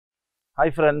Hi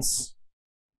friends,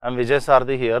 I am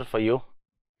Vijay here for you,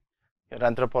 your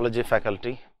anthropology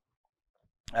faculty.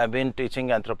 I have been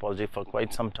teaching anthropology for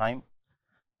quite some time,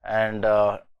 and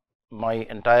my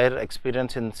entire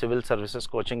experience in civil services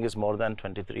coaching is more than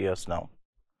 23 years now.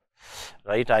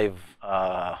 Right, I've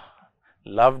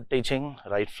loved teaching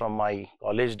right from my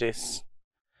college days,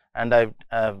 and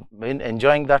I've been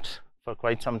enjoying that for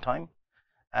quite some time.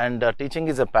 And teaching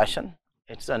is a passion,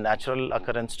 it's a natural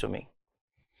occurrence to me.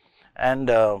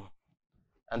 And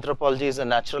anthropology is a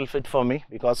natural fit for me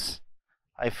because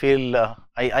I feel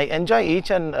I enjoy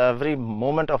each and every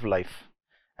moment of life,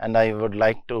 and I would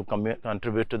like to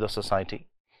contribute to the society.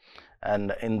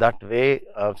 And in that way,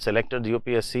 I've selected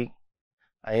UPSC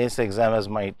IAS exam as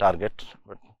my target.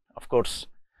 But of course,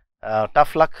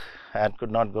 tough luck, I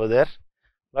could not go there.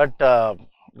 But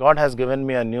God has given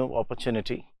me a new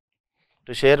opportunity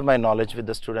to share my knowledge with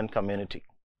the student community.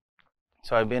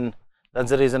 So that's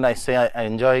the reason I say I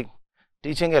enjoy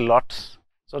teaching a lot,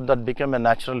 so that became a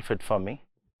natural fit for me.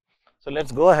 So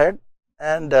let's go ahead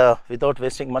and without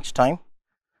wasting much time,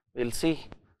 we'll see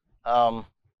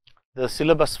the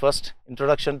syllabus first,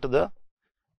 introduction to the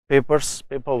papers,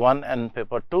 paper 1 and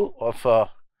paper 2 of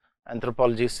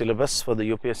anthropology syllabus for the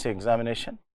UPSC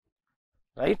examination,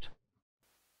 right?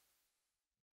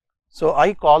 So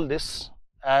I call this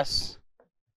as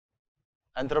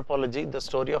Anthropology, the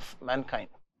Story of Mankind.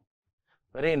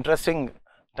 Very interesting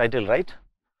title, right?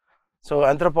 So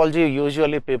anthropology,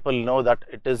 usually people know that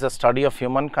it is a study of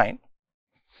humankind.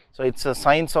 So it's a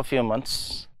science of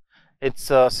humans,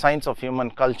 it's a science of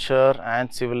human culture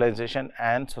and civilization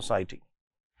and society.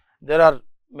 There are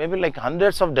maybe like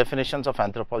hundreds of definitions of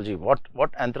anthropology, what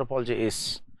anthropology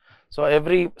is. So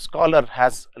every scholar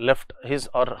has left his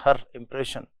or her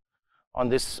impression on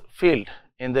this field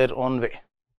in their own way.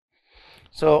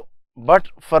 So, but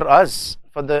for us,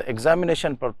 for the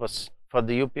examination purpose, for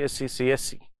the UPSC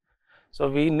CSC, so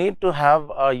we need to have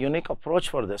a unique approach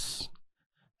for this.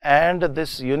 And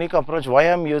this unique approach, why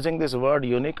I am using this word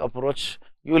unique approach,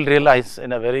 you will realize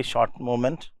in a very short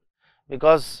moment,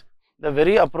 because the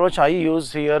very approach I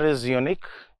use here is unique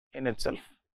in itself,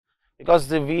 because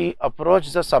we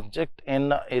approach the subject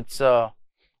in its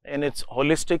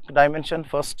holistic dimension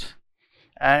first,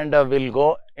 and we'll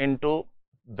go into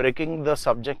breaking the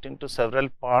subject into several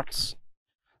parts.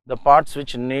 The parts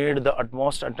which need the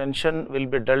utmost attention will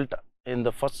be dealt in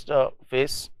the first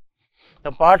phase.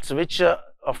 The parts which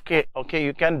okay,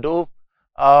 you can do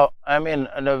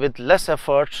with less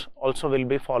effort also will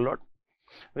be followed.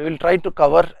 We will try to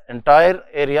cover entire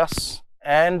areas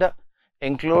and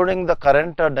including the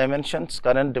current dimensions,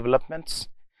 current developments,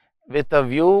 with a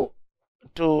view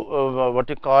to what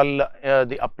you call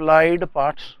the applied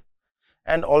part,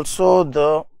 and also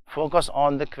the focus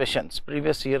on the questions,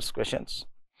 previous year's questions.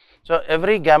 So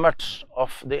every gamut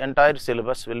of the entire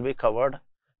syllabus will be covered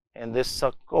in this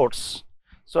course.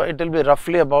 So it will be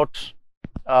roughly about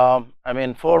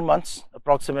 4 months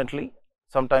approximately,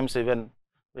 sometimes even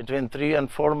between 3 and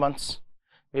 4 months.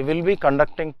 We will be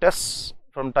conducting tests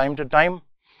from time to time.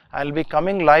 I will be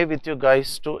coming live with you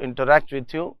guys to interact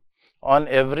with you on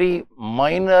every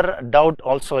minor doubt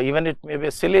also. Even it may be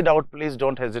a silly doubt, please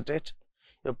don't hesitate.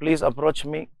 You please approach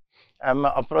me. I am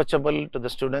approachable to the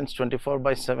students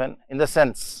 24/7 in the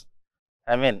sense,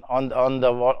 on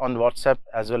WhatsApp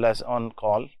as well as on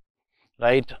call,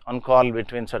 right? On call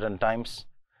between certain times.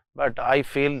 But I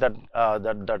feel that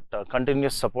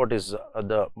continuous support is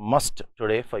the must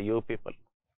today for you people.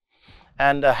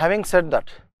 And having said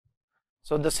that,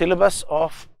 so the syllabus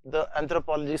of the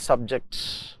anthropology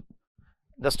subject,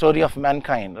 the story of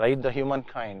mankind, right? The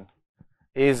humankind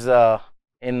is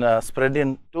spread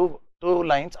in two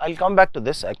lines. I'll come back to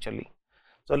this actually.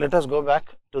 So let us go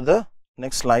back to the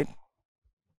next slide.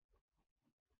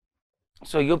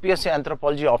 So UPSC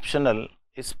Anthropology Optional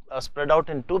is spread out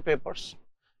in 2 papers,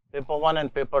 paper 1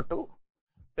 and paper 2.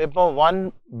 Paper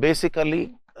 1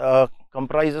 basically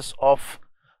comprises of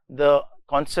the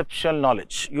conceptual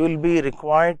knowledge. You will be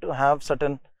required to have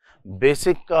certain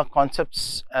basic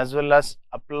concepts as well as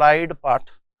applied part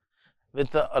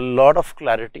with a lot of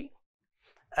clarity.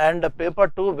 And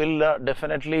paper 2 will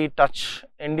definitely touch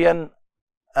Indian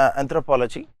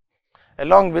anthropology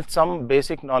along with some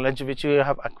basic knowledge which you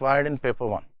have acquired in paper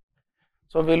 1.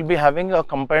 So we will be having a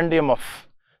compendium of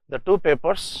the 2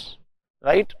 papers,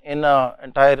 right, in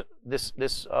entire this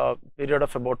period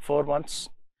of about 4 months,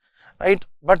 right?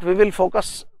 But we will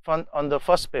focus on the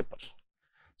first paper.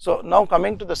 So now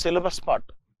coming to the syllabus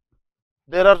part,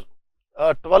 there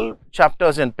are 12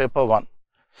 chapters in paper 1.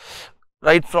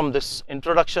 Right from this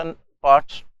introduction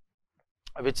part,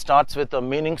 which starts with the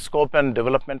meaning, scope and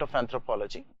development of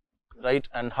anthropology, right,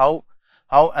 and how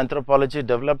how anthropology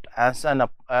developed as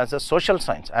a social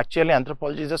science. Actually,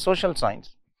 anthropology is a social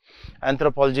science.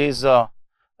 Anthropology is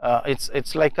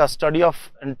it's like a study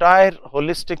of entire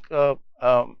holistic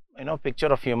picture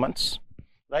of humans,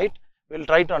 right? We'll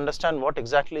try to understand what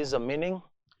exactly is the meaning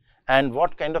and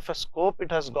what kind of a scope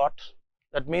it has got.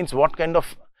 That means what kind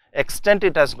of extent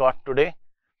it has got today,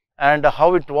 and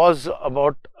how it was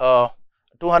about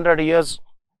 200 years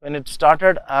when it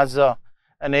started as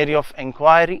an area of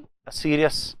inquiry, a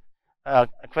serious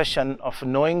question of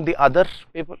knowing the other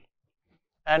people,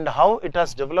 and how it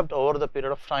has developed over the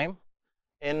period of time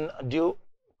in due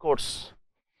course.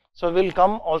 So we'll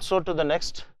come also to the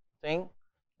next thing,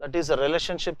 that is the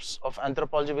relationships of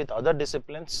anthropology with other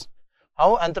disciplines.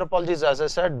 How anthropology is, as I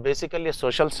said, basically a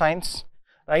social science,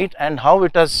 right? And how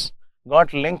it has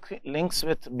got links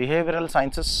with behavioral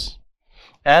sciences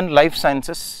and life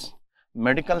sciences,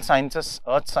 medical sciences,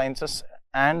 earth sciences,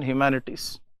 and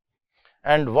humanities.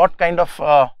 And what kind of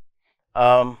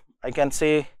I can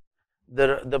say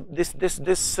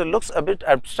this looks a bit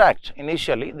abstract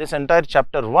initially. This entire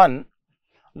chapter 1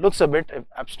 looks a bit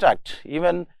abstract.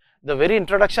 Even the very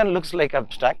introduction looks like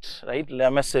abstract, right? I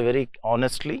must say very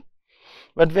honestly.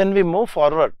 But when we move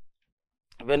forward,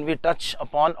 when we touch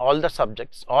upon all the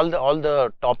subjects, all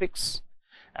the topics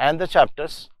and the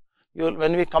chapters,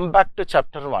 when we come back to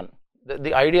chapter 1,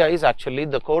 the idea is actually,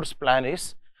 the course plan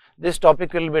is, this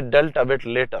topic will be dealt a bit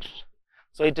later.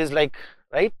 So it is like,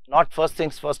 right, not first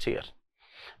things first here,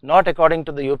 not according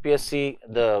to the UPSC,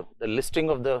 the listing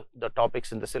of the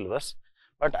topics in the syllabus,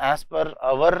 but as per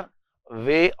our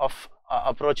way of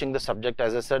approaching the subject.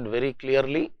 As I said very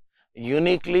clearly,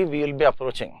 uniquely we will be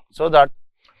approaching, so that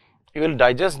you will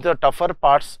digest the tougher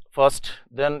parts first,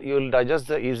 then you will digest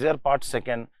the easier parts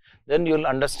second, then you will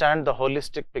understand the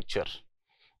holistic picture,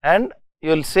 and you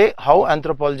will say how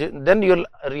anthropology, then you will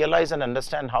realize and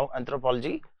understand how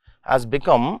anthropology has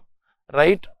become,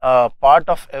 right, part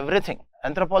of everything.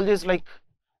 Anthropology is like,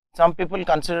 some people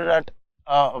consider it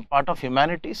a part of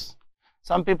humanities,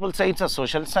 some people say it's a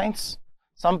social science,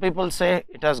 some people say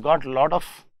it has got a lot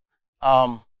of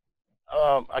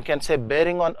I can say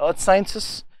bearing on earth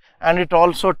sciences, and it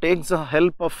also takes the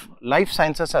help of life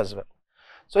sciences as well.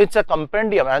 So it's a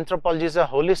compendium. Anthropology is a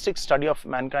holistic study of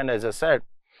mankind, as I said.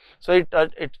 So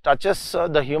it touches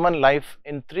the human life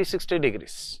in 360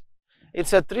 degrees.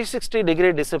 It's a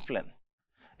 360-degree discipline.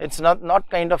 It's not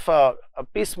kind of a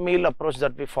piecemeal approach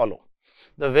that we follow.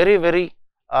 The very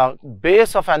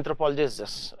base of anthropology is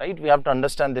this, right? We have to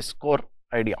understand this core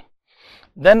idea.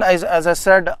 Then, as I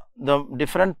said, the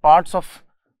different parts of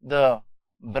the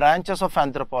branches of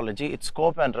anthropology, its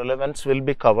scope and relevance will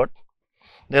be covered.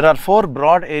 There are 4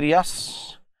 broad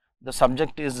areas the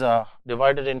subject is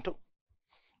divided into.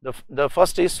 The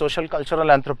first is social cultural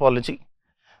anthropology,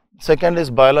 second is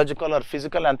biological or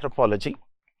physical anthropology,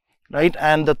 right,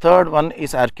 and the third one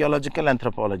is archaeological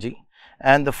anthropology,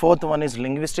 and the fourth one is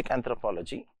linguistic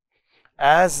anthropology.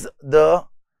 As the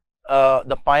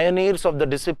pioneers of the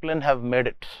discipline have made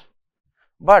it,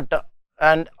 but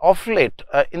and of late,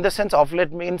 in the sense of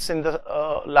late means in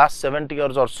the last 70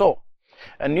 years or so,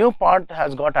 a new part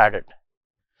has got added.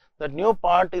 That new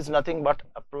part is nothing but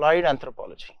applied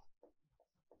anthropology.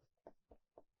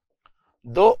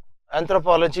 Though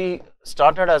anthropology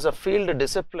started as a field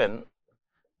discipline,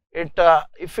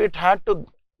 if it had to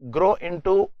grow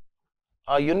into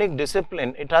a unique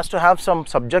discipline, it has to have some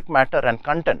subject matter and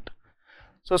content.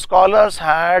 So scholars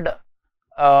had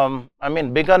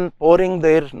begun pouring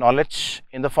their knowledge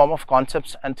in the form of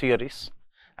concepts and theories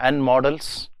and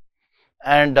models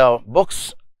and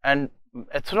books and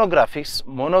ethnographies,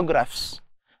 monographs.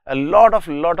 A lot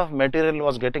of material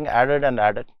was getting added and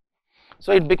added.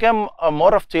 So it became a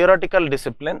more of theoretical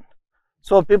discipline.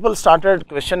 So people started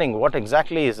questioning what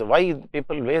exactly is, why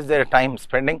people waste their time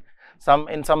spending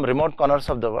in some remote corners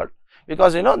of the world,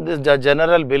 because the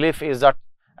general belief is that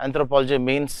anthropology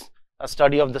means a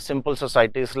study of the simple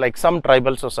societies, like some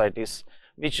tribal societies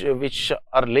which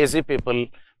are lazy people,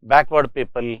 backward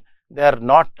people. They are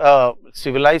not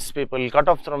civilized people, cut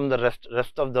off from the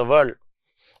rest of the world,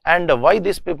 and why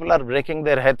these people are breaking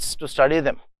their heads to study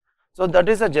them. So that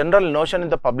is a general notion in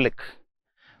the public.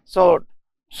 So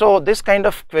this kind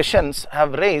of questions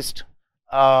have raised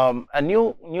a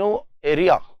new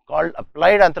area called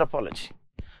applied anthropology,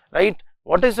 right?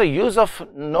 What is the use of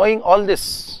knowing all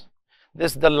this?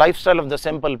 The lifestyle of the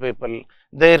simple people,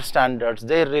 their standards,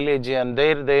 their religion,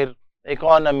 their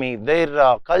economy,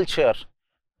 their culture,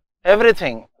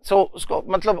 everything. So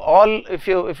matlab all, if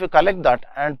you collect that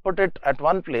and put it at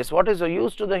one place, what is the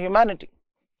use to the humanity?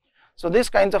 So these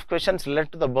kinds of questions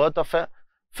led to the birth of a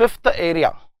 5th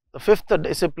area, the fifth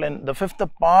discipline, the fifth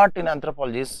part in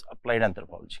anthropology is applied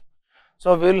anthropology.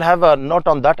 So, we will have a note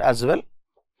on that as well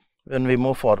when we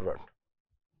move forward.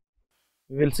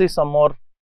 We will see some more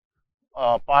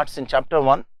parts in chapter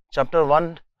 1. Chapter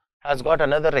 1 has got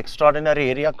another extraordinary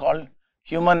area called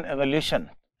human evolution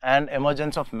and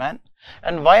emergence of man.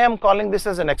 And why I am calling this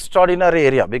as an extraordinary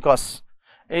area, because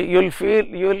you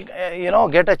will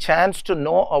get a chance to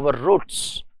know our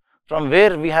roots, from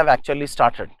where we have actually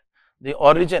started, the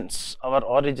origins, our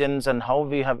origins, and how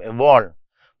we have evolved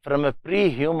from a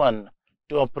pre-human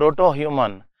to a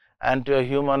proto-human and to a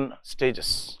human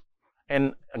stages,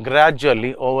 and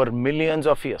gradually over millions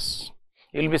of years.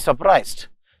 You will be surprised,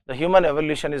 the human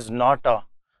evolution is not a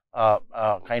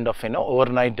kind of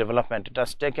overnight development. It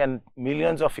has taken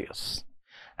millions of years,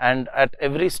 and at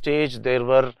every stage there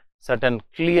were certain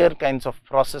clear kinds of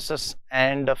processes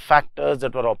and factors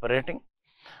that were operating.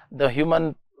 The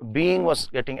human being was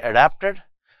getting adapted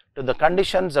to the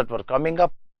conditions that were coming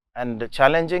up and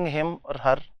challenging him or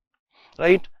her,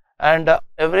 right? And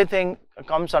everything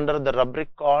comes under the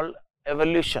rubric called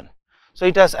evolution. So,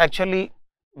 it has actually,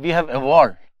 we have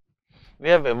evolved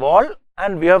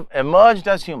and we have emerged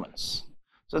as humans.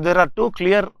 So, there are two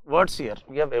clear words here,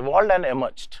 we have evolved and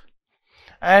emerged,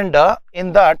 and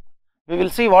in that we will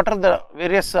see what are the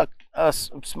various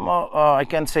small, I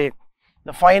can say,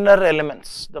 the finer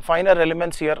elements. The finer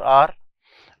elements here are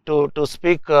to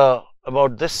speak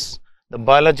about this, the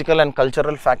biological and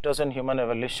cultural factors in human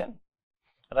evolution,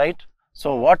 right?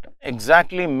 So, what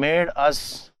exactly made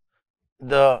us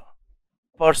the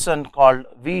person called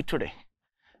we today?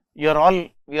 We all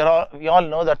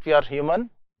know that we are human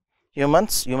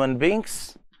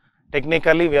beings.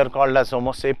 Technically, we are called as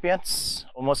Homo sapiens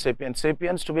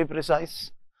sapiens to be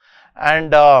precise.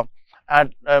 And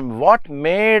what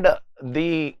made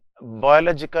the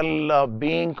biological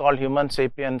being called human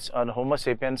sapiens or Homo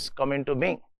sapiens come into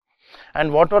being,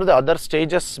 and what were the other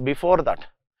stages before that?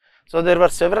 So, there were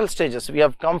several stages. We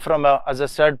have come from, as I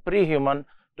said, pre-human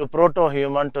to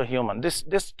proto-human to human.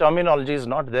 This terminology is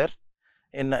not there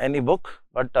in any book,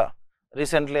 but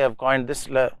recently I have coined this.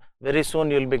 Very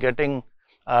soon you will be getting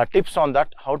tips on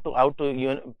that, how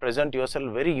to present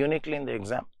yourself very uniquely in the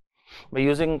exam by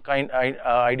using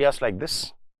ideas like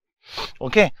this.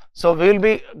 Okay, so we will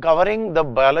be covering the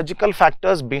biological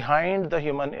factors behind the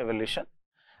human evolution,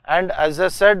 and as I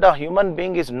said, a human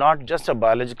being is not just a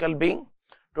biological being.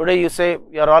 Today you say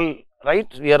we are all right,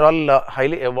 we are all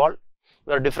highly evolved,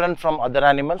 we are different from other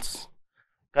animals,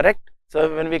 correct?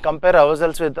 So, when we compare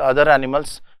ourselves with other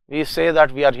animals, we say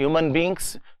that we are human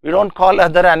beings. We do not call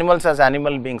other animals as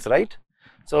animal beings, right?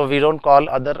 So, we do not call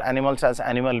other animals as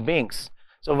animal beings.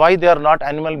 So, why they are not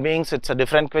animal beings, it is a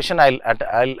different question. I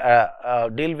will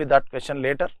deal with that question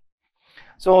later.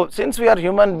 So, since we are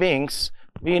human beings,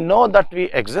 we know that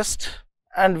we exist,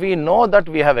 and we know that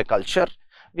we have a culture.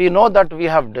 We know that we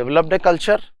have developed a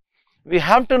culture. We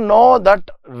have to know that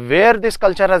where this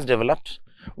culture has developed.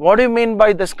 What do you mean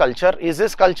by this culture? Is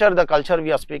this culture the culture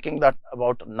we are speaking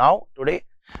about now, today?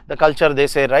 The culture they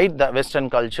say, right, the Western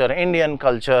culture, Indian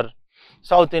culture,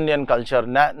 South Indian culture,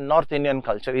 North Indian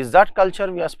culture. Is that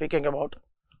culture we are speaking about,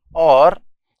 or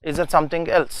is it something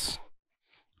else?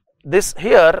 This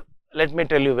here, let me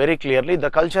tell you very clearly, the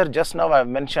culture just now I have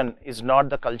mentioned is not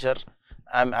the culture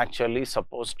I am actually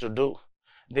supposed to do.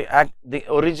 The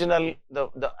original,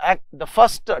 the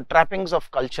first trappings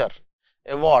of culture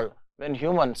evolved when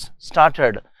humans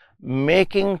started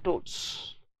making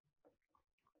tools.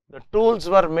 The tools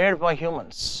were made by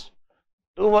humans.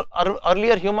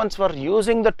 Earlier humans were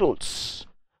using the tools,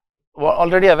 were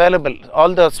already available.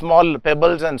 All the small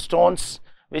pebbles and stones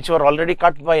which were already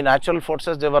cut by natural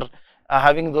forces, they were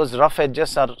having those rough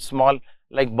edges or small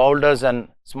like boulders and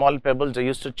small pebbles. They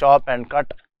used to chop and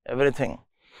cut everything.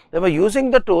 They were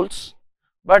using the tools,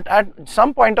 but at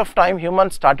some point of time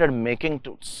humans started making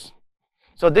tools.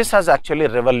 So, this has actually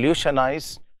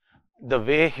revolutionized the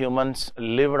way humans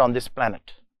lived on this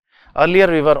planet.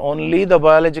 Earlier we were only the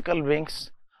biological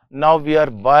beings, now we are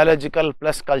biological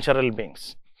plus cultural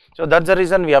beings. So, that is the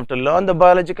reason we have to learn the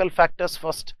biological factors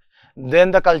first, then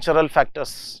the cultural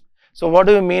factors. So, what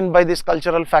do you mean by these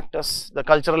cultural factors? The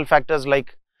cultural factors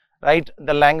like, right,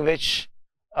 the language,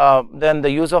 then the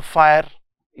use of fire,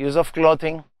 use of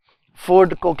clothing,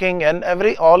 food, cooking, and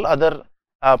all other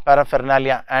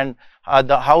paraphernalia, and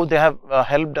how they have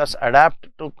helped us adapt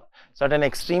to certain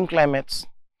extreme climates.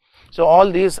 So,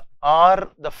 all these are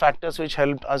the factors which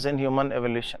helped us in human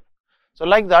evolution. So,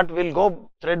 like that we will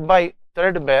go thread by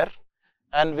threadbare,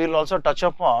 and we will also touch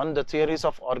upon the theories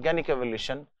of organic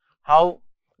evolution, how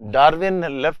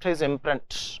Darwin left his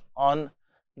imprint on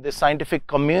the scientific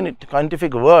community,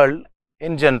 scientific world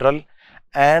in general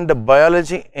and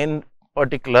biology in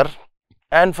particular,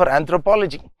 and for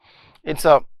anthropology, it's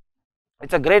a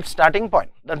great starting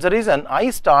point. That's the reason I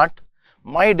start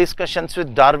my discussions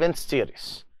with Darwin's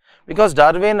theories, because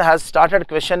Darwin has started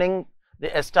questioning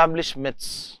the established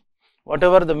myths.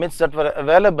 Whatever the myths that were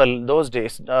available those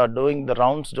days, doing the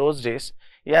rounds those days,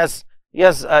 he has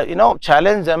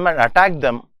challenged them and attacked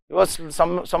them. He was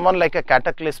someone like a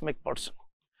cataclysmic person.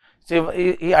 See,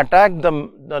 he attacked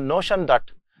the notion that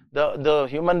the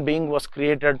human being was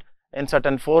created in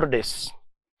certain 4 days.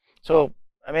 So,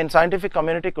 I mean, scientific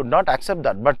community could not accept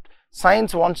that, but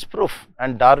science wants proof,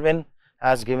 and Darwin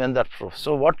has given that proof.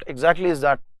 So, what exactly is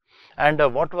that, and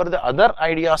what were the other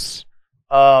ideas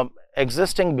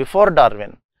existing before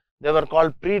Darwin? They were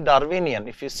called pre-Darwinian.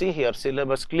 If you see here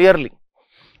syllabus clearly,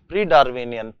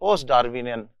 pre-Darwinian,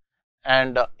 post-Darwinian,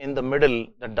 and in the middle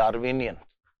the Darwinian.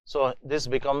 So, this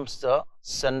becomes the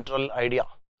central idea,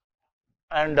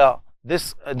 and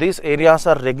these areas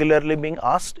are regularly being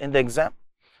asked in the exam.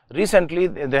 Recently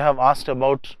they have asked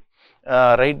about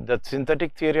the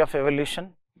synthetic theory of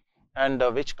evolution, and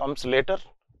which comes later,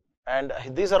 and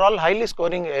these are all highly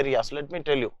scoring areas. Let me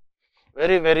tell you,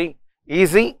 very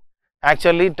easy.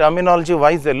 Actually, terminology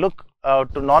wise they look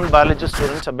to non-biology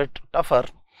students a bit tougher,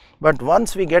 but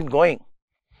once we get going,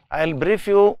 I will brief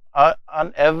you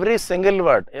on every single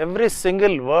word. Every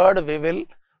single word we will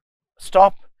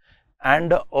stop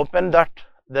and open that,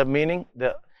 the meaning,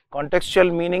 the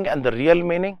contextual meaning and the real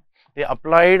meaning, the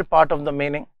applied part of the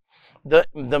meaning,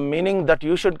 the meaning that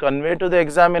you should convey to the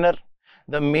examiner,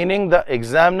 the meaning the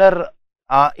examiner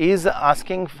is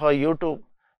asking for you to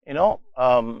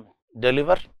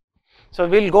deliver. So,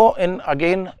 we will go in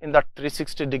again in that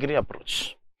 360-degree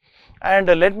approach, and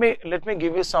let me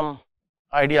give you some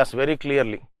ideas very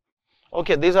clearly.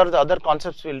 Okay, these are the other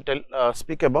concepts we will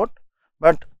speak about,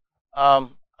 but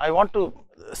I want to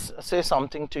say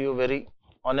something to you very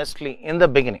honestly in the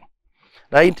beginning,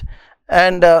 right?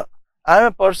 And I am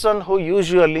a person who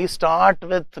usually start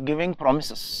with giving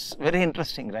promises. Very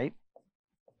interesting, right?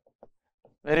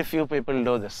 Very few people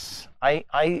do this.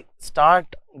 I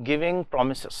start giving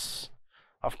promises,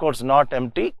 of course not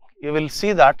empty. You will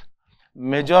see that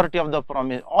majority of the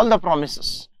promise, all the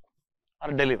promises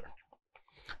are delivered.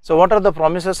 So, what are the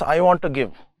promises I want to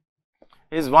give?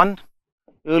 Is one,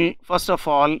 you will first of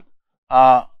all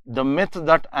the myth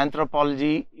that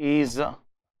anthropology is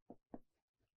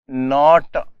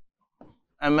not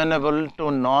amenable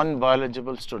to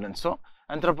non-biological students. So,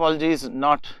 anthropology is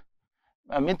not,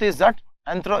 a myth is that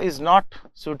anthro is not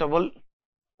suitable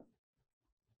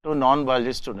to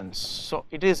non-biology students. So,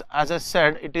 it is, as I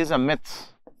said, it is a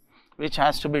myth which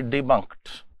has to be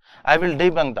debunked. I will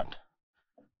debunk that.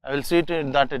 I will see to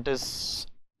it that it is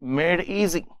made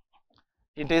easy.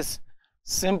 It is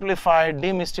simplified,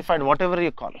 demystified, whatever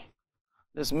you call.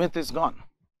 This myth is gone,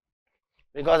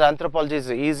 because anthropology is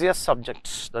the easiest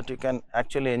subject that you can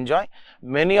actually enjoy.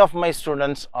 Many of my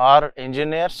students are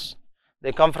engineers.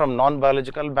 They come from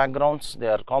non-biological backgrounds. They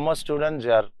are commerce students,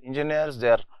 they are engineers, they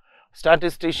are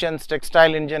statisticians,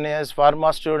 textile engineers,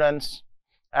 pharma students,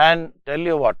 and tell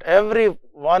you what, every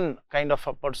one kind of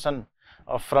a person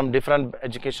from different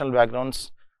educational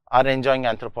backgrounds are enjoying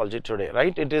anthropology today,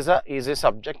 right? It is a easy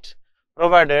subject,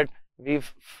 provided we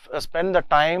spend the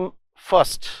time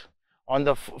first on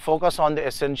the focus on the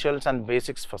essentials and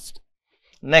basics first.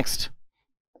 Next,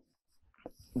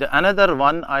 the another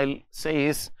one I will say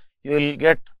is, you will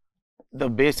get the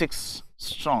basics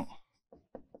strong.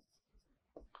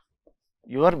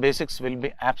 Your basics will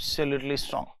be absolutely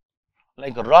strong,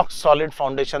 like rock solid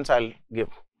foundations I will give.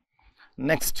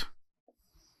 Next,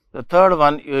 the third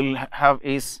one you will have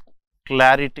is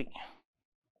clarity.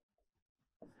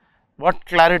 What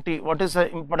clarity? What is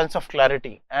the importance of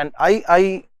clarity? And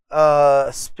I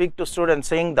speak to students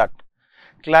saying that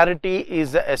clarity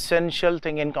is the essential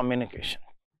thing in communication.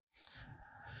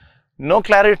 No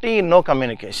clarity, no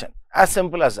communication, as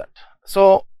simple as that.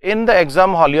 So, in the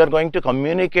exam hall, you are going to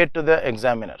communicate to the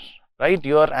examiner, right?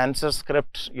 Your answer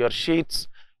script, your sheets,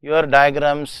 your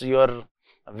diagrams, your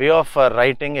way of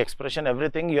writing, expression,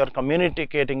 everything, you are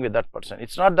communicating with that person.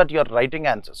 It's not that you are writing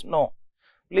answers. No,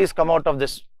 please come out of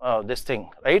this this thing,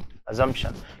 right?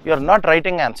 Assumption. You are not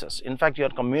writing answers. In fact, you are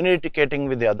communicating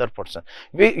with the other person.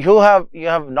 You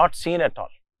have not seen at all.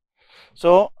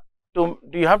 So,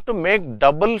 you have to make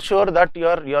double sure that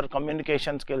your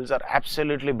communication skills are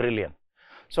absolutely brilliant.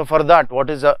 So, for that, what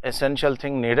is the essential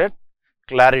thing needed?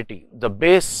 Clarity. The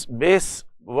base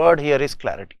word here is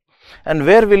clarity. And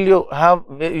where will you have?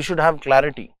 You should have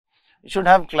clarity. You should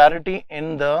have clarity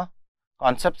in the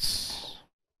concepts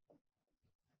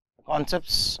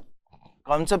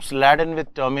laden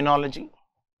with terminology.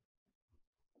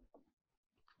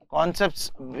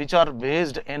 concepts which are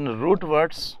based in root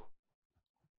words.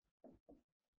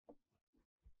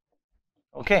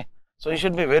 Okay, so you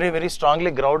should be very, very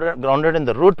strongly grounded in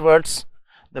the root words,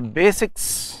 the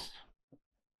basics,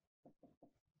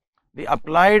 the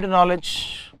applied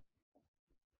knowledge,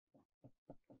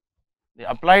 the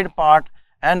applied part,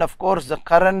 and of course the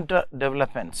current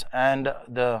developments and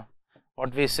the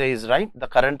what we say is right, the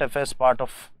current affairs part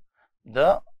of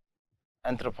the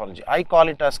anthropology. I call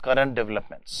it as current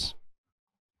developments,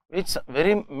 which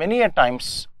very many a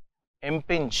times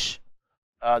impinge,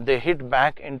 they hit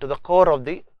back into the core of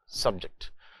the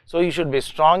subject. So you should be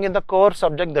strong in the core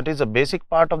subject, that is the basic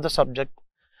part of the subject,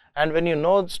 and when you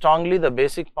know strongly the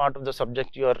basic part of the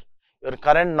subject, your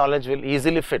current knowledge will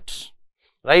easily fit,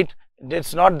 right?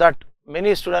 It's not that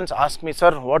many students ask me,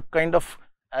 sir, what kind of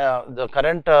the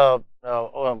current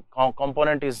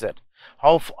component is that?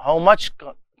 How much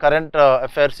current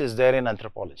affairs is there in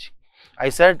anthropology? I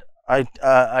said, I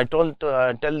tell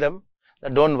them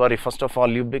that don't worry, first of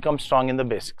all you become strong in the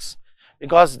basics,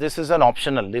 because this is an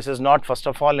optional, this is not first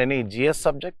of all any GS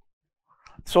subject.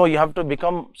 So you have to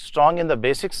become strong in the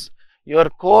basics. Your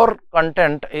core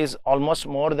content is almost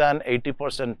more than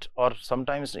 80% or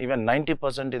sometimes even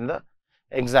 90% in the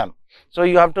exam. So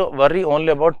you have to worry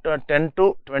only about 10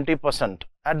 to 20%,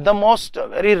 at the most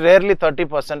very rarely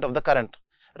 30% of the current,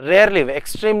 rarely,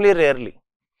 extremely rarely.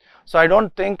 So I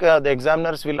don't think the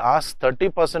examiners will ask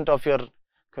 30% of your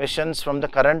questions from the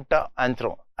current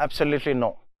anthro, absolutely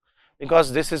no,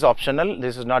 because this is optional,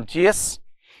 this is not GS,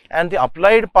 and the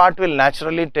applied part will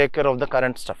naturally take care of the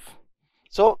current stuff.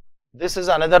 So this is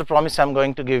another promise I am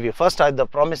going to give you. First, the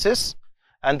promise is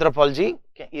anthropology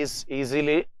is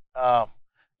easily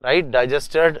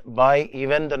digested by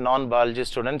even the non-biology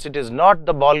students. It is not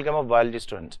the ball game of biology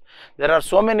students. There are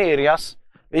so many areas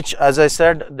which, as I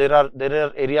said, there are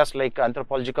areas like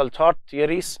anthropological thought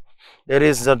theories. There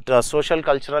is a social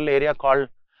cultural area called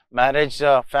marriage,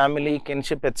 family,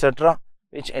 kinship, etc.,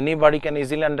 which anybody can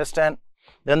easily understand.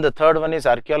 Then the third one is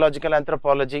archaeological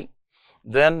anthropology.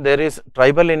 Then there is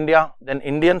tribal India, then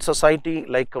Indian society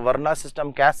like Varna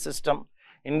system, caste system,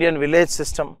 Indian village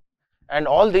system, and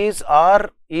all these are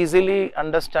easily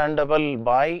understandable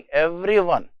by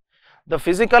everyone. The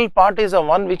physical part is the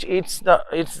one which gets the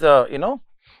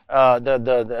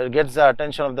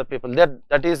attention of the people.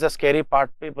 That is the scary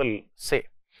part, people say.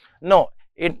 No,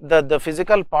 the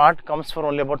physical part comes for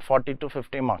only about 40 to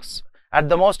 50 marks, at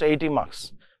the most 80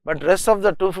 marks. But rest of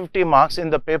the 250 marks in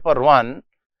the paper 1,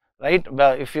 right,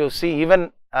 if you see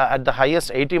even at the highest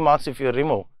 80 marks, if you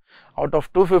remove out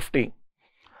of 250,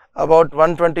 about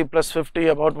 120 plus 50,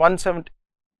 about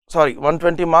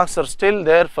 120 marks are still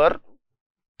there for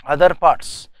other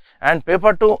parts, and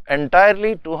paper 2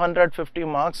 entirely 250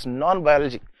 marks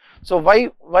non-biology. So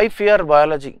why fear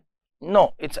biology?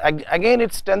 No, it's again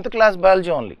it's 10th class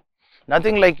biology only.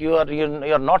 Nothing like you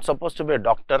are not supposed to be a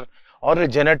doctor or a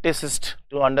geneticist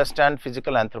to understand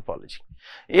physical anthropology.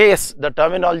 Yes, the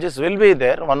terminologies will be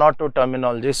there, 1 or 2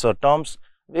 terminologies or terms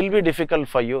will be difficult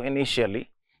for you initially,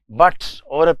 but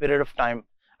over a period of time,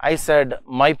 I said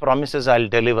my promises I will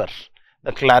deliver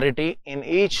the clarity in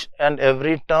each and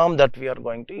every term that we are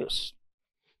going to use.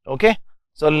 Okay,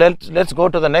 so let's go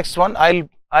to the next one.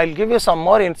 I'll give you some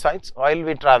more insights while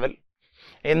we travel.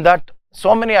 In that,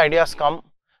 so many ideas come.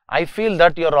 I feel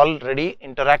that you are already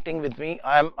interacting with me.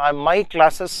 My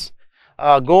classes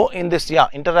go in this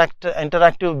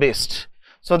interactive based.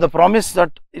 So the promise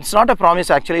that it's not a promise,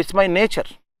 actually it's my nature.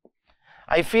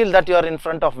 I feel that you are in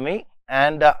front of me,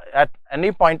 and at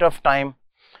any point of time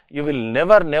you will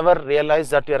never realize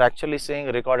that you are actually seeing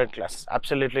recorded class.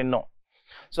 Absolutely no.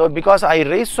 So because I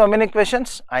raise so many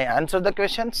questions, I answer the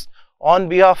questions on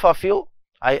behalf of you.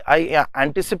 I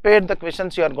anticipate the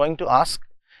questions you are going to ask,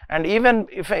 and even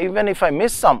if I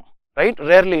miss some, right,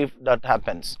 rarely if that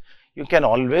happens, you can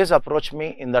always approach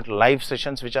me in that live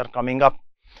sessions which are coming up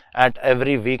at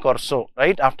every week or so,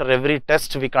 right. After every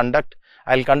test we conduct,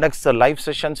 I'll conduct the live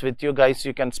sessions with you guys.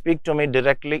 You can speak to me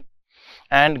directly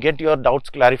and get your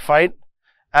doubts clarified,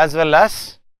 as well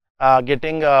as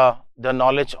getting the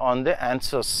knowledge on the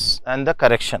answers and the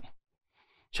correction.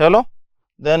 Chalo,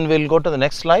 then we'll go to the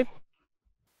next slide.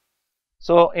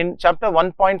 So in chapter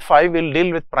 1.5 we'll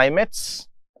deal with primates.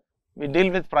 We deal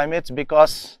with primates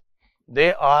because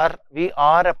we are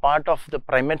a part of the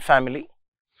primate family.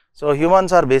 So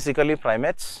humans are basically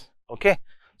primates. Okay,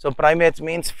 so primates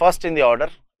means first in the order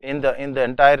in the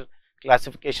entire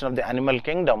classification of the animal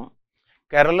kingdom.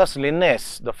 Carolus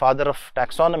Linnaeus, the father of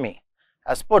taxonomy,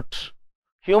 has put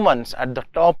humans at the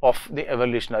top of the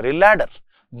evolutionary ladder,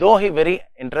 though he very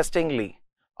interestingly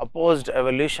opposed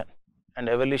evolution. and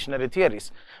evolutionary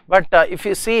theories. But if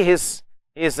you see his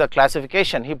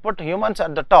classification, he put humans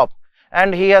at the top,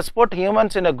 and he has put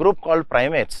humans in a group called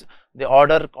primates, the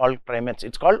order called primates.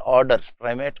 It's called order,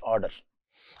 primate order.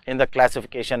 In the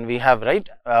classification we have, right,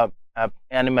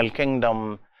 animal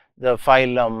kingdom, the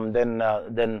phylum,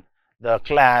 then the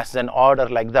class, then order,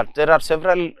 like that. There are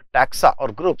several taxa or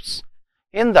groups.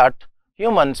 In that,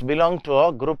 humans belong to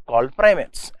a group called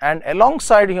primates, and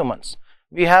alongside humans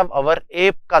we have our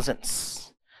ape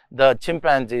cousins, the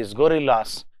chimpanzees,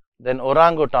 gorillas, then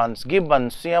orangutans,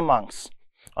 gibbons, siamangs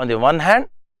on the one hand,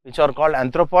 which are called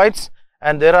anthropoids,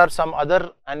 and there are some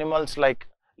other animals like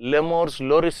lemurs,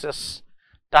 lorises,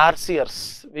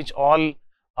 tarsiers, which all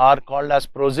are called as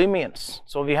prosimians.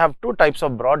 So we have two types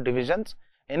of broad divisions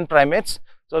in primates.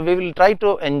 So we will try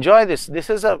to enjoy this. This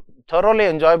is a thoroughly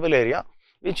enjoyable area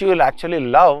which you will actually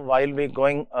love while we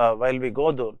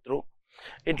go through.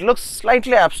 It looks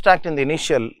slightly abstract in the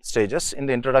initial stages, in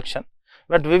the introduction,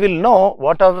 but we will know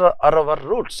what are our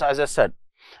roots, as I said,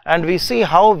 and we see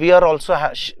how we are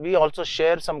we also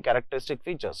share some characteristic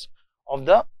features of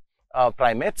the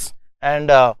primates,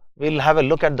 and we will have a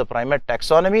look at the primate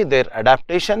taxonomy, their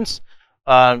adaptations,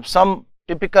 some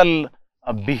typical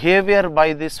behavior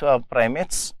by these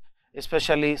primates.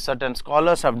 Especially certain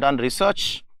scholars have done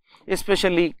research,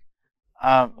 especially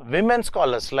women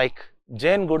scholars like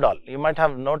Jane Goodall. You might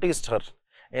have noticed her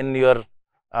in your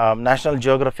National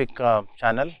Geographic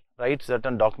channel, right?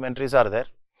 Certain documentaries are there.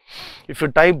 If you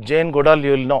type Jane Goodall,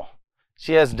 you will know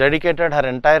she has dedicated her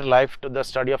entire life to the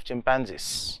study of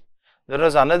chimpanzees. There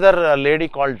was another lady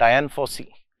called Diane Fossey.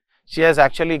 She has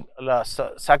actually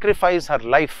sacrificed her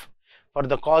life for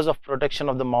the cause of protection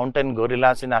of the mountain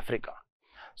gorillas in Africa.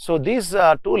 So these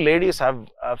two ladies have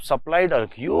supplied a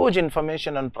huge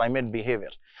information on primate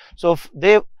behavior. So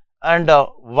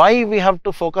why we have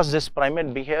to focus this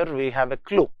primate behavior, we have a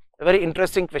clue, a very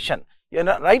interesting question,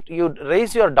 right? You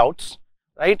raise your doubts,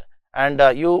 right, and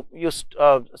you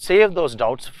save those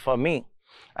doubts for me,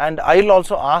 and I will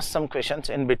also ask some questions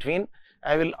in between.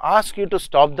 I will ask you to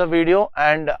stop the video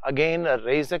and again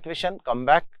raise a question, come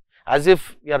back as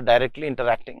if you are directly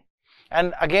interacting,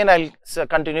 and again I will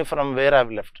continue from where I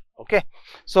have left. Okay,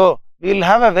 so we will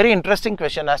have a very interesting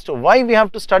question as to why we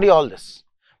have to study all this: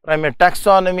 primate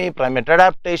taxonomy, primate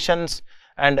adaptations,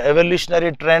 and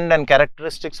evolutionary trend and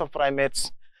characteristics of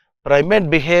primates,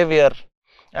 primate behavior,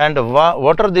 and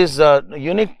what are these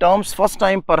unique terms. First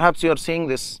time perhaps you are seeing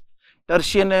this: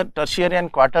 tertiary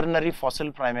and quaternary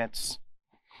fossil primates,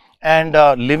 and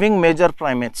living major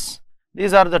primates.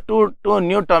 These are the two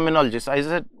new terminologies. I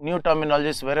said new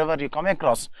terminologies, wherever you come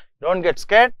across, don't get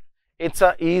scared. It's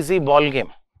a easy ball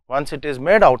game. Once it is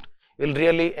made out, you will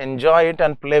really enjoy it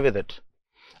and play with it.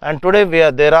 And today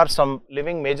there are some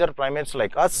living major primates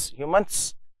like us,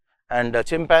 humans, and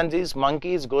chimpanzees,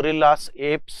 monkeys, gorillas,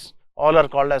 apes, all are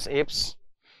called as apes,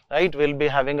 right? We will be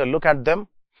having a look at them.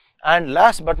 And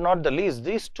last but not the least,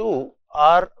 these two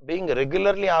are being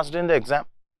regularly asked in the exam.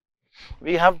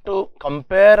 We have to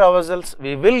compare ourselves,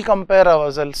 we will compare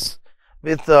ourselves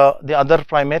with the other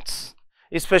primates,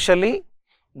 especially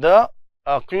the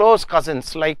close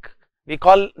cousins, like we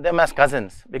call them as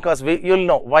cousins, because you will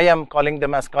know why I am calling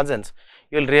them as cousins,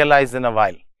 you will realize in a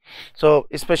while. So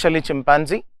especially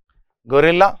chimpanzee,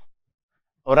 gorilla,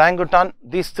 orangutan,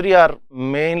 these three are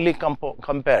mainly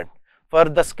compared for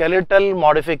the skeletal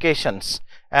modifications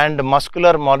and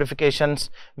muscular modifications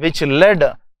which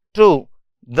led to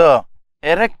the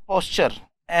erect posture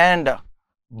and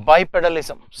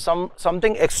bipedalism,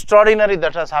 something extraordinary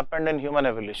that has happened in human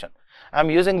evolution. I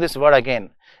am using this word again,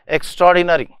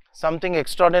 extraordinary. Something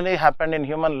extraordinary happened in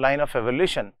human line of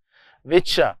evolution,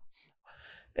 which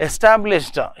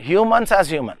established humans as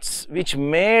humans, which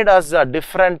made us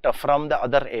different from the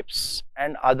other apes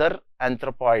and other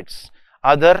anthropoids,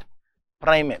 other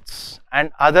primates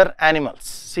and other animals.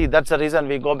 See, that's the reason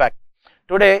we go back.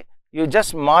 Today, you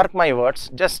just mark my words,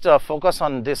 just focus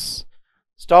on this,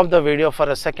 stop the video for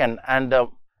a second and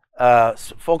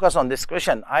focus on this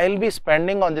question. I will be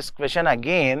spending on this question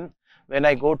again when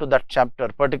I go to that chapter,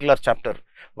 particular chapter.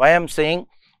 Why I am saying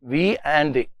we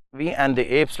and the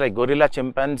apes like gorilla,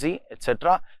 chimpanzee,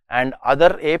 etc., and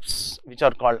other apes which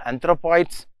are called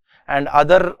anthropoids, and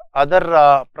other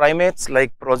primates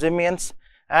like prosimians,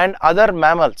 and other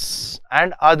mammals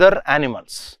and other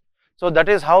animals. So that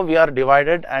is how we are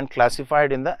divided and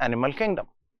classified in the animal kingdom.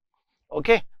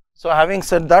 Okay. So having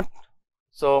said that,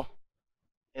 so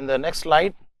in the next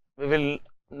slide we will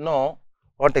know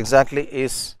what exactly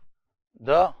is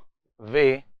the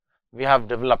way we have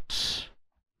developed.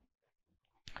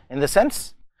 In the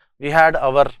sense, we had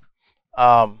our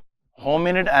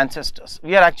hominid ancestors.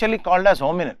 We are actually called as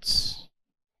hominids.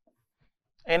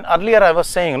 in earlier I was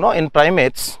saying, no, in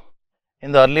primates,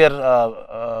 in the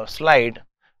earlier slide,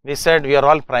 we said we are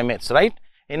all primates, right?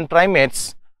 In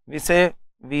primates, we say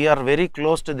we are very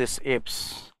close to this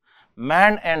apes.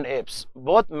 Man and apes,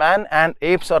 both man and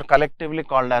apes are collectively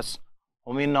called as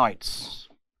hominoids.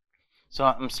 So,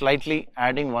 I am slightly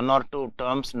adding one or two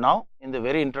terms now in the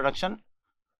very introduction,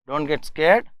 do not get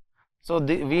scared. So,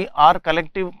 we are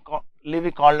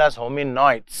collectively called as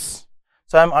hominoids.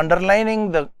 So, I am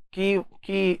underlining the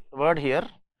key word here,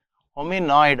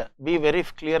 hominoid. Be very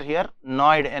clear here,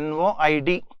 noid,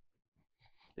 N-O-I-D.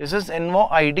 This is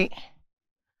N-O-I-D.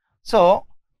 So,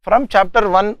 from chapter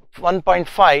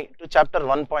 1.5 to chapter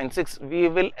 1.6, we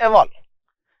will evolve.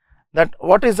 That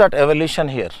what is that evolution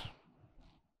here?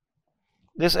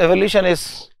 This evolution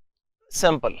is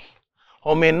simple,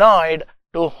 hominoid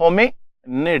to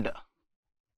hominid.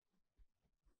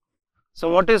 So,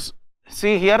 what is,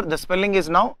 see here the spelling is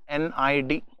now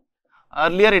N-I-D,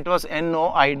 earlier it was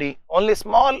N-O-I-D, only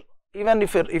small, even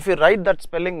if you write that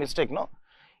spelling mistake, no,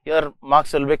 your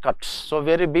marks will be cut. So,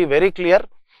 be very clear,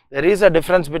 there is a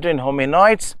difference between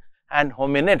hominoids and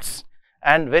hominids,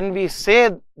 and when we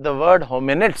say the word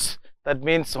hominids, that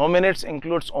means hominids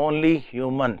includes only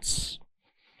humans,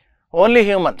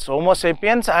 Homo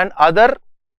sapiens and other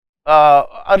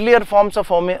earlier forms of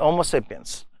Homo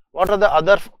sapiens. What are the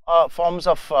other forms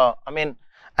of,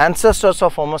 ancestors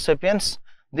of Homo sapiens?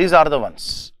 These are the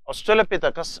ones,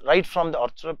 Australopithecus, right from the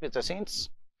Australopithecines,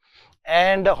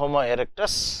 and Homo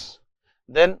erectus.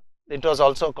 Then it was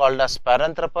also called as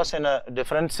Paranthropus in a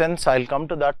different sense, I will come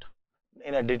to that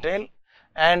in a detail,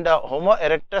 and Homo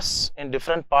erectus in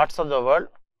different parts of the world.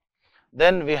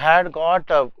 Then we had got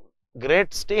a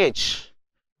great stage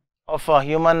of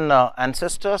human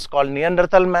ancestors called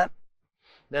Neanderthal man,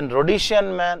 then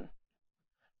Rhodesian man,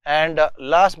 and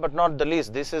last but not the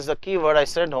least, this is the key word I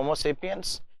said, Homo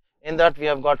sapiens. In that we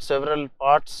have got several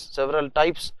parts, several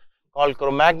types called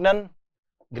Cro-Magnon,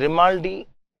 Grimaldi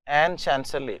and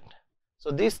Chancelid. So,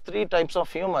 these three types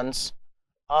of humans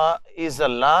is the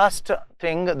last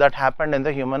thing that happened in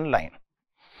the human line,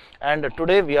 and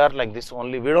today we are like this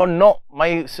only, we do not know.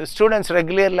 My students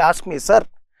regularly ask me, sir,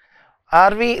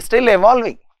 are we still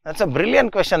evolving? That is a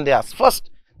brilliant question they ask. First,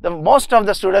 most of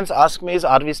the students ask me is,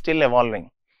 are we still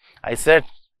evolving? I said,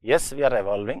 yes, we are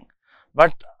evolving,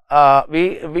 but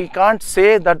we can't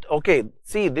say that, okay,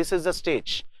 see, this is the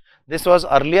stage, this was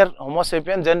earlier Homo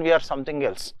sapiens, then we are something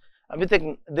else. We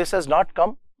think this has not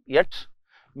come yet,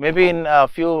 maybe in a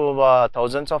few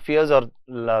thousands of years or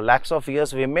lakhs of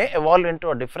years we may evolve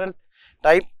into a different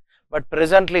type, but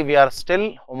presently we are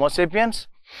still Homo sapiens,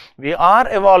 we are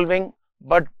evolving,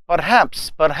 but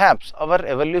perhaps our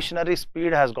evolutionary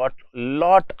speed has got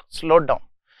lot slowed down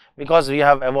because we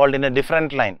have evolved in a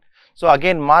different line. So,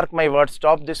 again mark my words,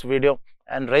 stop this video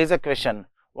and raise a question,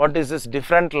 what is this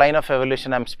different line of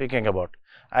evolution I am speaking about?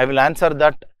 I will answer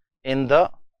that in the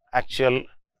actual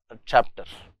chapter.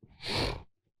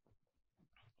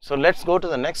 So, let us go to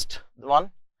the next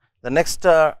one. The next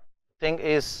thing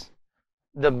is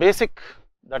the basic,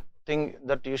 that thing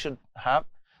that you should have,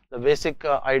 the basic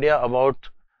idea about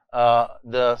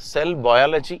the cell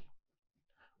biology,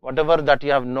 whatever that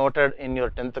you have noted in your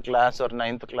 10th class or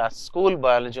 9th class, school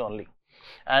biology only,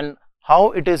 and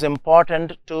how it is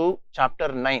important to chapter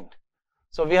 9.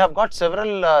 So, we have got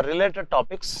several related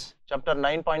topics, chapter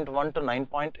 9.1 to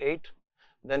 9.8,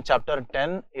 then chapter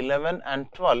 10, 11 and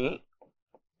 12,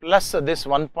 plus this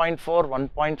 1.4,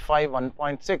 1.5,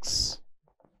 1.6,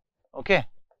 okay.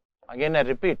 Again I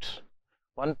repeat,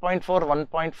 1.4,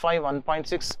 1.5,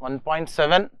 1.6,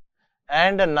 1.7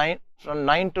 and 9, from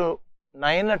 9 to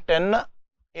 9, 10,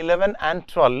 11 and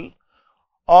 12,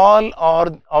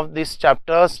 all of these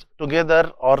chapters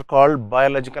together are called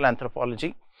biological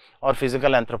anthropology or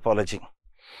physical anthropology,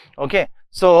 okay.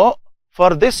 So,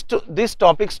 for these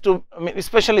topics to,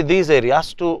 especially these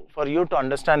areas, for you to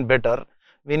understand better,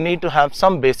 we need to have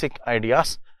some basic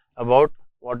ideas about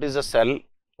what is a cell,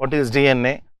 what is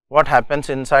DNA, what happens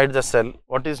inside the cell,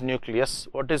 what is nucleus,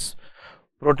 what is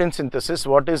protein synthesis,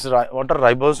 what are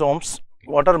ribosomes,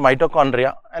 what are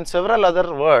mitochondria, and several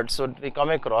other words that we come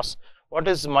across. What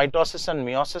is mitosis and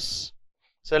meiosis?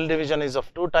 Cell division is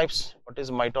of two types, what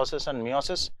is mitosis and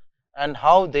meiosis, and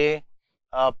how they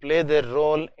play their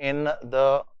role in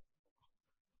the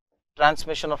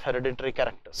transmission of hereditary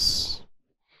characters.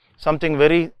 Something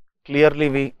very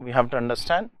clearly we have to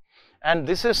understand, and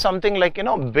this is something like,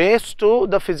 base to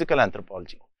the physical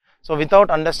anthropology. So,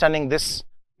 without understanding this,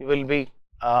 you will be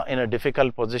in a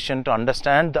difficult position to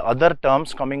understand the other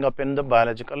terms coming up in the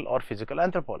biological or physical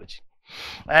anthropology.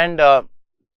 And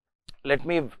let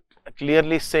me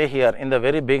clearly say here in the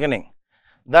very beginning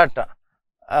that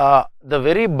the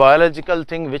very biological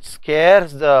thing which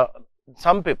scares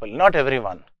some people, not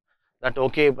everyone, that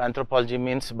okay, anthropology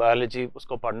means biology,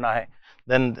 usko padhna hai,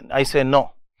 then I say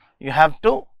no. You have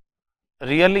to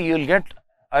really, you will get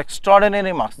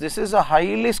extraordinary marks. This is a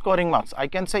highly scoring marks. I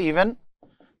can say even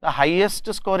the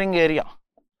highest scoring area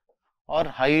or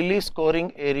highly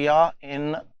scoring area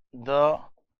in the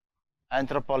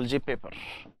anthropology paper.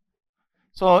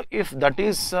 So, if that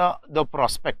is the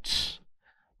prospect,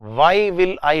 why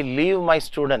will I leave my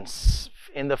students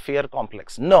in the fear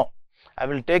complex? No, I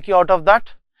will take you out of that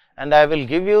and I will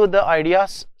give you the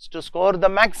ideas to score the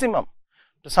maximum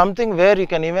to something where you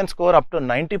can even score up to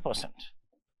 90%.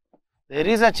 There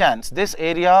is a chance this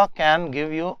area can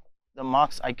give you the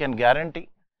marks. I can guarantee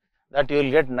that you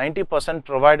will get 90%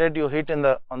 provided you hit on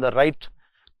the right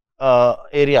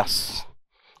areas.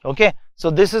 Okay. So,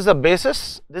 this is the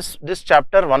basis. This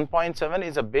chapter 1.7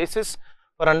 is a basis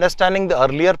for understanding the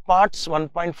earlier parts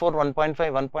 1.4, 1.5,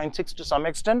 1.6 to some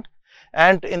extent,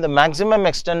 and in the maximum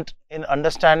extent in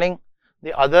understanding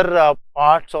the other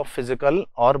parts of physical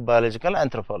or biological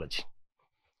anthropology.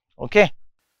 Okay.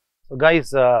 So, guys,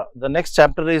 the next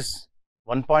chapter is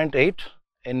 1.8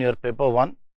 in your paper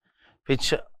 1,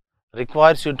 which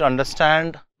requires you to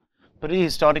understand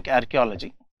prehistoric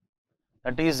archaeology.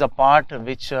 That is the part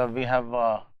which we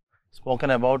have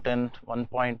spoken about in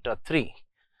 1.3.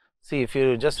 See, if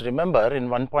you just remember, in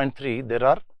 1.3 there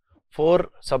are 4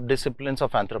 subdisciplines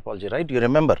of anthropology, right? You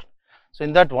remember. So,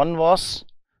 in that one was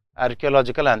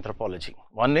archaeological anthropology.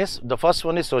 The first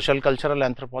one is social cultural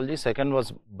anthropology, second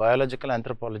was biological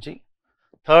anthropology,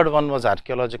 third one was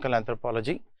archaeological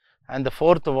anthropology, and the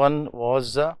fourth one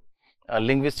was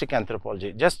linguistic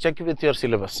anthropology. Just check with your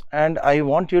syllabus, and I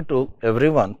want you to,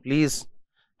 everyone, please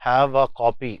have a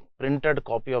printed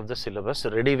copy of the syllabus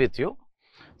ready with you,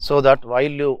 so that while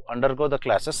you undergo the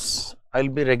classes, I will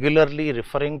be regularly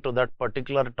referring to that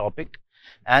particular topic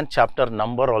and chapter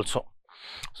number also,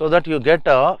 so that you get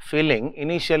a feeling.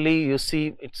 Initially you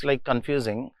see it's like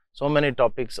confusing, so many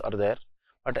topics are there,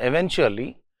 but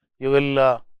eventually you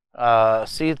will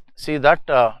see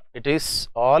that it is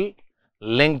all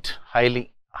linked,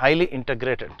 highly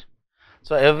integrated.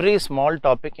 So, every small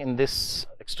topic in this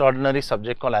extraordinary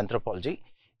subject called anthropology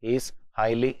is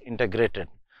highly integrated.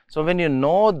 So, when you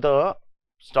know the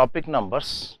topic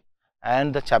numbers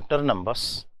and the chapter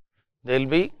numbers, they will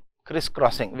be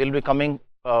crisscrossing, will be coming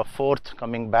forth,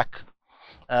 coming back,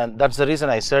 and that is the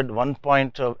reason I said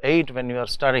 1.8 when you are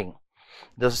studying.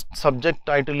 The subject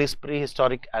title is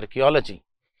prehistoric archaeology,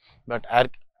 but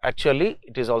actually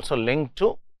it is also linked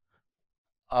to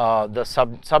the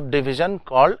subdivision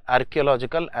called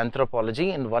archaeological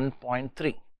anthropology in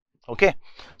 1.3. Okay.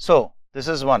 So, this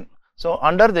is one. So,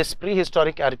 under this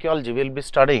prehistoric archaeology, we will be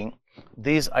studying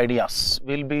these ideas.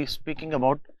 We will be speaking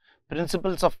about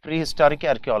principles of prehistoric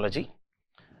archaeology,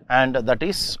 and that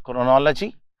is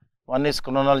chronology. One is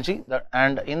chronology,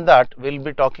 and in that we will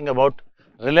be talking about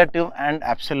relative and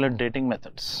absolute dating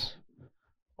methods.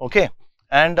 Okay.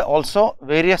 And also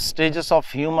various stages of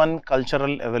human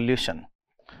cultural evolution.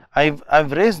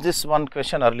 I've raised this one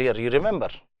question earlier, you remember.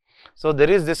 So, there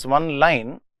is this one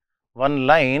line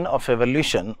of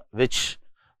evolution which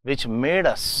made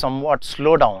us somewhat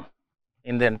slow down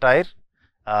in the entire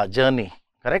journey,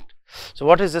 correct. So,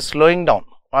 what is this slowing down?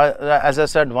 As I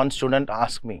said, one student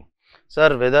asked me,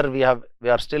 sir, whether we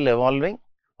are still evolving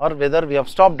or whether we have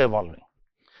stopped evolving.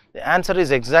 The answer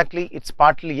is exactly, it's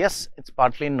partly yes, it's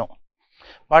partly no.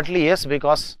 Partly yes,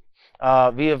 because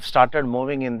we have started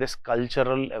moving in this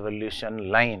cultural evolution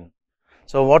line.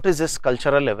 So, what is this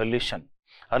cultural evolution?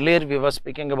 Earlier we were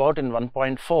speaking about in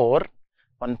 1.4,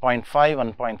 1.5,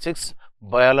 1.6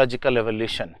 biological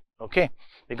evolution, okay,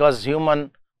 because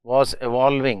humans were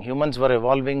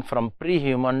evolving from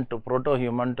pre-human to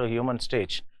proto-human to human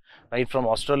stage, right, from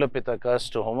Australopithecus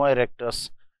to Homo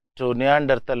erectus to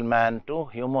Neanderthal man to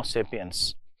Homo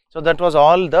sapiens. So, that was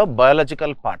all the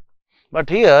biological part. But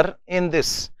here in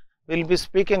this we will be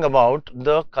speaking about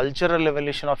the cultural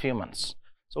evolution of humans.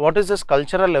 So, what is this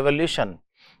cultural evolution?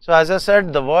 So, as I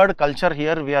said, the word culture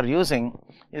here we are using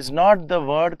is not the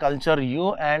word culture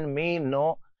you and me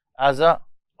know as a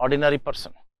ordinary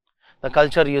person. The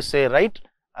culture you say, right,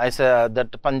 I say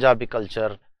that Punjabi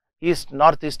culture,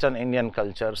 northeastern Indian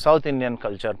culture, South Indian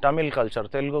culture, Tamil culture,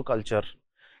 Telugu culture,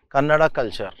 Kannada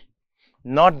culture,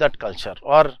 not that culture,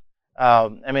 or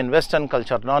I mean Western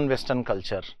culture, non-Western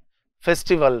culture,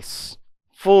 festivals,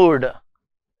 food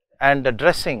and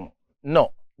dressing.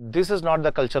 No, this is not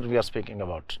the culture we are speaking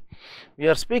about. We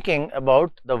are speaking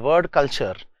about the word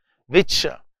culture which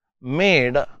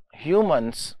made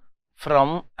humans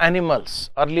from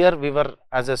animals. Earlier we were,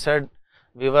 as I said,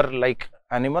 we were like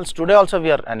animals. Today also we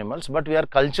are animals, but we are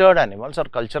cultured animals or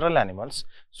cultural animals,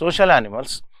 social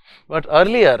animals. But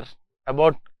earlier,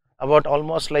 about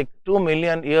almost like 2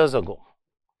 million years ago,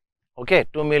 okay,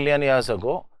 2 million years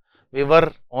ago, we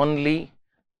were only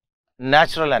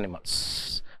natural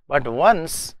animals. But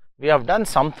once we have done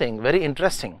something very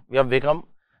interesting, we have become,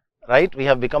 right, we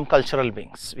have become cultural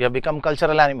beings, we have become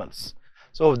cultural animals.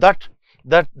 So the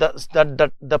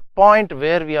point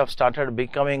where we have started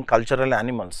becoming cultural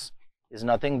animals is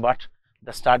nothing but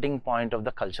the starting point of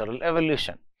the cultural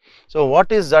evolution. So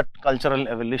what is that cultural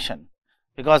evolution?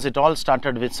 Because it all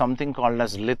started with something called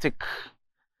as lithic.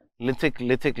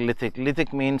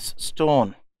 Lithic means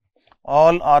stone.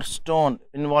 All are stone,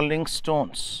 involving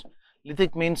stones.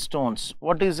 Lithic means stones.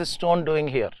 What is the stone doing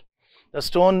here? The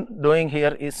stone doing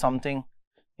here is something,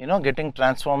 getting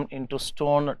transformed into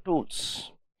stone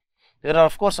tools. There are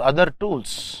of course other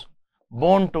tools,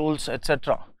 bone tools,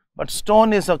 etc. But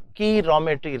stone is a key raw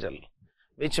material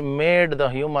which made the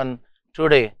human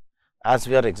today as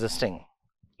we are existing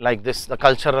like this, the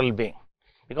cultural being.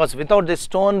 Because without this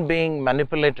stone being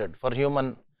manipulated for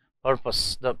human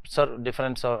purpose, the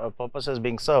different purposes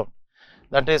being served,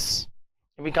 that is,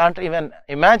 we can't even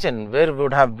imagine where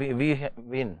would have we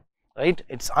been, right?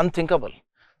 It's unthinkable.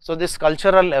 So this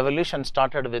cultural evolution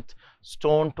started with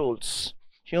stone tools.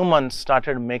 Humans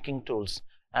started making tools,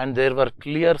 and there were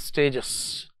clear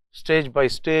stages. Stage by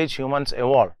stage humans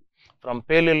evolved from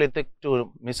Paleolithic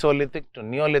to Mesolithic to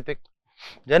Neolithic.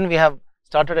 Then we have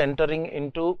started entering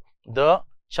into the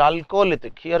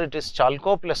Chalcolithic. Here it is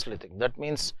Chalco plus lithic, that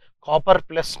means copper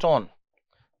plus stone.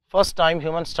 First time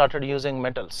humans started using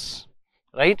metals,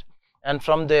 right? And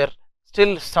from there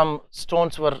still some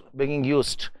stones were being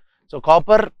used. So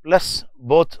copper plus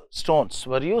both stones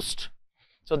were used.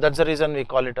 So that's the reason we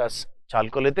call it as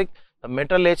Chalcolithic. The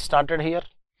metal age started here.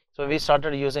 So we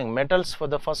started using metals for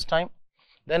the first time.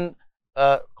 Then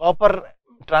copper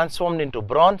transformed into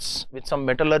bronze with some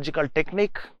metallurgical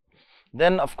technique.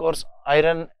 Then of course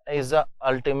iron is the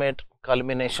ultimate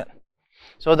culmination.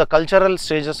 So the cultural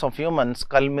stages of humans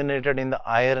culminated in the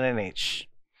Iron Age.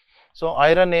 So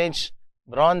Iron Age,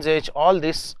 Bronze Age, all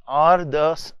these are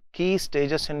the key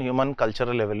stages in human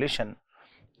cultural evolution.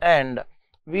 And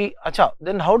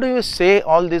then how do you say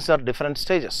all these are different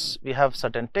stages? We have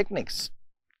certain techniques,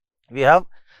 we have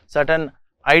certain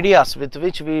ideas with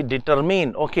which we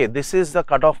determine, okay, this is the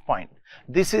cutoff point,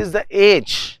 this is the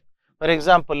age. For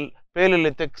example,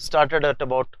 Paleolithic started at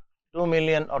about 2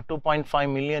 million or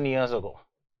 2.5 million years ago.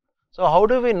 So how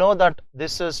do we know that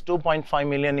this is 2.5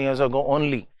 million years ago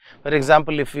only? For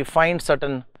example, if we find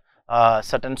certain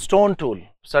stone tool,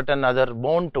 certain other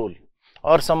bone tool,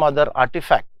 or some other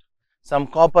artifact, some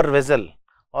copper vessel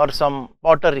or some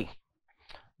pottery,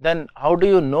 then how do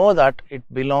you know that it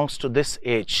belongs to this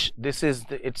age? This is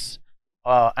its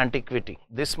antiquity,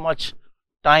 this much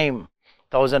time,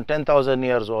 10,000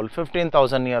 years old,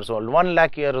 15,000 years old, 1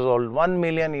 lakh years old, 1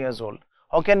 million years old.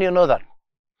 How can you know that?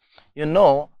 You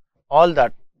know all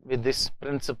that with these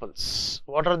principles.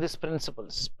 What are these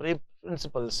principles?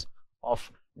 Principles of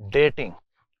dating.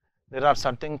 There are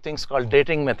certain things called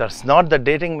dating methods, not the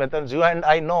dating methods you and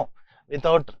I know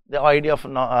without the idea of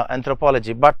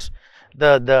anthropology, but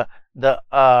the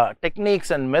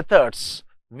techniques and methods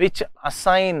which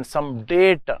assign some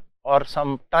date or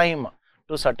some time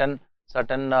to certain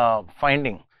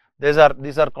finding. These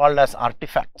are called as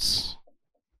artifacts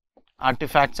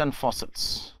and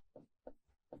fossils.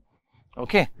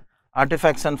 Okay,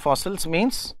 artifacts and fossils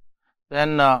means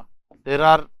then there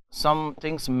are some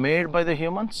things made by the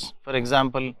humans. For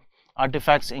example,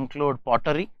 artifacts include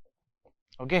pottery,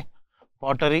 okay,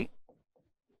 pottery.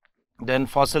 Then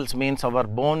fossils means our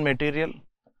bone material,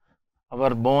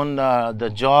 our bone,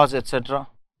 the jaws, etc.,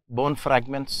 bone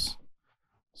fragments.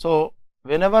 So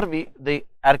whenever the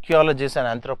archaeologists and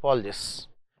anthropologists,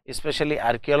 especially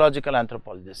archaeological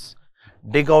anthropologists,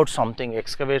 dig out something,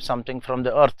 excavate something from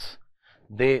the earth,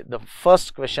 the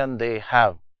first question they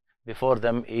have before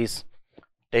them is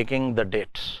taking the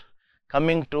date,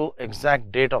 coming to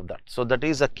exact date of that. So that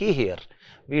is a key here.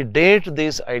 We date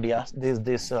these ideas,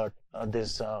 this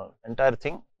entire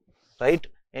thing, right,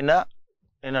 in a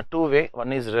two way.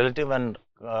 One is relative and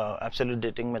absolute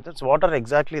dating methods. What are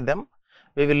exactly them?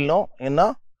 We will know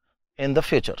in the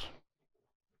future.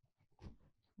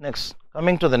 Next,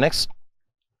 coming to the next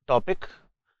topic,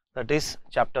 that is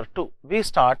chapter 2. We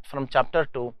start from chapter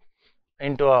 2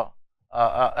 into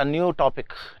a new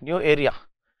topic, new area.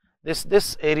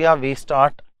 This area we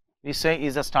say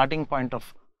is a starting point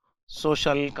of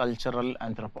social cultural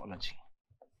anthropology.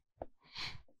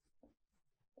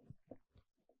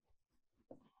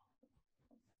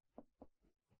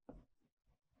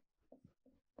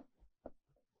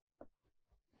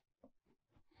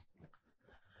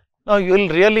 Now you will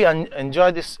really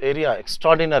enjoy this area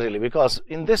extraordinarily, because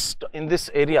in this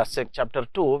area, chapter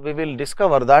 2, we will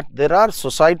discover that there are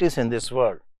societies in this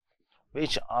world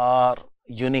which are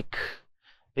unique,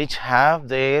 which have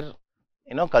their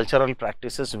cultural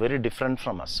practices very different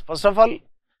from us. First of all,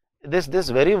 this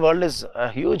very world is a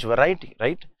huge variety,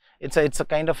 right? It's a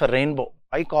kind of a rainbow.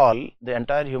 I call the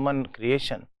entire human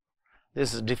creation,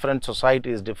 this different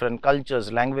societies, different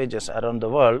cultures, languages around the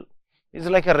world, is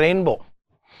like a rainbow.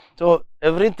 So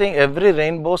every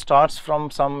rainbow starts from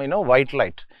some white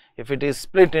light. If it is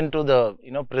split into the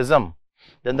prism,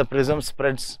 then the prism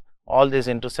spreads all this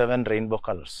into 7 rainbow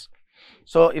colors.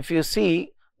 So if you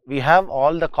see, we have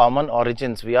all the common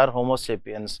origins. We are Homo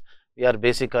sapiens. We are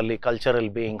basically cultural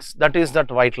beings. That is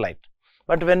that white light.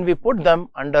 But when we put them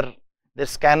under the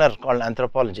scanner called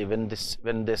anthropology, when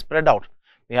they spread out,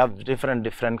 we have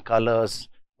different colors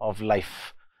of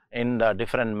life, in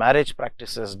different marriage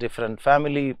practices, different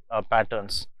family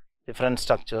patterns, different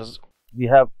structures. We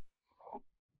have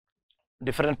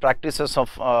different practices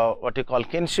of what you call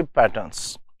kinship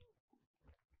patterns.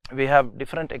 We have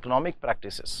different economic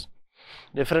practices,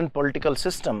 different political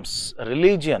systems,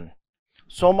 religion.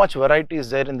 So much variety is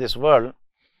there in this world.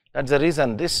 That's the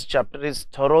reason this chapter is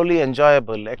thoroughly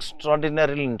enjoyable,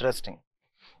 extraordinarily interesting.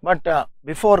 But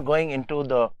before going into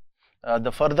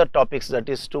the further topics, that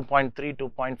is 2.3,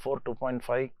 2.4,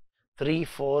 2.5, 3,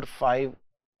 4, 5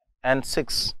 and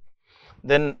 6,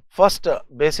 then first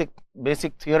basic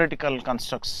theoretical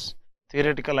constructs,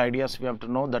 theoretical ideas we have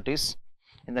to know, that is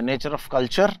in the nature of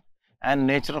culture and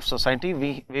nature of society.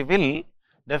 We will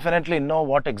definitely know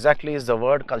what exactly is the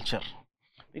word culture,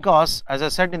 because as I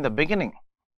said in the beginning,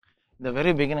 the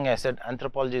very beginning I said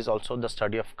anthropology is also the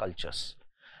study of cultures.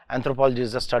 Anthropology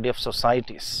is the study of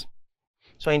societies.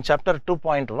 So in chapter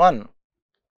 2.1,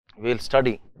 we will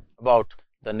study about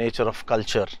the nature of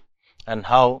culture and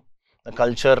how the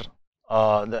culture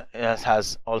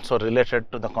has also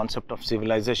related to the concept of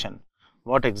civilization.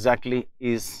 What exactly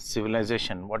is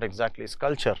civilization? What exactly is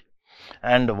culture?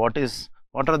 And what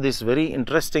are these very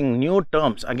interesting new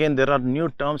terms? Again, there are new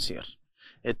terms here: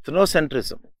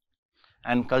 ethnocentrism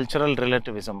and cultural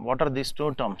relativism. What are these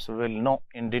two terms? We will know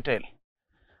in detail.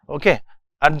 Okay,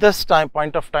 at this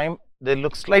point of time, they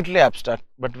look slightly abstract,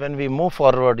 but when we move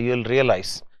forward, you will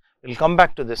realize, we will come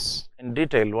back to this in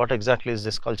detail, what exactly is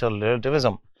this cultural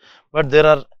relativism. But there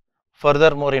are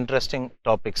further more interesting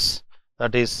topics,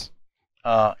 that is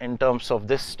in terms of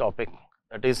this topic,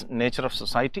 that is nature of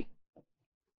society,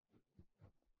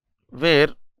 where,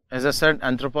 as I said,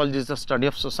 anthropology is the study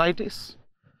of societies.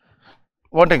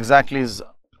 What exactly is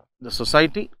the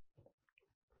society,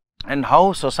 and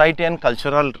how society and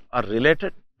cultural are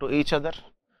related to each other?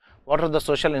 What are the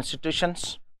social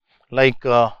institutions like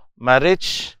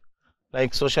marriage,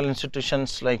 like social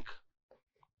institutions like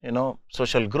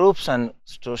social groups and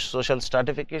social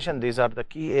stratification? These are the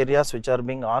key areas which are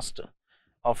being asked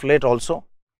of late also.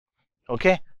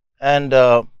 Okay, and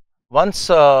once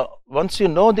you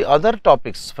know the other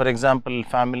topics, for example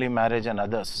family, marriage and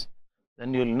others,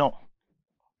 then you will know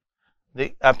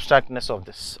the abstractness of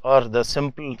this, or the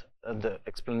simple the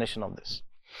explanation of this.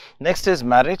 Next is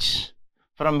marriage.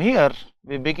 From here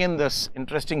we begin this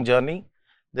interesting journey.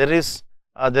 There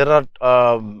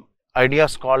are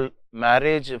ideas called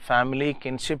marriage, family,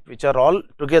 kinship, which are all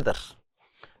together.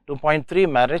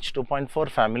 2.3 marriage, 2.4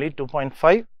 family,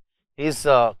 2.5 is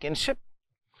kinship.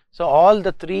 So all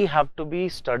the three have to be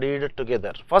studied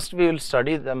together. First we will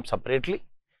study them separately,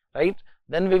 right?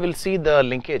 Then we will see the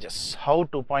linkages, how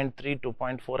 2.3,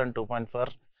 2.4 and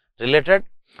 2.4 related,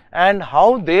 and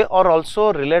how they are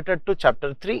also related to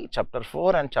chapter 3, chapter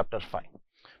 4 and chapter 5.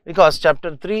 Because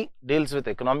chapter 3 deals with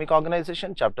economic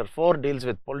organization, chapter 4 deals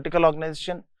with political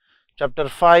organization, chapter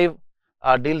 5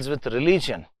 deals with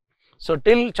religion. So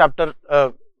till chapter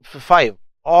 5,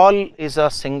 all is a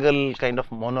single kind of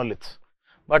monolith.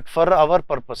 But for our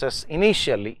purposes,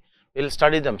 initially we will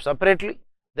study them separately.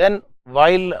 Then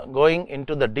while going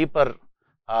into the deeper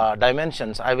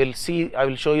dimensions, I will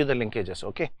show you the linkages.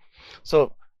 Okay.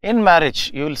 So in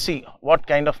marriage, you will see what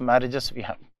kind of marriages we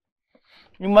have.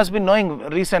 You must be knowing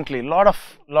recently lot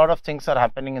of things are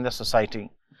happening in the society.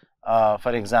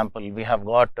 For example, we have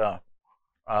got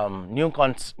new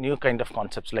kind of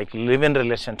concepts like live-in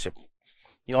relationship.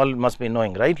 You all must be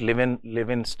knowing, right? Live-in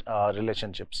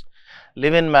relationships,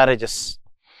 live-in marriages,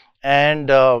 and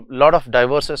lot of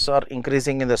divorces are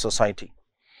increasing in the society.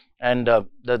 And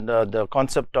the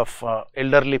concept of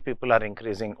elderly people are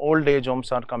increasing, old age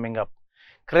homes are coming up,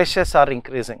 creches are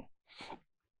increasing.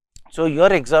 So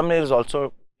your examiner is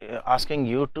also asking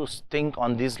you to think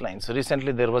on these lines.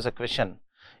 Recently there was a question,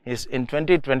 is in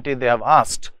 2020 they have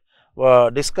asked,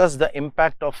 discuss the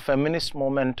impact of feminist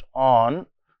movement on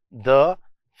the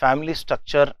family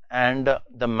structure and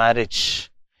the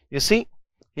marriage. You see,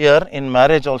 here in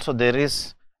marriage also there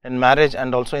is, in marriage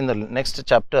and also in the next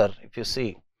chapter, if you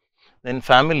see, in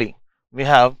family we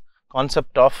have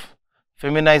concept of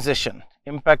feminization,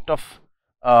 impact of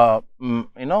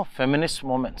feminist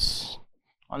movements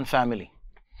on family.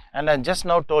 And I just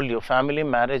now told you, family,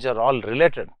 marriage are all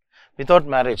related. Without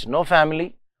marriage, no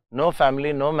family,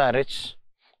 no marriage,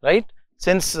 right?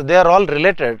 Since they are all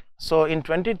related, so in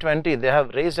 2020 they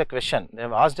have raised a question, they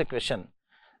have asked a question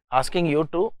asking you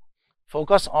to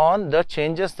focus on the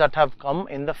changes that have come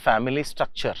in the family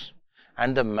structure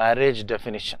and the marriage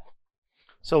definition.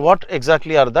 So what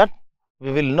exactly are that?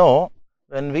 We will know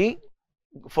when we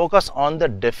focus on the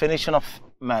definition of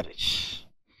marriage.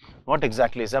 What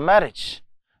exactly is a marriage?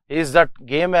 Is that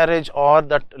gay marriage or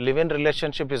that live-in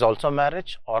relationship is also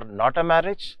marriage or not a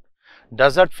marriage?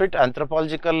 Does that fit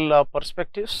anthropological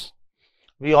perspectives?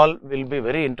 We all will be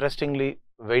very interestingly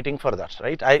waiting for that,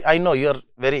 right? I know you are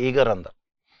very eager on that.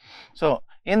 So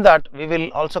in that we will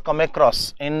also come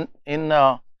across in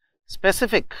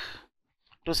specific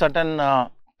to certain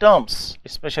terms,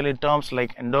 especially terms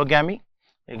like endogamy,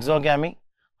 exogamy,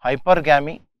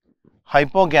 hypergamy,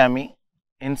 hypogamy,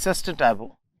 incest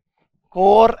taboo,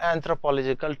 core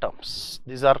anthropological terms.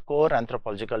 These are core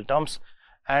anthropological terms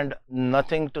and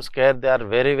nothing to scare, they are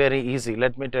very easy.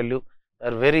 Let me tell you, they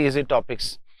are very easy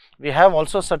topics. We have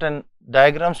also certain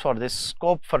diagrams for this,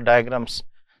 scope for diagrams,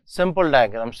 simple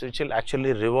diagrams which will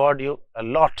actually reward you a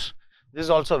lot. This is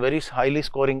also very highly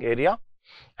scoring area.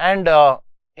 And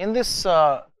in this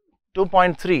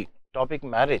 2.3 topic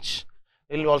marriage,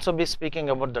 we will also be speaking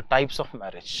about the types of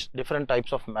marriage, different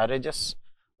types of marriages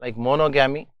like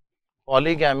monogamy,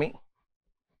 polygamy,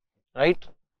 right,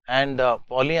 and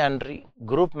polyandry,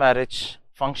 group marriage,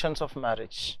 functions of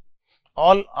marriage.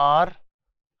 All are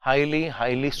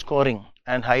highly scoring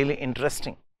and highly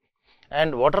interesting.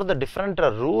 And what are the different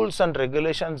rules and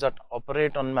regulations that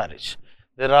operate on marriage?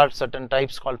 There are certain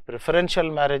types called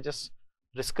preferential marriages,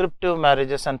 prescriptive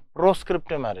marriages and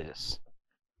proscriptive marriages.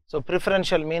 So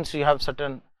preferential means you have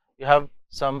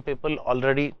some people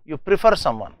already, you prefer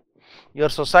someone, your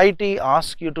society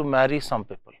asks you to marry some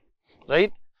people,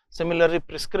 right? Similarly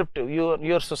prescriptive,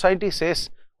 your society says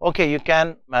okay, you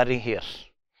can marry here.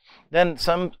 Then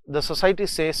the society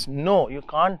says no, you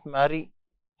can't marry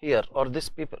here or this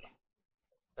people.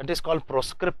 That is called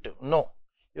proscriptive. No,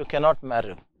 you cannot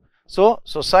marry. So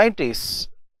societies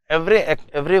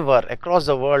everywhere across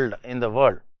the world, in the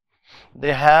world,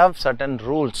 they have certain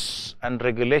rules and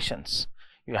regulations.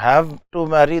 You have to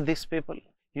marry these people,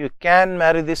 you can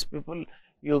marry these people,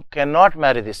 you cannot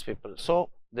marry these people. So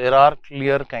there are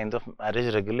clear kinds of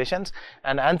marriage regulations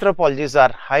and anthropologists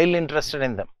are highly interested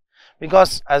in them,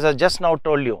 because as I just now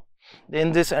told you,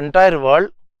 in this entire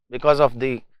world, because of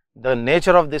the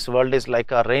nature of this world is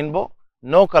like a rainbow,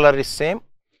 no color is same,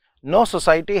 no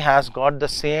society has got the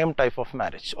same type of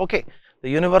marriage. Okay,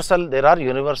 there are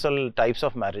universal types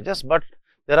of marriages, but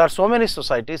there are so many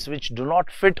societies which do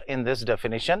not fit in this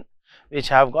definition, which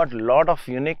have got lot of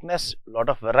uniqueness, lot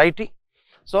of variety.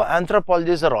 So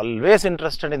anthropologists are always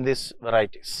interested in these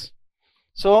varieties.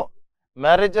 So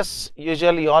marriages,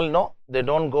 usually you all know, they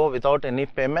don't go without any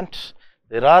payment.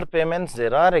 There are payments,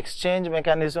 there are exchange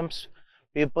mechanisms,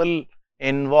 people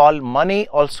involve money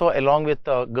also along with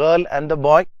the girl and the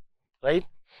boy, right?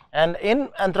 And in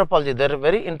anthropology, there is a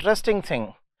very interesting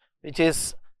thing which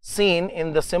is seen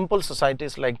in the simple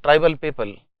societies like tribal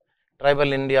people,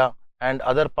 tribal India and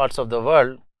other parts of the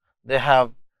world. They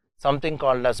have something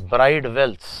called as bride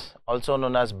wealth, also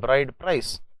known as bride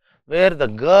price, where the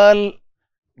girl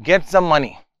gets the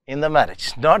money in the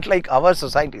marriage, not like our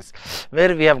societies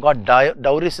where we have got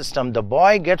dowry system. The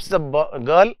boy gets the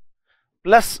girl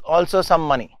plus also some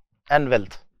money and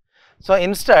wealth. So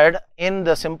instead, in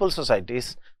the simple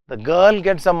societies, the girl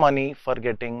gets the money for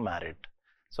getting married.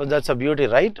 So that's a beauty,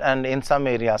 right? And in some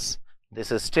areas,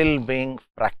 this is still being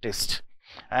practiced,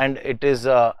 and it is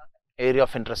a area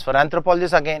of interest for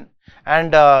anthropologists again.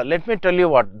 And let me tell you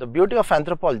what the beauty of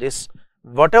anthropologists,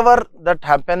 whatever that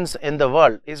happens in the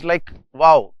world is like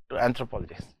wow to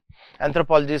anthropologists.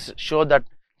 Anthropologists show that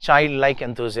childlike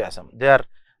enthusiasm. They are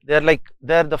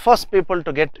the first people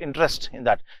to get interest in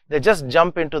that. They just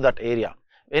jump into that area.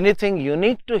 Anything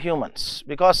unique to humans,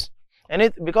 because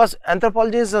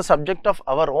anthropology is a subject of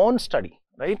our own study,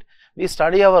 right? We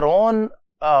study our own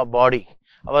body,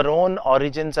 our own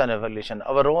origins and evolution,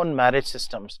 our own marriage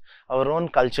systems, our own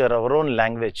culture, our own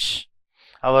language,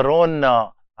 our own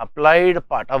applied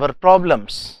part, our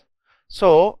problems.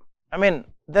 So I mean,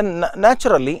 then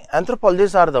naturally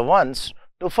anthropologists are the ones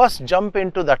to first jump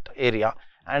into that area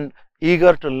and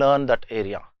eager to learn that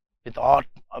area with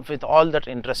all that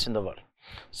interest in the world.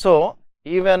 So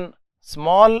even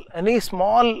any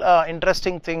small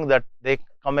interesting thing that they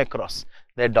come across,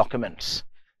 their documents.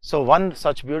 So one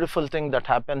such beautiful thing that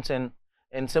happens in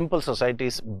simple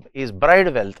societies is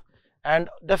bride wealth, and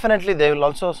definitely they will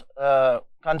also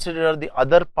consider the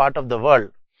other part of the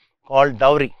world called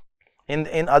dowry.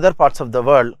 In other parts of the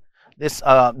world, this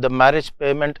the marriage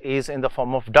payment is in the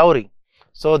form of dowry,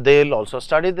 so they will also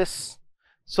study this.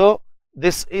 So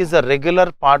this is a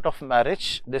regular part of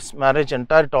marriage. This marriage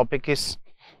entire topic is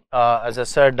as I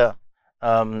said,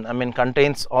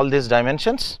 contains all these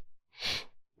dimensions.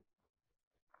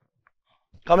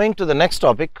 Coming to the next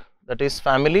topic, that is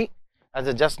family. As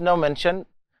I just now mentioned,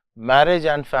 marriage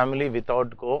and family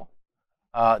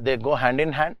they go hand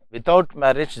in hand. Without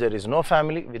marriage there is no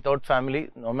family, without family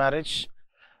no marriage,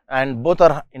 and both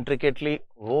are intricately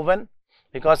woven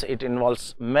because it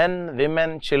involves men,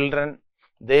 women, children,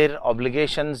 their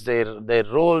obligations, their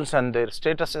roles and their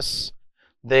statuses,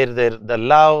 the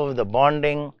love, the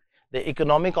bonding, the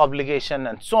economic obligation,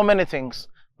 and so many things.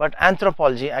 But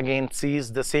anthropology again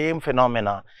sees the same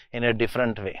phenomena in a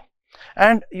different way.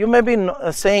 And you may be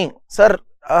saying, sir,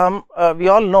 we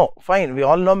all know, fine, we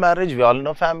all know marriage, we all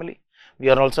know family, we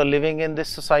are also living in this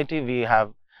society, we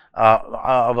have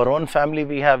our own family,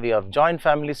 we have joint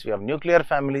families, we have nuclear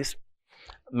families.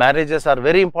 Marriages are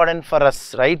very important for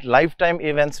us, right? Lifetime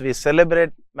events, we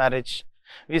celebrate marriage,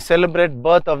 we celebrate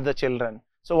birth of the children.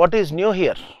 So what is new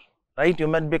here, right? You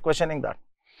might be questioning that.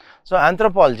 So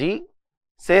anthropology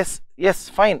says, yes,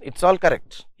 fine, it's all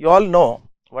correct, you all know,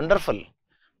 wonderful,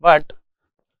 but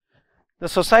the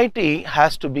society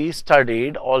has to be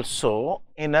studied also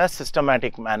in a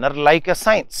systematic manner, like a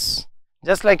science.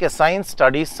 Just like a science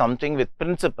studies something with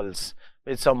principles,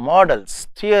 with some models,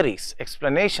 theories,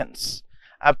 explanations,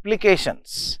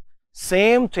 applications,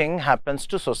 same thing happens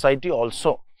to society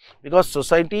also, because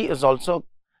society is also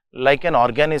like an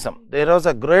organism. There was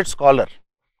a great scholar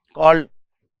called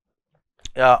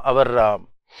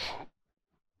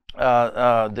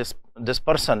this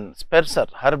person,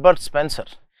 Herbert Spencer.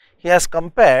 He has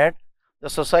compared the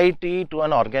society to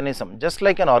an organism. Just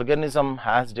like an organism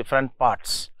has different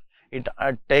parts, it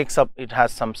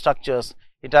has some structures,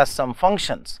 it has some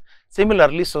functions.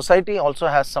 Similarly, society also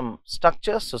has some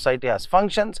structures, society has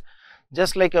functions.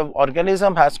 Just like an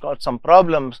organism has got some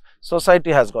problems,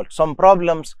 society has got some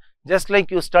problems. Just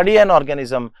like you study an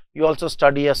organism, you also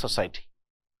study a society.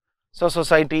 So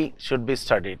society should be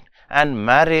studied, and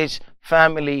marriage,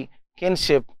 family,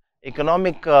 kinship,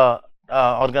 economic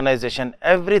organization,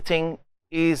 everything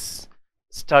is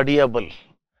studyable.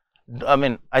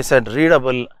 I said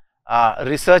readable,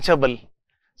 researchable.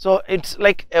 So it's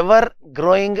like ever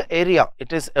growing area,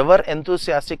 it is ever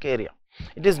enthusiastic area.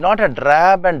 It is not a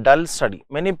drab and dull study.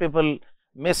 Many people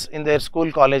miss in their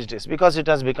school, college days, because it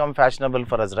has become fashionable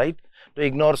for us, right, to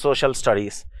ignore social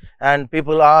studies, and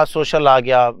people social aa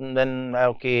gaya, then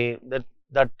okay, that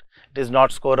it is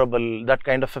not scorable. That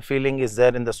kind of a feeling is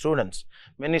there in the students.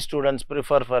 Many students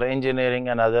prefer for engineering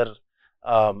and other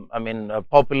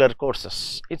popular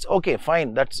courses. It's okay,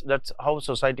 fine, that's how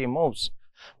society moves.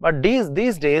 But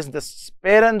these days the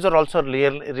parents are also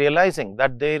realizing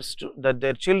that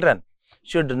their children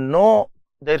should know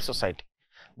their society,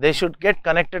 they should get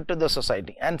connected to the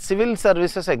society, and civil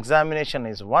services examination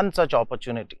is one such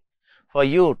opportunity for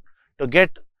you to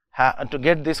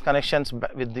get these connections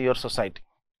with your society.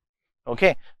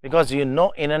 Okay, because you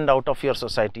know in and out of your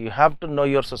society, you have to know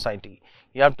your society,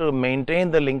 you have to maintain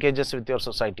the linkages with your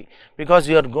society, because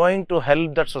you are going to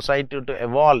help that society to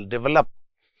evolve, develop,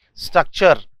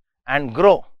 structure and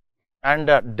grow and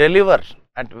deliver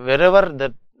at wherever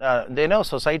that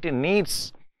society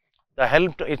needs the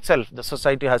help to itself, the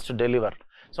society has to deliver.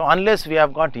 So unless we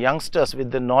have got youngsters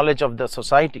with the knowledge of the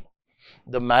society,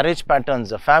 the marriage patterns,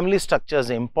 the family structures,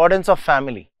 the importance of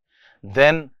family,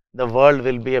 then the world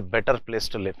will be a better place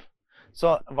to live.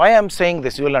 So why I am saying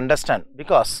this, you will understand,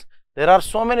 because there are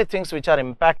so many things which are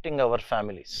impacting our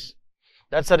families.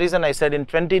 That's the reason I said in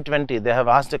 2020 they have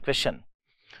asked a question,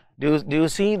 do you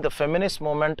see the feminist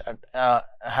movement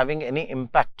having any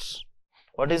impacts?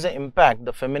 What is the impact,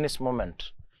 the feminist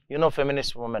movement? You know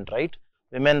feminist movement, right?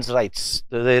 Women's rights.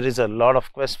 There is a lot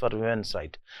of quest for women's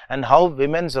rights, and how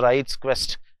women's rights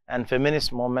quest and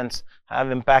feminist movements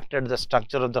have impacted the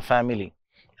structure of the family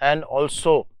and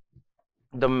also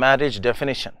the marriage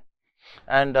definition.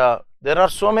 And there are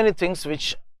so many things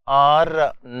which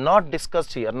are not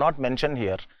discussed here, not mentioned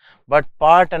here, but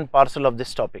part and parcel of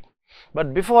this topic.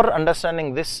 But before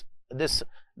understanding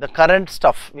the current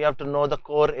stuff, we have to know the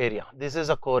core area. This is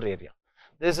a core area.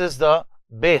 This is the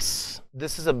base.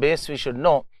 This is a base we should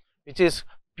know, which is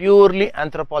purely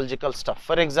anthropological stuff.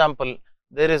 For example,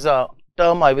 there is a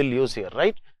term I will use here,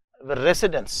 right?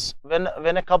 Residence. When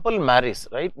a couple marries,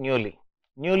 right, newly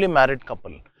married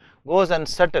couple goes and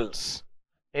settles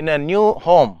in a new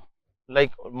home,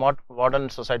 like modern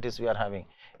societies we are having,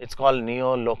 it's called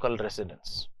neo-local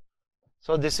residence.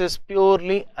 So this is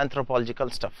purely anthropological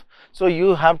stuff. So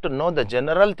you have to know the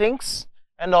general things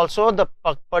and also the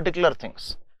particular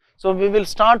things. So we will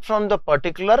start from the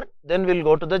particular, then we'll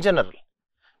go to the general.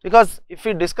 Because if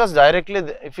we discuss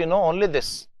directly, if you know only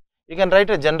this, you can write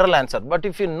a general answer. But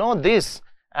if you know this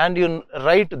and you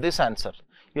write this answer,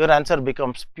 your answer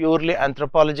becomes purely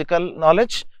anthropological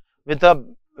knowledge with a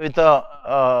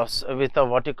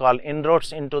what you call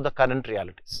inroads into the current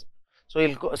realities. So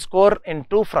you'll score in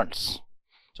two fronts.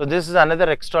 So this is another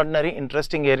extraordinary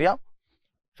interesting area.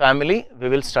 Family we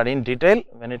will study in detail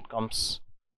when it comes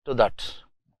to that.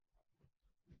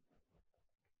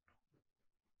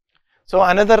 So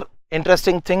another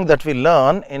interesting thing that we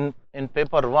learn in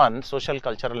paper 1, social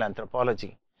cultural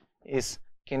anthropology, is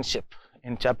kinship.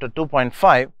 In chapter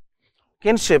 2.5,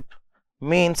 kinship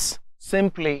means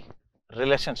simply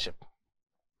relationship,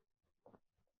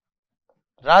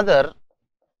 rather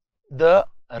the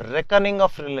reckoning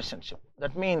of relationship.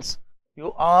 That means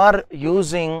you are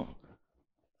using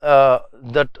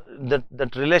that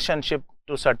relationship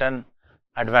to certain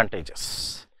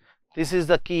advantages. This is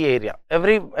the key area.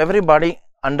 Everybody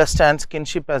understands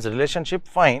kinship as relationship,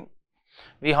 fine.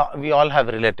 We all have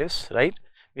relatives, right?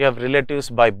 We have relatives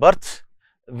by birth,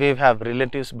 we have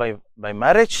relatives by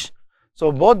marriage.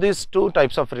 So both these two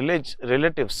types of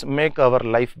relatives make our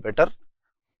life better.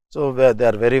 So they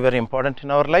are very, very important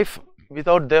in our life.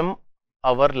 Without them,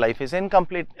 our life is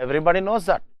incomplete. Everybody knows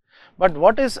that. But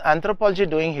what is anthropology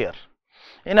doing here?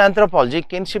 In anthropology,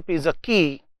 kinship is a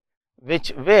key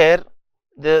where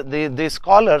the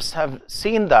scholars have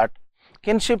seen that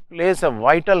kinship plays a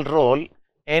vital role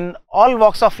in all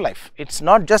walks of life. It's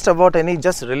not just about any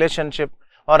relationship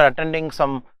or attending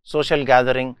some social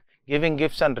gathering, giving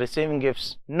gifts and receiving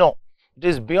gifts. No, it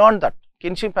is beyond that.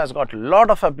 Kinship has got a lot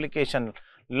of application,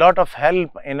 lot of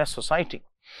help in a society.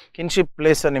 Kinship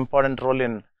plays an important role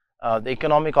in the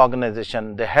economic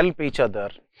organization. They help each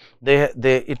other.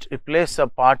 It plays a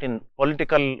part in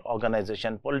political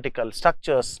organization, political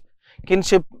structures.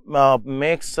 Kinship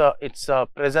makes its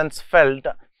presence felt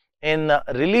in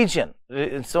religion.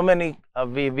 So many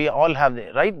we all have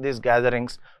these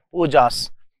gatherings,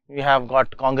 pujas. We have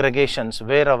got congregations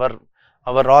where our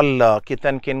all kith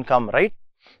and kin come, right?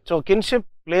 So kinship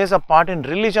plays a part in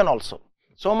religion also.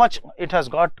 So much it has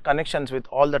got connections with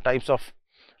all the types of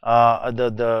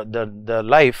the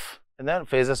life and the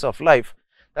phases of life.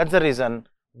 That's the reason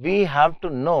we have to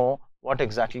know what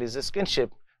exactly is this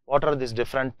kinship, what are these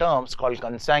different terms called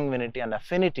consanguinity and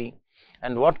affinity,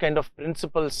 and what kind of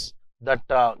principles that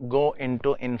go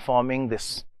into informing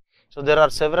this. So there are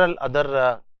several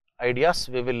other ideas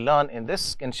we will learn in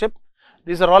this kinship.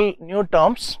 These are all new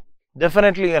terms.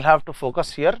 Definitely you will have to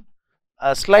focus here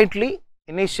slightly.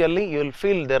 Initially you will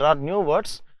feel there are new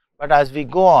words, but as we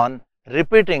go on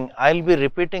repeating, I will be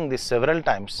repeating this several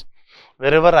times.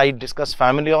 Wherever I discuss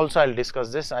family also, I will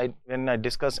discuss this. When I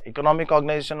discuss economic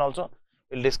organization also,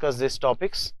 we will discuss these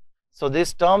topics. So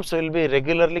these terms will be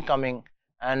regularly coming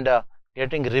and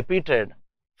getting repeated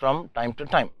from time to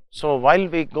time. So while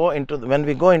we go into when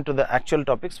we go into the actual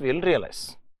topics, we will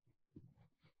realize.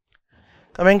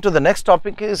 Coming to the next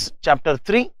topic is chapter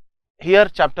 3. Here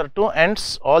chapter 2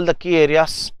 ends. All the key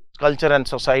areas, culture and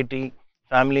society,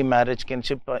 family, marriage,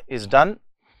 kinship is done.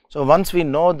 So once we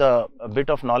know a bit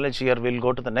of knowledge here, we will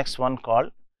go to the next one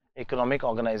called economic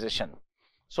organization.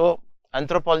 So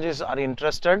anthropologists are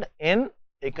interested in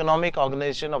economic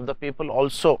organization of the people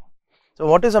also. So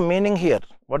what is the meaning here?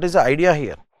 What is the idea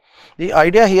here? The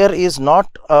idea here is not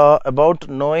about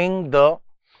knowing the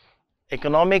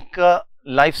economic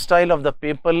lifestyle of the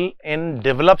people in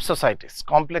developed societies,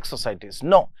 complex societies.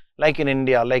 No, like in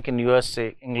India, like in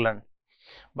USA, England.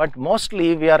 But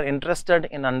mostly we are interested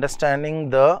in understanding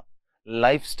the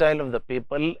lifestyle of the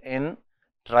people in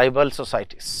tribal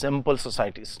societies, simple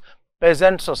societies,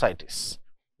 peasant societies,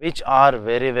 which are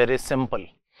very, very simple.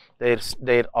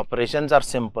 Their operations are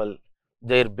simple,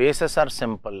 their bases are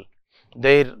simple,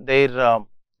 their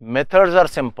methods are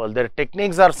simple, their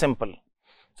techniques are simple.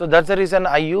 So that's the reason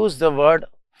I use the word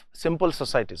simple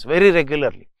societies very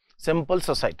regularly. Simple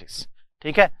societies.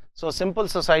 Okay? So simple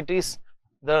societies,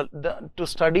 to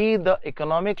study the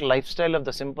economic lifestyle of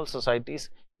the simple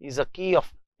societies is a key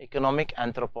of economic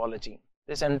anthropology.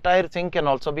 This entire thing can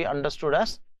also be understood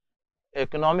as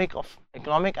economic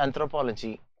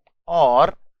anthropology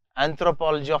or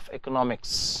anthropology of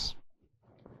economics.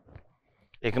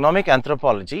 Economic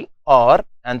anthropology or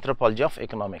anthropology of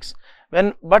economics.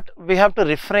 But we have to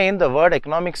refrain the word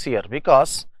economics here,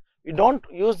 because we don't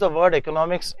use the word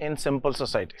economics in simple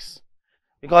societies,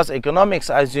 because economics,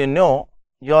 as you know,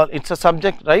 it's a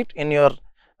subject, right, in your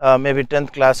maybe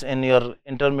 10th class, in your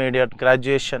intermediate,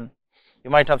 graduation, you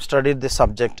might have studied this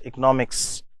subject,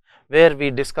 economics, where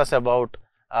we discuss about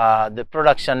the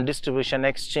production, distribution,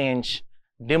 exchange,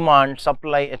 demand,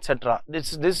 supply, etc.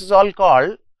 This is all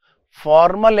called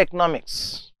formal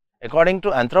economics. According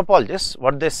to anthropologists,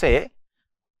 what they say,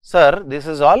 sir, this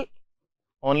is all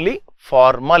only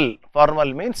formal.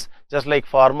 Formal means just like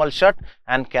formal shirt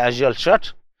and casual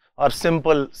shirt, or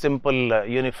simple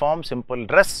uniform, simple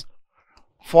dress.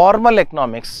 Formal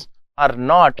economics are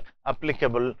not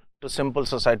applicable to simple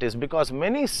societies, because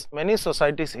many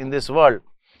societies in this world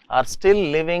are still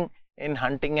living in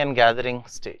hunting and gathering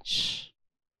stage.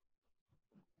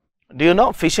 Do you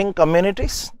know fishing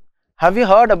communities? Have you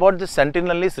heard about the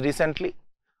Sentinelists recently?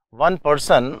 One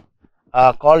person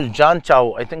called John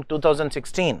Chow, I think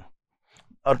 2016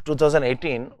 or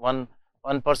 2018, one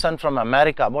person from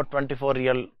America, about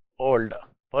 24-year-old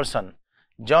person,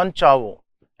 John Chow,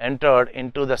 entered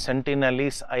into the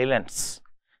Sentinelese Islands,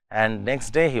 and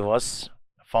next day he was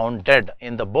found dead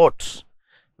in the boat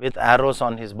with arrows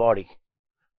on his body.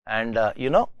 And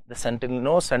no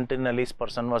Sentinelese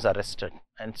person was arrested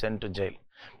and sent to jail,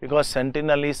 because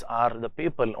Sentinelese are the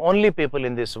only people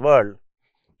in this world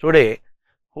today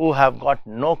who have got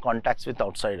no contacts with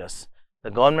outsiders.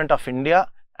 The government of India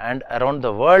and around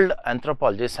the world,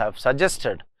 anthropologists have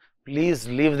suggested, please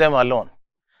leave them alone.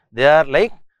 They are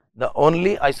like the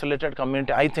only isolated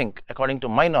community. I think, according to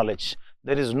my knowledge,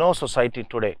 there is no society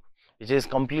today which is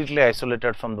completely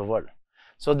isolated from the world.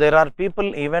 So there are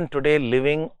people even today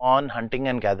living on hunting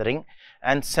and gathering,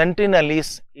 and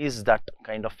Sentinelese is that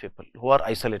kind of people who are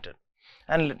isolated.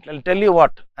 And I'll tell you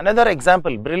what, another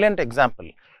example, brilliant example,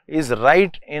 is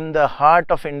right in the heart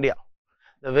of India,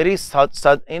 the very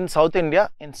in South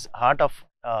India, in heart of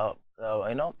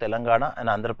Telangana and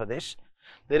Andhra Pradesh,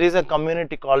 there is a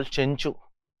community called Chenchu.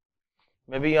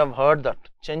 Maybe you have heard that,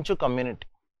 Chenchu community.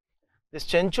 This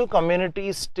Chenchu community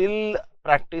is still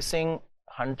practicing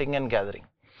hunting and gathering.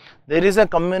 There is a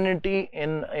community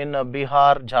in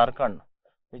Bihar, Jharkhand,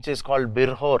 which is called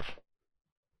Birhor.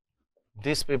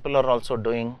 These people are also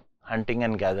doing hunting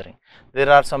and gathering. There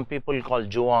are some people called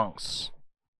Juangs.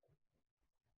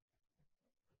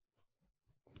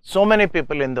 So many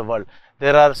people in the world.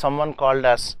 There are someone called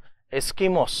as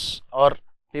Eskimos, or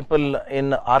people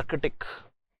in Arctic,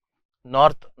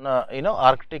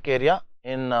 Arctic area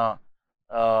in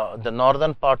the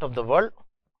northern part of the world.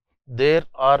 There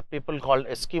are people called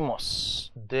Eskimos.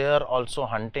 They are also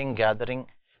hunting, gathering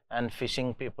and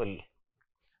fishing people.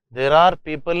 There are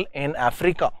people in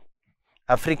Africa,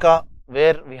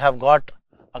 where we have got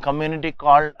a community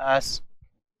called as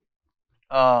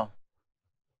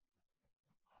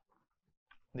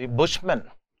the Bushmen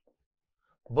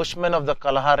of the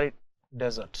Kalahari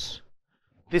deserts.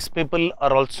 These people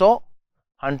are also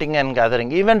hunting and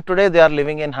gathering. Even today they are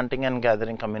living in hunting and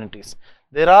gathering communities.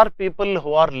 There are people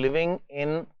who are living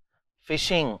in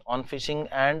fishing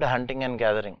and hunting and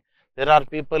gathering. There are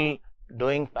people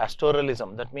doing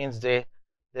pastoralism. That means they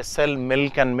sell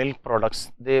milk and milk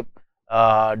products, they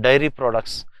dairy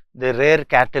products, they rear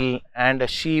cattle and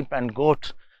sheep and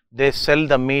goat, they sell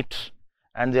the meat,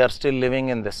 and they are still living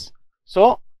in this.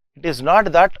 So it is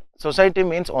not that society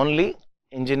means only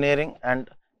engineering and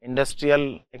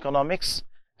industrial economics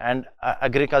and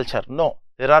agriculture. No,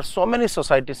 there are so many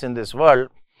societies in this world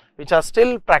which are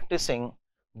still practicing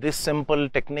these simple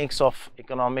techniques of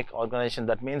economic organization.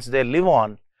 That means they live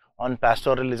on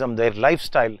pastoralism. Their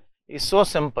lifestyle is so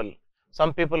simple.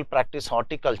 Some people practice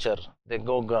horticulture, they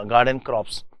go garden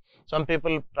crops. Some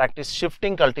people practice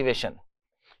shifting cultivation.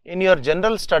 In your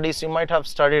general studies, you might have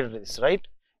studied this, right?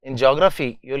 In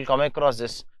geography, you will come across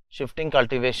this shifting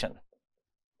cultivation.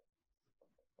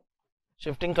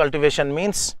 Shifting cultivation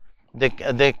means they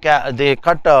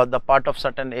cut the part of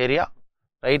certain area,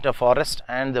 right, a forest,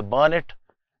 and they burn it,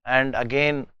 and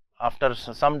again after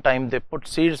some time they put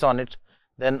seeds on it,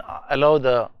 then allow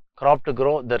the crop to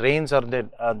grow. The rains are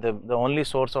the only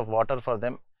source of water for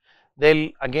them. They'll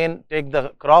again take the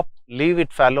crop, leave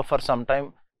it fallow for some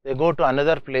time, they go to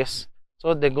another place.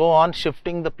 So they go on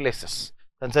shifting the places.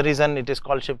 That's the reason it is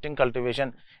called shifting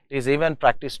cultivation. It is even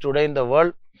practiced today in the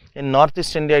world. In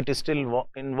Northeast India, it is still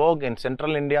in vogue. In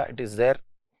Central India, it is there.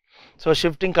 So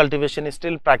shifting cultivation is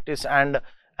still practiced, and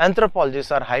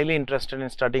anthropologists are highly interested in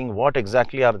studying what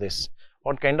exactly are this,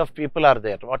 what kind of people are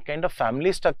there, what kind of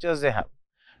family structures they have.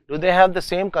 Do they have the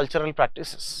same cultural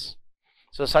practices?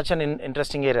 So such an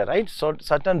interesting area, right? So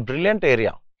certain brilliant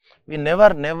area we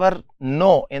never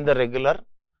know in the regular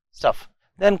stuff.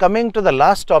 Then coming to the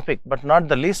last topic, but not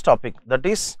the least topic, that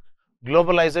is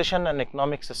globalization and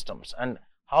economic systems, and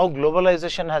how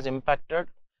globalization has impacted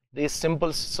these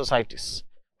simple societies.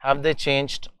 Have they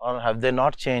changed or have they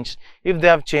not changed? If they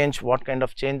have changed, what kind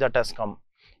of change that has come?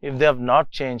 If they have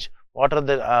not changed, what are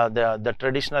the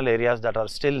traditional areas that are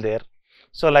still there?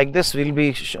 So like this, we'll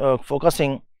be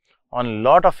focusing on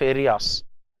lot of areas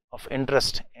of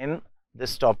interest in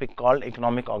this topic called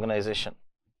economic organization.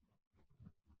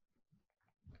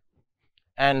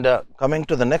 And coming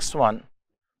to the next one,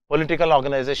 political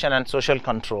organization and social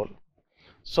control.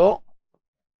 So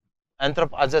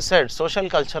as I said, social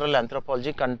cultural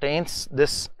anthropology contains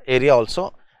this area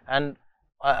also, and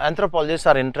anthropologists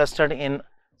are interested in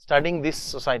studying these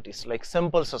societies like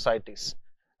simple societies,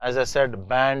 as I said,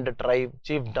 band, tribe,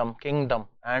 chiefdom, kingdom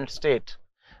and state.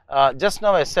 Just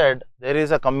now I said there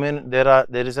is a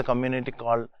community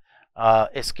called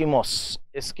Eskimos,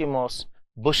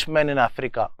 Bushmen in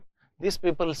Africa. These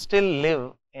people still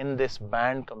live in this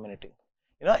band community.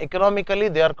 You know, economically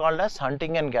they are called as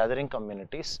hunting and gathering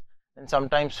communities, and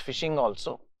sometimes fishing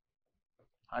also.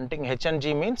 Hunting,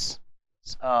 H&G means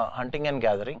hunting and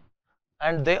gathering,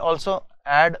 and they also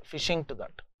add fishing to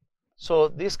that. So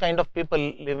these kind of people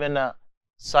live in a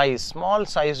small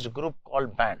sized group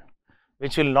called band,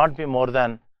 which will not be more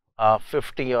than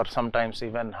 50 or sometimes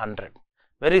even 100.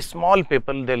 Very small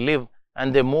people, they live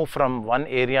and they move from one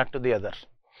area to the other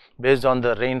based on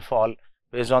the rainfall,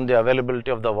 based on the availability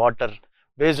of the water,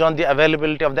 based on the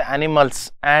availability of the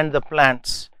animals and the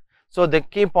plants. So they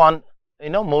keep on, you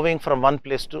know, moving from one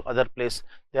place to other place.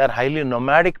 They are highly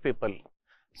nomadic people.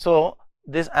 So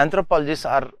these anthropologists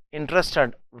are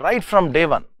interested right from day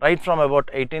one, right from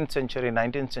about 18th century,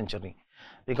 19th century,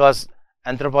 because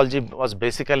anthropology was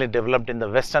basically developed in the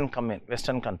Western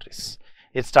countries.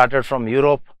 It started from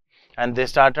Europe, and they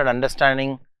started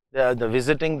understanding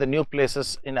visiting the new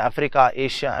places in Africa,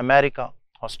 Asia, America,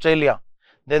 Australia.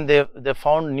 Then they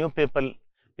found new people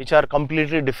which are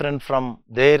completely different from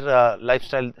their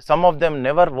lifestyle. Some of them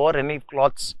never wore any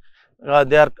clothes.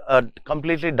 They are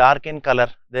completely dark in color.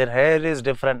 Their hair is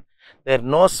different. Their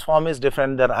nose form is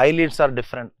different. Their eyelids are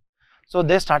different. So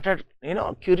they started, you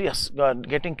know,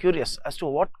 getting curious as to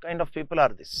what kind of people are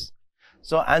this.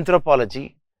 So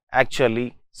anthropology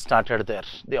actually started there.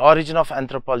 The origin of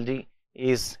anthropology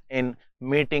is in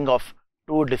meeting of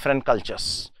two different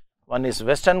cultures. One is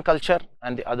Western culture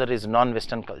and the other is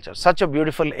non-Western culture. Such a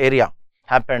beautiful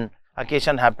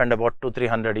occasion happened about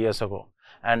 200-300 years ago,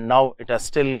 and now it is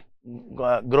still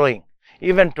growing.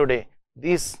 Even today,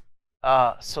 these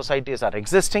societies are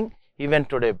existing. Even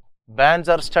today, bands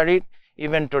are studied.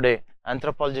 Even today,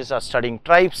 anthropologists are studying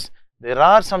tribes. There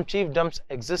are some chiefdoms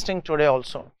existing today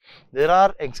also. There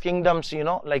are ex-kingdoms, you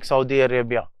know, like Saudi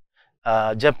Arabia,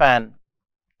 Japan,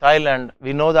 Thailand.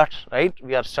 We know that, right?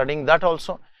 We are studying that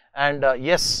also. And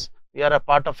yes, we are a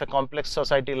part of a complex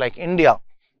society like India.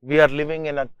 We are living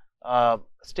in a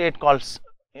state called,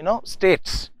 you know,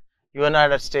 states,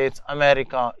 United States,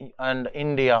 America and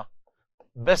India.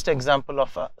 Best example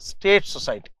of a state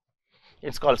society.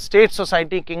 It's called state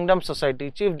society, kingdom society,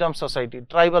 chiefdom society,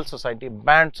 tribal society,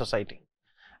 band society,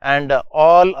 and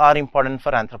all are important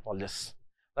for anthropologists,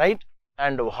 right?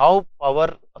 And how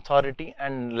power, authority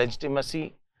and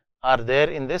legitimacy are there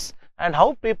in this, and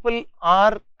how people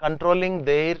are controlling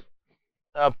their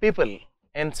people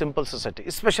in simple society.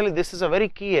 Especially this is a very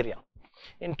key area.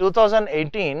 In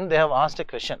 2018, they have asked a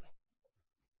question.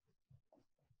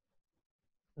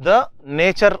 The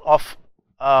nature of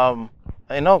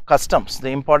customs, the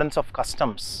importance of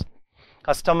customs,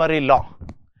 customary law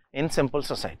in simple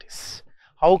societies.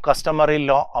 How customary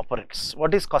law operates.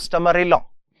 What is customary law?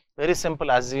 Very simple,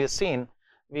 as you have seen.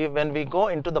 When we go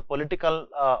into the political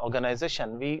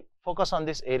organization, we focus on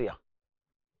this area.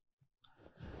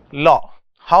 Law.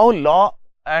 How law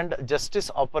and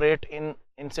justice operate in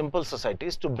simple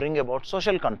societies to bring about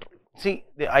social control. See,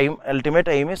 the ultimate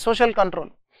aim is social control.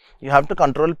 You have to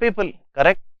control people,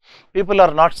 correct? People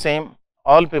are not same.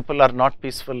 All people are not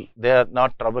peaceful. They are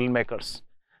not troublemakers,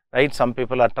 right? Some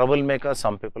people are troublemakers,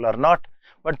 some people are not.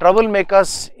 But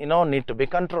troublemakers, you know, need to be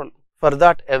controlled. For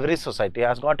that, every society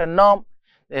has got a norm.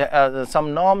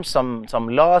 Some norms, some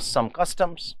laws, some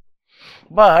customs.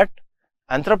 But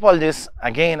anthropologists,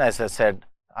 again, as I said,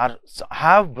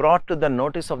 have brought to the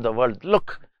notice of the world.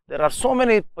 Look, there are so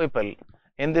many people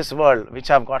in this world which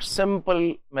have got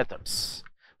simple methods.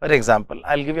 For example,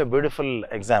 I'll give you a beautiful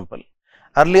example.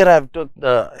 Earlier, I have took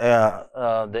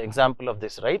the example of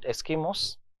this, right?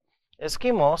 Eskimos.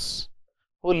 Eskimos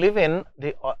who live in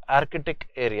the Arctic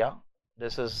area.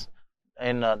 This is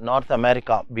in North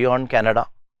America, beyond Canada.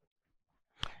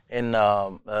 In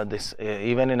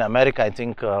even in America, I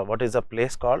think what is the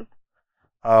place called?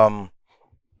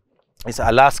 It's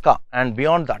Alaska, and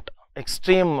beyond that,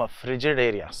 extreme frigid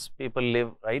areas. People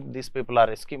live, right? These people are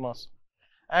Eskimos,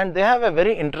 and they have a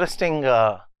very interesting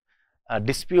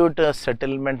dispute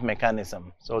settlement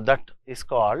mechanism. So that is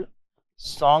called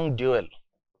song duel.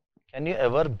 Can you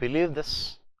ever believe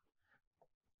this?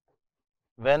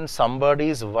 When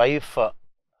somebody's wife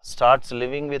starts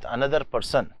living with another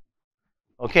person,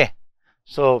 okay,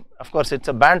 so of course it's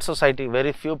a band society,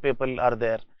 very few people are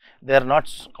there. They are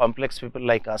not complex people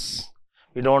like us.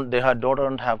 We don't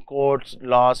have courts,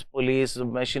 laws, police,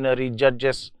 machinery,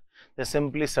 judges. They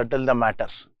simply settle the matter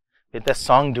with a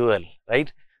song duel,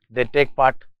 right? They take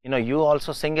part, you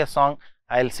also sing a song,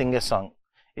 I'll sing a song.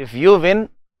 If you win,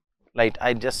 right,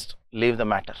 I just leave the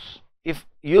matter. If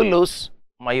you lose,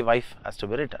 my wife has to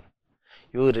be returned.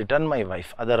 You return my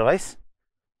wife, otherwise,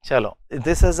 chalo.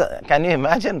 This is, can you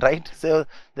imagine, right? So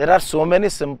there are so many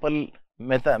simple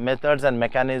methods and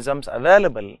mechanisms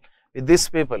available with these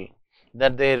people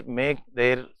that they make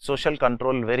their social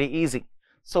control very easy.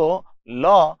 So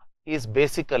law is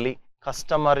basically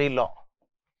customary law.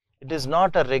 It is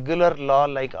not a regular law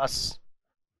like us.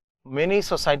 Many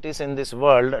societies in this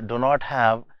world do not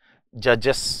have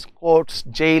judges, courts,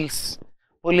 jails,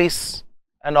 police,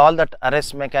 and all that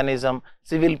arrest mechanism,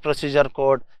 civil procedure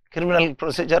code, criminal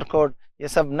procedure code. ये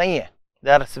सब नहीं है.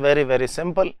 They are very, very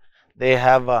simple. They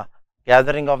have a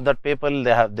gathering of the people.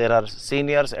 There are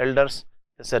seniors, elders.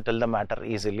 They settle the matter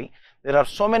easily. There are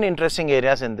so many interesting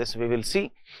areas in this we will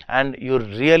see, and you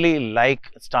really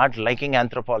start liking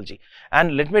anthropology.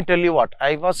 And let me tell you what,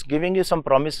 I was giving you some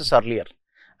promises earlier.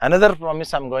 Another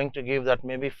promise I am going to give, that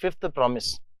maybe fifth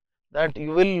promise, that you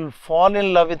will fall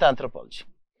in love with anthropology.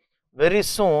 Very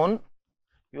soon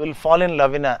you will fall in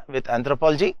love with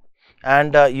anthropology,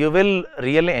 and you will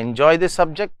really enjoy this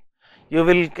subject. You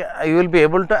will be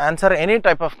able to answer any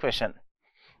type of question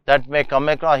that may come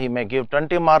across. He may give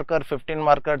 20 marker, 15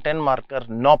 marker, 10 marker,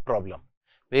 no problem.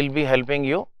 We will be helping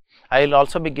you. I will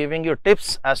also be giving you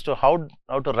tips as to how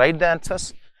to write the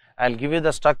answers. I will give you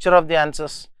the structure of the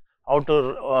answers, how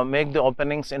to make the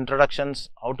openings, introductions,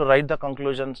 how to write the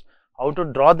conclusions, how to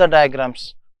draw the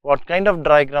diagrams, what kind of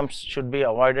diagrams should be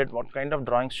avoided, what kind of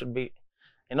drawings should be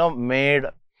made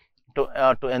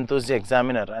to enthuse the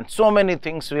examiner, and so many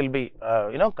things will be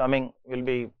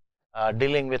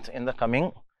dealing with in the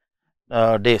coming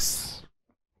days.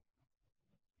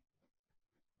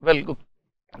 Well,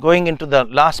 going into the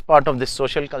last part of this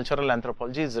social cultural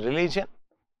anthropology is religion,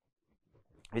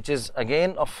 which is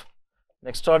again of an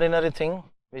extraordinary thing,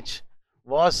 which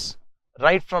was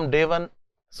right from day one.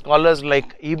 Scholars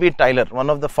like E.B. Tylor, one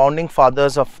of the founding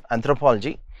fathers of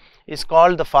anthropology, is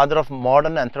called the father of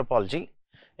modern anthropology.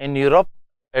 In Europe,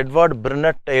 Edward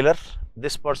Burnett Taylor,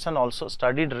 this person also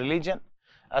studied religion,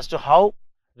 as to how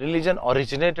religion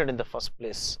originated in the first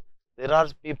place. There are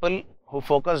people who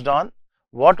focused on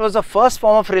what was the first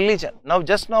form of religion. Now,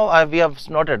 just now we have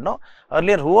noted,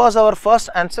 earlier, who was our first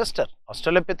ancestor?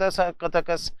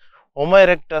 Australopithecus, Homo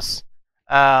erectus,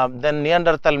 then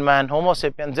Neanderthal man, Homo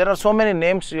sapiens. There are so many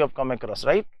names you have come across,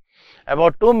 right?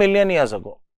 About 2 million years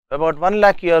ago, about 1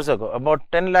 lakh years ago, about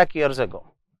 10 lakh years ago,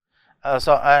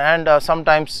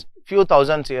 sometimes few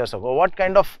thousands years ago. What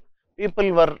kind of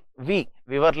people were we?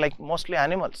 We were like mostly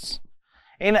animals.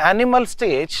 In animal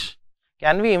stage,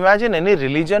 can we imagine any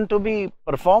religion to be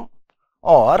performed,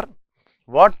 or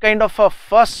what kind of a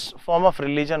first form of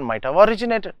religion might have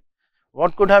originated?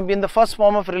 What could have been the first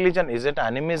form of religion? Is it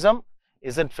animism?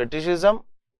 Is it fetishism?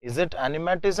 Is it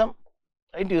animatism?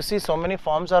 Right? You see, so many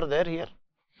forms are there here.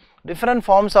 Different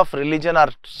forms of religion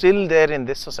are still there in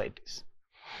these societies.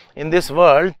 In this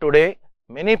world today,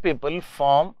 many people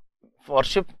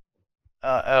worship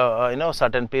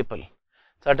certain people,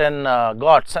 certain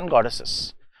gods and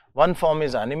goddesses. One form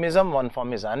is animism, one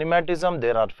form is animatism.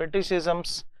 There are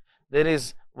fetishisms. There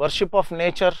is worship of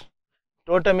nature,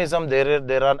 totemism.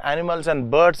 There are animals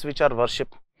and birds which are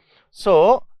worshipped.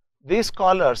 So these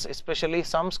scholars, especially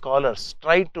some scholars,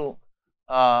 try to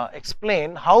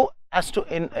explain how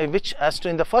in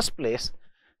the first place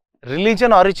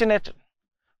religion originated.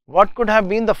 What could have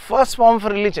been the first form of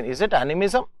religion? Is it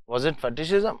animism? Was it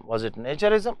fetishism? Was it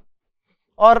naturism?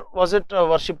 Or was it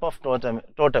worship of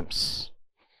totems?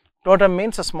 Totem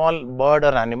means a small bird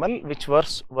or animal which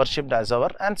was worshipped as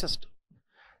our ancestor.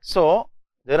 So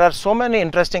there are so many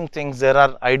interesting things. There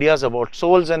are ideas about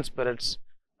souls and spirits,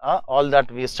 all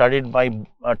that we studied by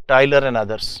Tylor and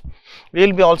others. We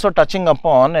will be also touching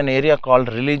upon an area called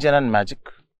religion and magic.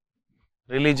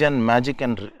 religion, magic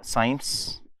and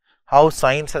science, how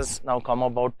science has now come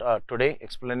about today,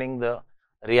 explaining the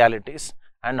realities,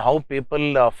 and how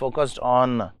people focused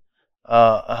on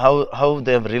how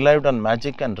they have relied on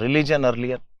magic and religion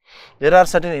earlier. There are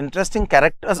certain interesting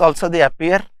characters also, they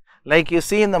appear, like you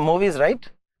see in the movies, right?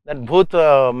 That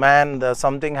bhoot man,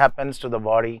 something happens to the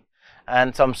body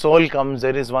and some soul comes.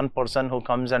 There is one person who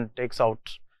comes and takes out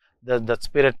the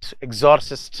spirit,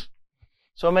 exorcist.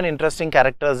 So many interesting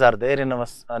characters are there in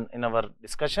our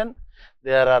discussion.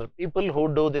 There are people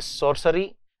who do this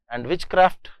sorcery and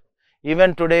witchcraft.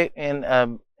 Even today in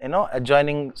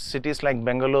adjoining cities like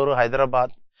Bengaluru,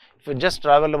 Hyderabad, if you just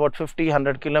travel about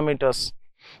 50-100 kilometers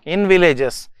in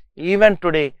villages, even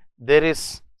today there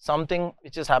is something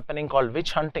which is happening called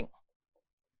witch hunting.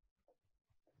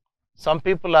 Some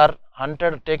people are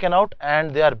hunted, taken out,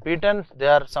 and they are beaten. They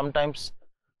are sometimes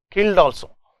killed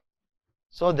also.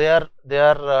 So they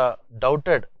are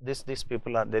doubted. These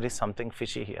people are, there is something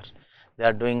fishy here. They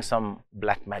are doing some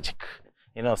black magic.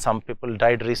 Some people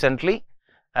died recently,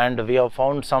 and we have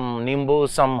found some nimbu,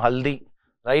 some haldi,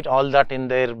 right? All that in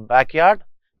their backyard.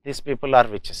 These people are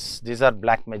witches. These are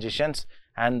black magicians,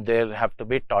 and they have to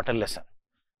be taught a lesson.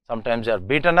 Sometimes they are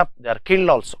beaten up, they are killed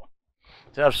also.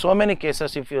 There are so many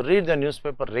cases. If you read the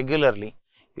newspaper regularly,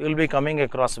 you will be coming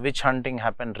across witch hunting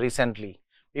happened recently.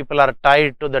 People are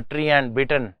tied to the tree and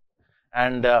beaten,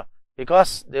 and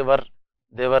because they were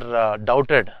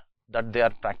doubted that they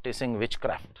are practicing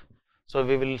witchcraft. So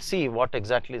we will see what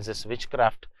exactly is this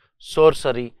witchcraft,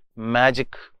 sorcery,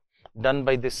 magic done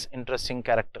by these interesting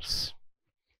characters.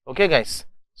 Okay, guys.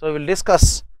 So we will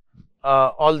discuss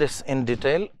all this in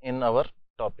detail in our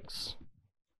topics.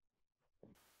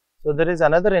 So there is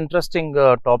another interesting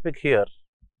topic here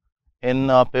in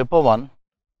paper 1,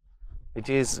 which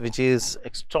is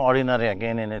extraordinary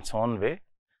again in its own way,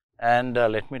 and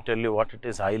let me tell you what it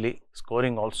is, highly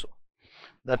scoring also.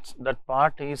 That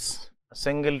part is a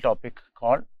single topic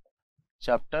called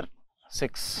chapter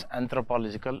 6,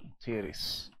 anthropological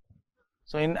theories.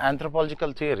 So in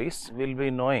anthropological theories, we will be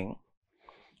knowing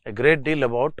a great deal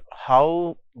about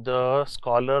how the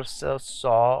scholars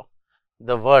saw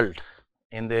the world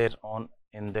in their own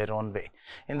way.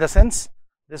 In the sense,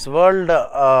 this world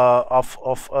of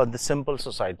the simple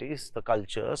societies, the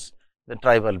cultures, the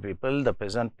tribal people, the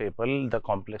peasant people, the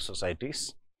complex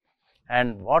societies,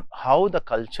 and how the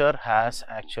culture has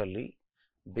actually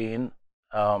been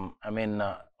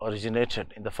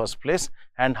originated in the first place,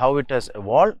 and how it has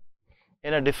evolved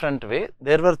in a different way.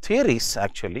 There were theories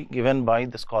actually given by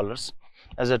the scholars,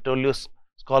 as I told you,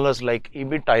 scholars like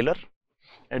E.B. Tylor,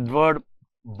 Edward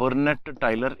Burnett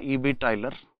Tylor, E.B.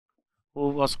 Tylor, who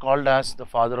was called as the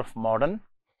father of modern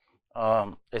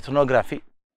ethnography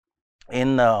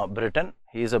in Britain.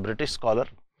 He is a British scholar.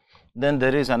 Then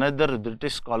there is another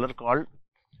British scholar called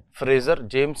Fraser,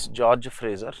 James George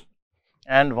Fraser,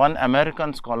 and one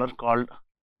American scholar called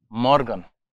Morgan.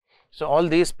 So all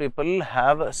these people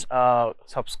have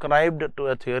subscribed to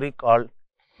a theory called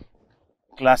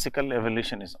classical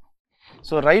evolutionism.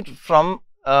 So right from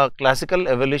classical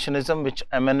evolutionism, which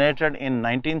emanated in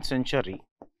 19th century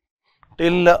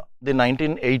till the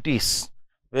 1980s,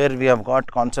 where we have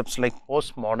got concepts like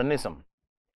postmodernism,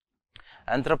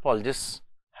 anthropologists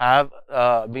have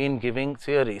been giving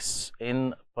theories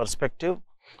in perspective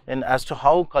as to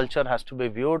how culture has to be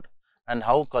viewed and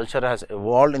how culture has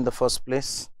evolved in the first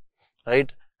place,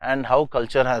 right? And how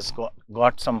culture has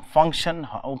got some function,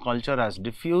 how culture has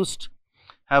diffused,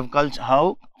 how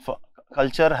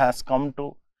culture has come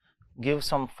to give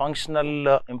some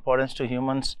functional importance to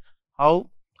humans, how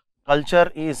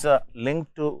culture is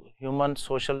linked to human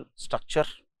social structure,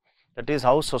 that is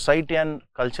how society and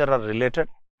culture are related.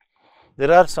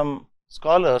 There are some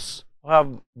scholars who have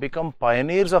become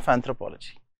pioneers of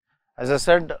anthropology. As I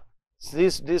said,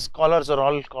 these scholars are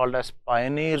all called as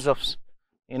pioneers of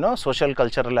social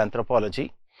cultural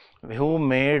anthropology, who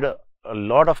made a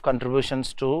lot of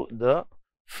contributions to the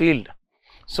field.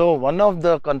 So one of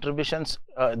the contributions,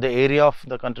 the area of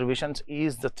the contributions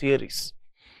is the theories.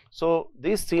 So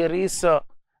these theories,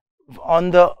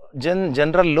 on the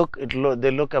general look,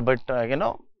 they look a bit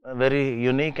very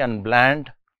unique and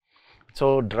bland.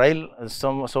 So dry,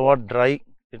 somewhat dry.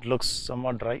 It looks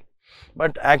somewhat dry,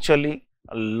 but actually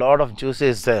a lot of juice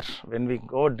is there. When we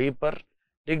go deeper,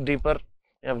 dig deeper,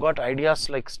 we have got ideas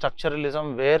like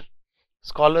structuralism, where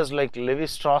scholars like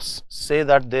Levi-Strauss say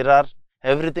that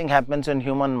everything happens in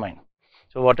human mind.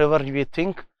 So whatever we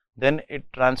think, then it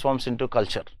transforms into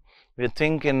culture. We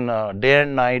think in day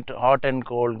and night, hot and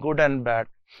cold, good and bad.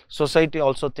 Society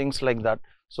also thinks like that.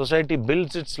 Society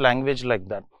builds its language like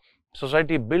that.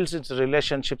 Society builds its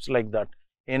relationships like that.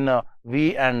 in we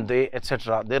and they,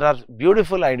 etc. There are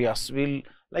beautiful ideas.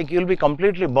 You'll be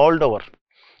completely bowled over,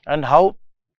 and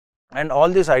all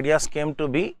these ideas came to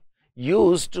be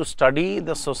used to study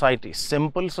the societies,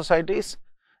 simple societies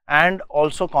and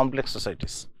also complex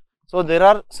societies. So there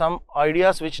are some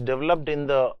ideas which developed in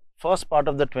the first part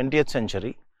of the 20th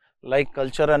century, like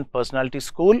culture and personality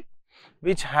school,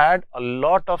 which had a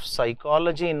lot of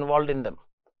psychology involved in them.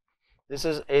 This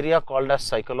is area called as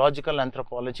psychological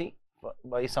anthropology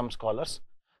by some scholars.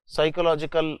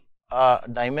 Psychological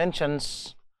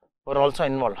dimensions were also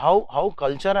involved. How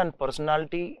culture and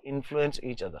personality influence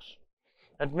each other.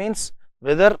 That means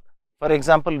whether, for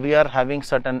example, we are having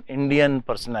certain Indian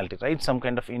personality, right? Some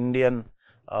kind of Indian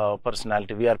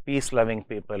personality. We are peace-loving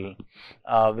people.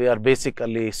 We are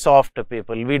basically soft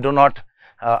people. We do not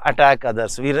attack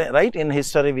others. Right, in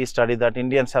history we study that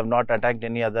Indians have not attacked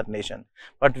any other nation,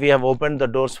 but we have opened the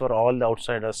doors for all the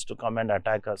outsiders to come and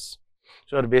attack us.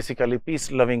 So we are basically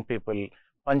peace-loving people.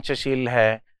 Panchashil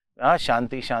hai,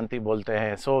 shanti shanti bolte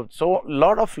hai. So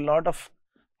lot of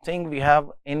thing we have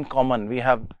in common. We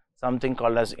have something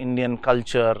called as Indian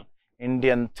culture,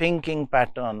 Indian thinking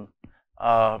pattern,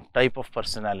 type of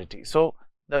personality. So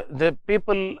the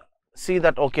people see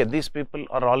that, okay, these people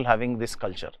are all having this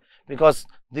culture because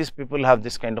these people have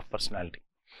this kind of personality.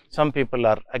 Some people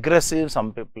are aggressive,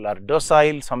 some people are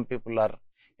docile, some people are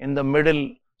in the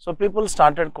middle. So people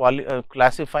started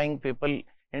classifying people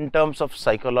in terms of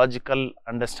psychological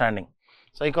understanding.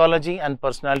 Psychology and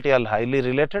personality are highly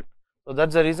related. So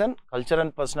that's the reason culture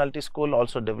and personality school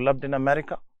also developed in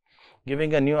America,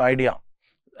 giving a new idea.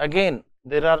 Again,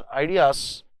 there are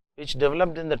ideas which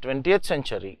developed in the 20th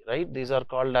century, right? These are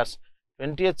called as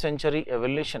 20th century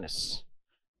evolutionists.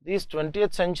 These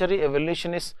 20th century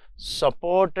evolutionists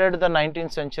supported the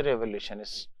 19th century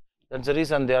evolutionists. That's the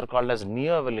reason they are called as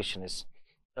neo-evolutionists.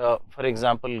 For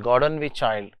example, Gordon V.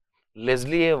 Childe,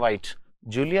 Leslie A. White,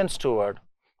 Julian Stewart,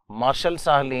 Marshall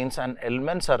Sahlins and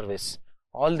Elman Service,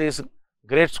 all these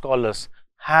great scholars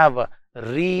have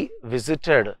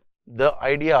revisited the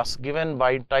ideas given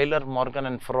by Tyler, Morgan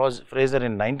and Fraser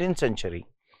in 19th century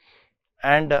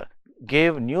and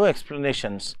gave new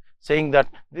explanations, saying that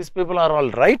these people are all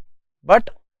right, but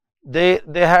they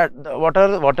had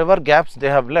whatever gaps they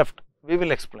have left, we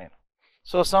will explain.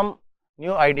 So some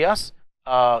new ideas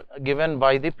given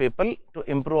by the people to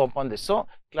improve upon this. So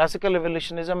classical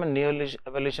evolutionism and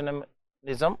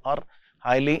neo-evolutionism are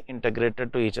highly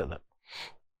integrated to each other.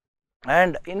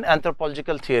 And in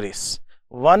anthropological theories,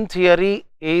 one theory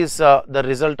is the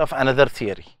result of another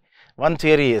theory. One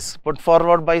theory is put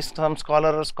forward by some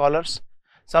scholar or scholars.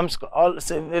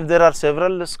 If there are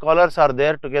several scholars are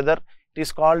there together, it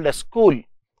is called a school.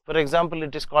 For example,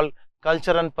 it is called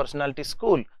culture and personality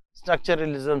school,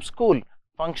 structuralism school,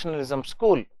 functionalism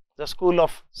school, the school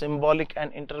of symbolic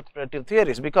and interpretive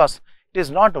theories, because it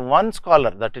is not one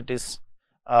scholar that it is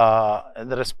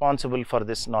responsible for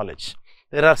this knowledge.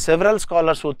 There are several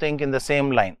scholars who think in the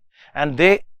same line and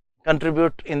they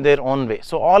contribute in their own way.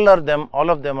 So all of them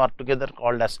are together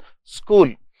called as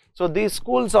school. So these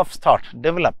schools of thought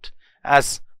developed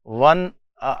as one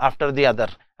after the other.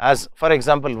 As for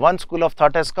example, one school of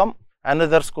thought has come,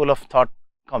 another school of thought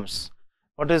comes.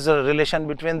 What is the relation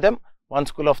between them? One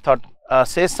school of thought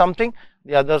says something,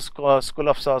 the other school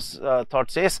of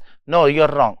thought says, no, you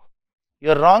are wrong.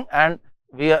 You are wrong, and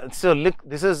so look,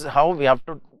 this is how we have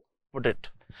to put it.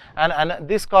 And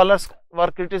these scholars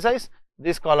were criticized,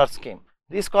 these scholars came.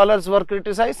 These scholars were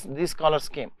criticized, these scholars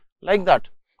came. Like that,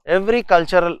 every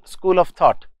cultural school of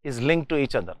thought is linked to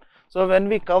each other. So when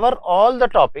we cover all the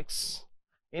topics,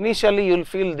 initially you will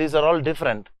feel these are all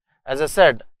different. As I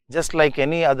said, just like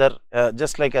any other,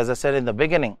 just like as I said in the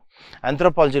beginning,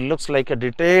 anthropology looks like a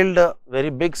detailed, very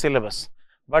big syllabus.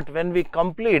 But when we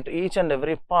complete each and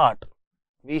every part,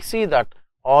 we see that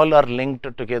all are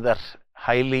linked together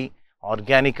highly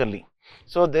organically.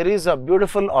 So there is a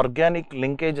beautiful organic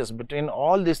linkages between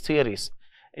all these theories.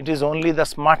 It is only the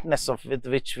smartness with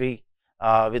which we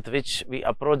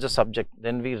approach the subject,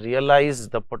 then we realize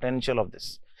the potential of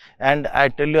this. And I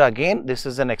tell you again, this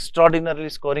is an extraordinarily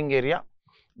scoring area.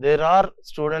 There are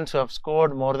students who have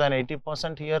scored more than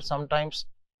 80% here, sometimes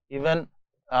even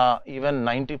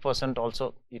 90%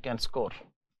 also you can score.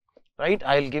 Right?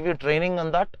 I will give you training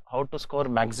on that, how to score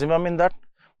maximum in that.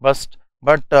 But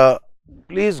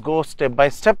please go step by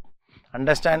step,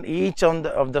 understand each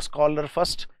of the scholar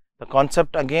first, the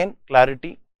concept again,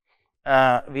 clarity.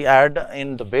 We add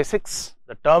in the basics,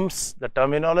 the terms, the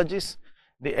terminologies,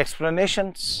 the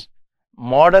explanations,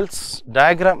 models,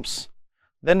 diagrams.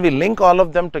 Then we link all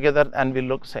of them together and we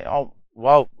say, oh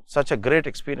wow, such a great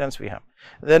experience we have.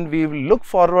 Then we will look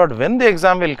forward when the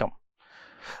exam will come.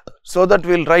 so that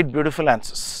we will write beautiful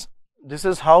answers. This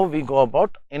is how we go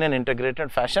about in an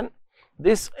integrated fashion.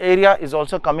 This area is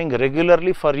also coming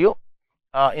regularly for you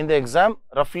in the exam.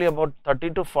 Roughly about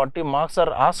 30 to 40 marks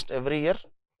are asked every year.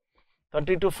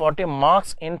 30 to 40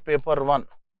 marks in paper 1.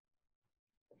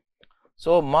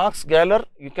 So, marks galler,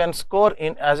 you can score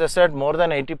in, as I said, more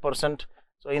than 80%.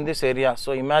 So, in this area,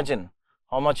 so imagine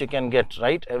how much you can get,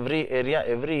 right? Every area,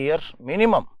 every year,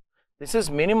 minimum. This is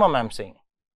minimum I am saying.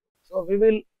 So, we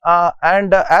will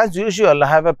as usual, I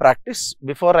have a practice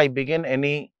before I begin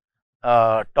any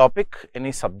topic,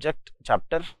 any subject,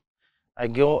 chapter. I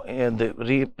go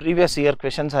the previous year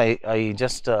questions, I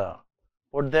just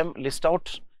put them, list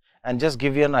out and just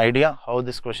give you an idea how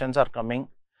these questions are coming,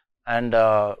 and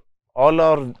all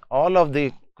of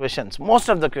the questions, most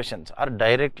of the questions are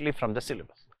directly from the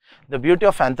syllabus. The beauty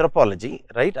of anthropology,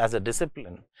 right, as a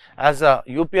discipline, as a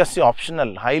UPSC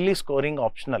optional, highly scoring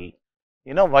optional,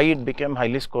 you know why it became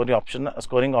highly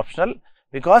scoring optional?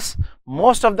 Because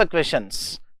most of the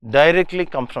questions directly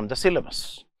come from the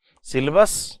syllabus.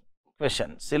 Syllabus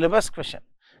question.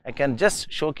 I can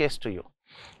just showcase to you.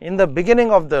 In the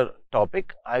beginning of the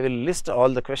topic, I will list all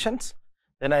the questions,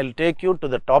 then I will take you to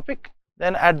the topic,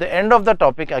 then at the end of the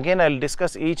topic again I will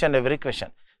discuss each and every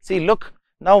question. See, look,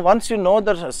 now once you know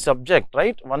the subject,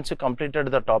 right, once you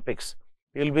completed the topics,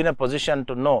 you will be in a position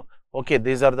to know, okay,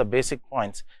 these are the basic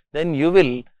points. Then you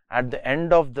will at the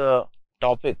end of the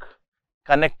topic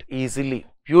connect easily,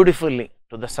 beautifully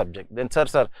to the subject. Then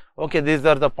sir, okay, these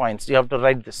are the points, you have to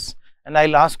write this, and I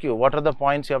will ask you, what are the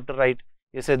points you have to write?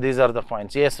 You say, these are the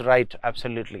points. Yes, right,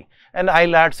 absolutely. And I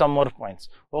will add some more points.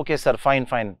 Okay, sir,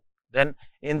 fine. Then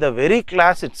in the very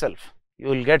class itself, you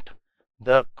will get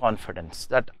the confidence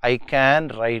that I can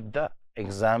write the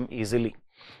exam easily.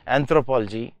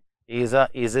 Anthropology is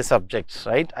a subject,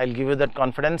 right? I will give you that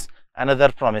confidence.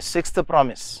 Another promise, sixth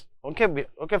promise. Okay,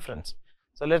 friends.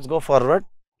 So let's go forward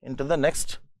into the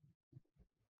next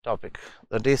topic,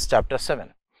 that is chapter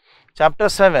 7. Chapter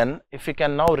 7, if you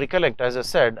can now recollect, as I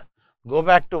said, go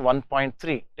back to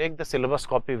 1.3, take the syllabus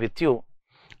copy with you.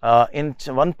 In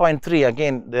 1.3,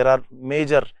 again there are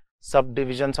major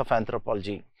subdivisions of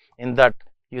anthropology. In that,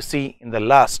 you see in the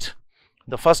last,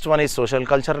 the first one is social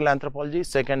cultural anthropology,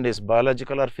 second is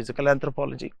biological or physical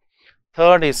anthropology,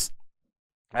 third is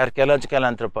archaeological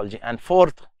anthropology, and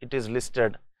fourth it is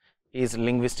listed is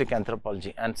linguistic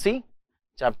anthropology. And see,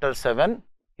 chapter 7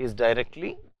 is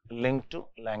directly linked to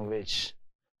language.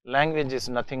 Language is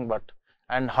nothing but,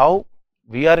 and how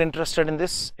we are interested in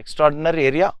this extraordinary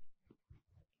area,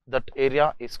 that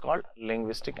area is called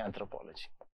linguistic anthropology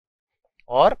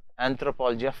or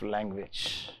anthropology of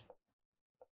language.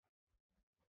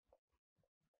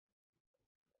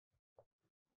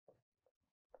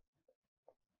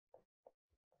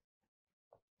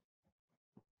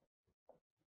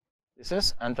 This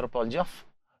is anthropology of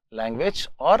language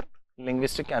or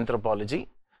linguistic anthropology,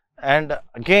 and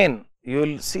again you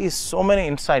will see so many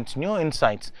insights, new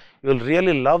insights. You will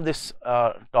really love this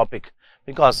topic,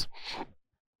 because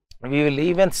we will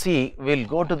even see, we will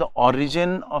go to the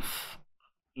origin of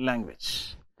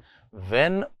language.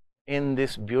 When in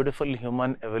this beautiful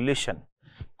human evolution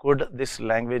could this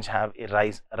language have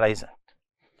arisen?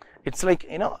 It's like,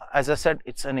 you know, as I said,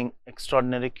 it's an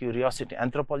extraordinary curiosity.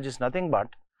 Anthropology is nothing but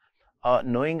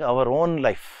knowing our own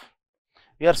life.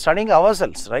 We are studying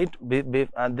ourselves, right?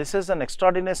 And this is an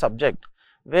extraordinary subject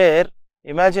where,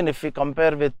 imagine if we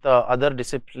compare with other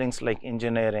disciplines like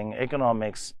engineering,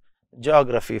 economics,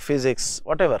 geography, physics,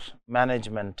 whatever,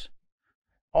 management,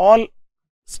 all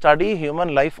study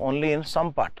human life only in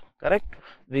some part, correct?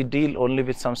 We deal only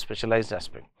with some specialized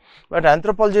aspect. But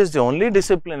anthropology is the only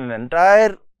discipline in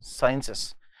entire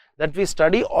sciences that we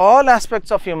study all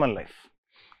aspects of human life.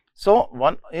 So,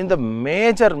 one in the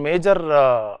major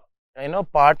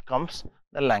part comes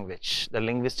the language, the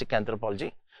linguistic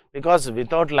anthropology, because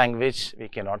without language we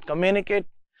cannot communicate,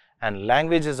 and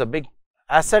language is a big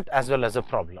asset as well as a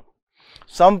problem.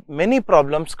 Many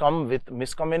problems come with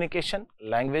miscommunication,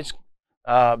 language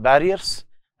barriers,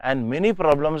 and many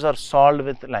problems are solved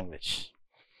with language.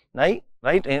 Right?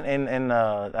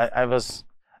 I was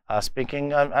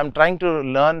speaking. I'm trying to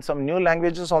learn some new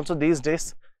languages also these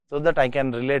days, so that I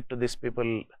can relate to these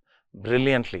people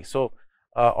brilliantly. So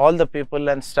all the people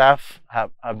and staff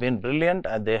have been brilliant,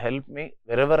 and they help me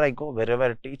wherever I go, wherever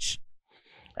I teach,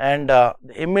 and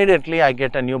immediately I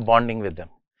get a new bonding with them.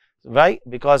 Why?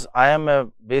 Because I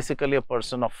am basically a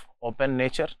person of open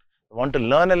nature. I want to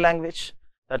learn a language.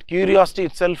 That curiosity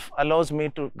itself allows me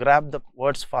to grab the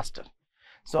words faster.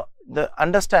 So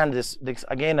understand this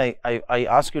again, I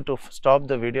ask you to stop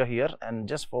the video here and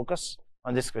just focus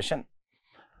on this question.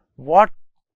 What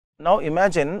now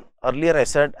imagine, earlier I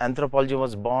said anthropology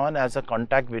was born as a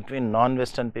contact between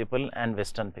non-Western people and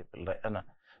Western people, right?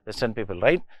 Western people,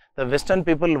 right? The Western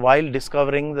people, while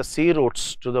discovering the sea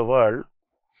routes to the world,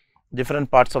 different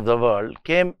parts of the world,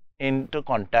 came into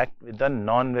contact with the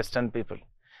non-Western people.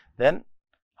 Then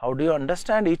how do you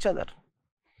understand each other?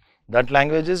 That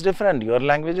language is different, your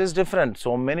language is different,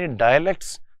 so many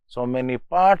dialects, so many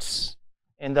parts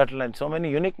in that language, so many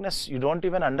uniqueness, you don't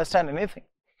even understand anything.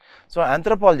 So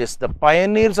anthropologists, the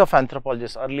pioneers of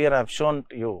anthropologists, earlier I have shown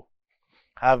to you,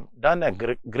 have done a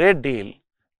great deal,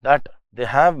 that they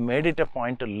have made it a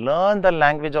point to learn the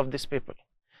language of these people,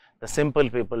 the simple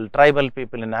people, tribal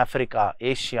people in Africa,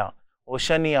 Asia,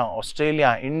 Oceania,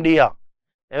 Australia, India,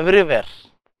 everywhere.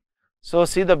 So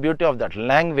see the beauty of that.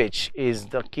 Language is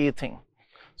the key thing.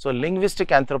 So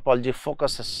linguistic anthropology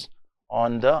focuses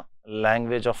on the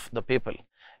language of the people.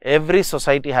 Every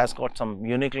society has got some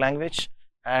unique language,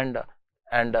 and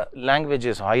language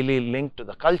is highly linked to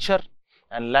the culture,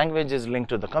 and language is linked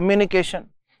to the communication,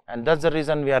 and that's the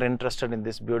reason we are interested in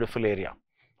this beautiful area,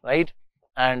 right?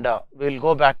 And we'll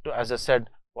go back to, as I said,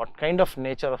 what kind of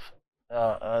nature of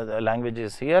the language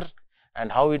is here,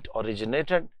 and how it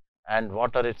originated, and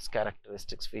what are its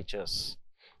characteristics, features,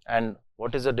 and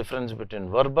what is the difference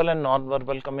between verbal and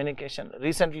non-verbal communication.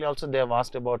 Recently also they have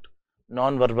asked about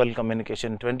non-verbal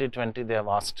communication. 2020 they have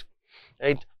asked,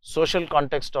 right? Social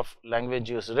context of language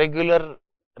use, regularly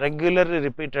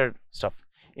repeated stuff.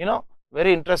 You know,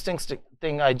 very interesting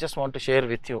thing I just want to share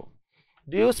with you.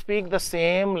 Do you speak the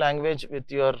same language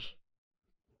with your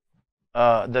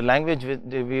the language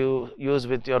you use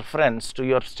with your friends, to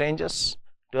your strangers,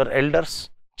 to your elders,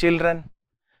 children,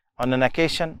 on an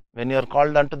occasion, when you are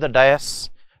called onto the dais,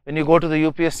 when you go to the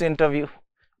UPSC interview?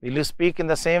 Will you speak in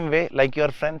the same way like your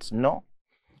friends? No,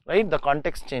 right? The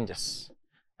context changes,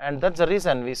 and that's the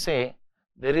reason we say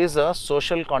there is a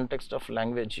social context of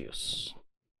language use.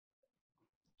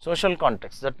 Social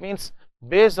context, that means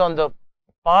based on the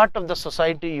part of the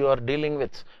society you are dealing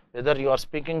with, whether you are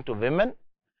speaking to women,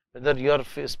 whether you are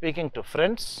speaking to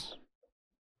friends,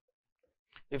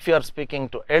 if you are speaking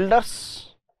to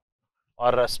elders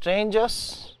or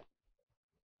strangers,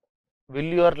 will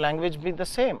your language be the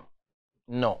same?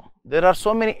 No. There are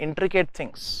so many intricate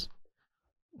things,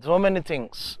 so many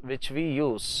things which we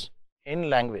use in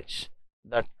language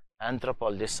that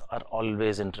anthropologists are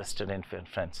always interested in,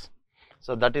 friends.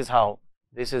 So that is how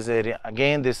this is area.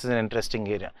 Again, this is an interesting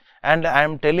area, and I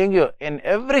am telling you, in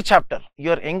every chapter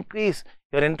your interest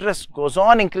goes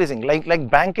on increasing, like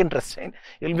bank interest, right?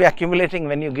 You will be accumulating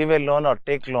when you give a loan or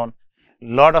take loan.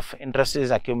 Lot of interest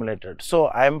is accumulated. So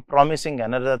I am promising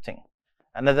another thing,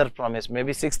 another promise,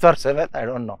 maybe 6th or 7th, I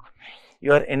don't know.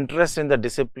 Your interest in the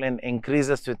discipline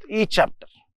increases with each chapter.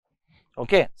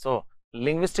 Okay, so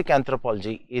linguistic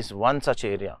anthropology is one such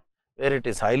area where it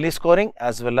is highly scoring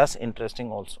as well as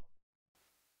interesting also.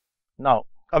 Now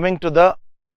coming to the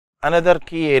another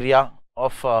key area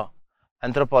of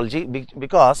anthropology,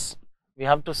 because we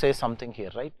have to say something here,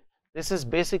 right? This is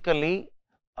basically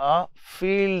a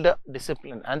field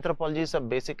discipline. Anthropology is a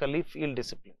basically field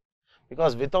discipline,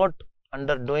 because without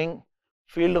doing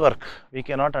field work we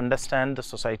cannot understand the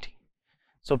society.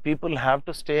 So people have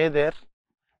to stay there.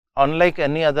 Unlike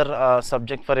any other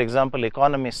subject, for example,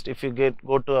 economist, if you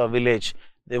go to a village,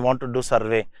 they want to do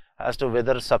survey as to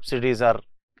whether subsidies are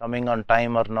coming on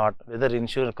time or not, whether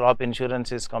crop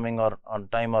insurance is coming on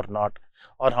time or not,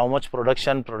 or how much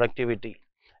productivity.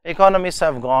 Economists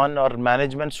have gone, or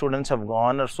management students have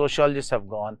gone, or sociologists have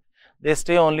gone. They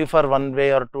stay only for 1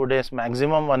 day or 2 days,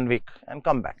 maximum 1 week, and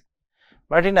come back.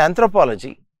 But in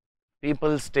anthropology,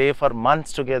 people stay for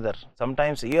months together,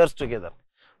 sometimes years together.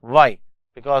 Why?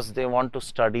 Because they want to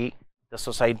study the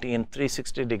society in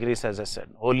 360 degrees, as I said,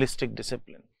 holistic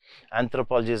discipline.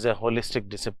 Anthropology is a holistic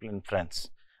discipline, friends,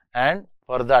 and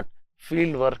for that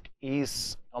field work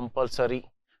is compulsory.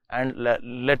 And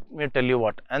let me tell you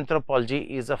what, anthropology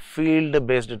is a field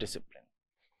based discipline.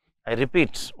 I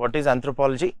repeat, what is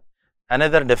anthropology?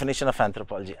 Another definition of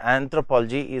anthropology.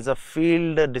 Anthropology is a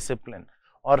field discipline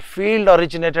or field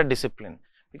originated discipline,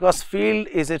 because field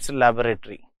is its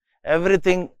laboratory.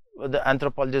 Everything the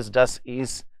anthropologist does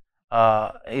is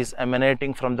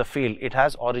emanating from the field. It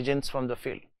has origins from the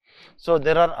field. So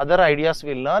there are other ideas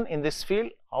we learn in this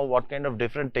field, what kind of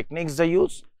different techniques they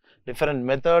use, different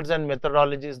methods and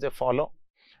methodologies they follow,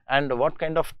 and what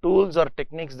kind of tools or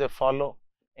techniques they follow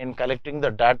in collecting the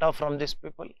data from these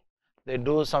people. They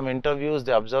do some interviews,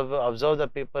 they observe the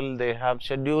people, they have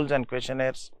schedules and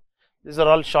questionnaires. These are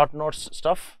all short notes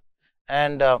stuff,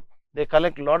 and they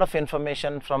collect a lot of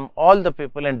information from all the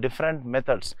people in different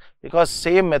methods, because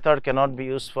same method cannot be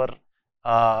used for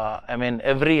I mean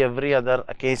every other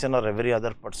occasion or every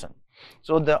other person.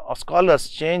 So the scholars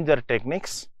change their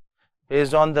techniques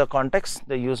based on the context.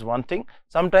 They use one thing,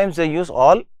 sometimes they use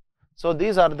all. So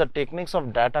these are the techniques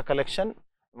of data collection.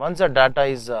 Once the data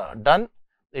is done,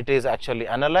 it is actually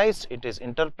analyzed, it is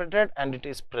interpreted, and it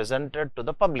is presented to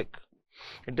the public.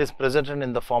 It is presented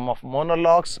in the form of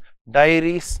monologues,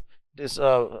 diaries, it is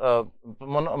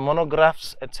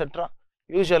monographs, etc.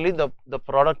 Usually the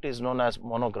product is known as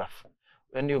monograph.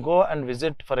 When you go and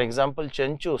visit, for example,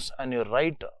 Chenchu's, and you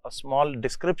write a small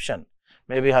description,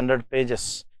 maybe 100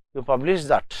 pages, you publish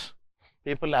that,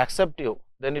 people accept you,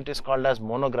 then it is called as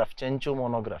monograph, Chenchu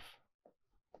monograph.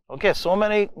 Okay, so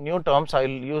many new terms I will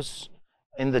use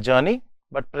in the journey,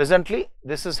 but presently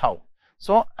this is how.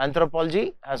 So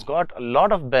anthropology has got a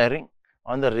lot of bearing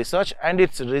on the research, and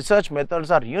its research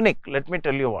methods are unique. Let me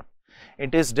tell you what.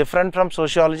 It is different from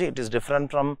sociology, it is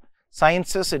different from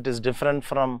sciences, it is different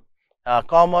from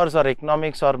commerce or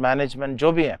economics or management,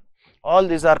 jo bhi hai. All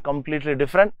these are completely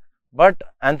different, but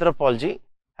anthropology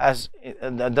has,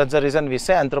 that's the reason we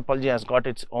say anthropology has got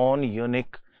its own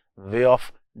unique way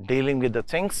of dealing with the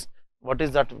things. What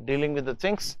is that dealing with the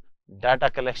things? Data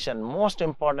collection. Most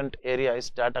important area is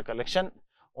data collection.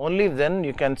 Only then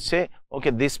you can say,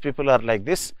 okay, these people are like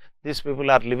this, these people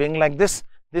are living like this,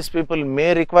 these people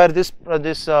may require this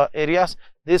areas,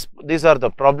 these are the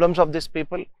problems of these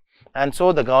people, and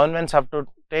so the governments have to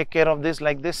take care of this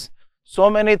like this. So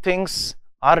many things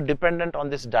are dependent on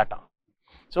this data.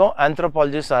 So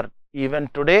anthropologists are even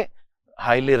today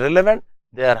highly relevant.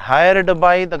 They are hired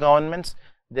by the governments,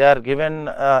 they are given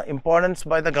importance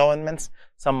by the governments.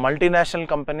 Some multinational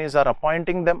companies are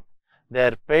appointing them, they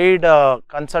are paid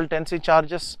consultancy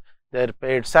charges, they are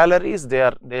paid salaries,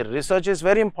 their research is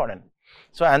very important.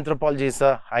 So anthropology is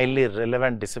a highly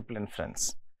relevant discipline,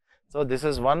 friends. So this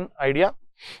is one idea.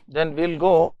 Then we will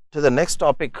go to the next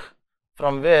topic,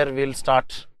 from where we will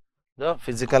start the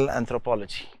physical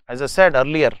anthropology. As I said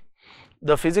earlier,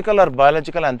 the physical or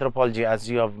biological anthropology, as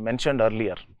you have mentioned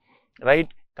earlier, right,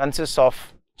 consists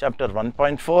of chapter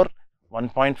 1.4,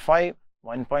 1.5,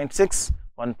 1.6,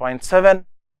 1.7,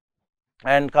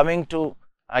 and coming to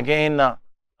again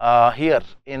here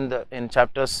in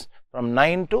chapters from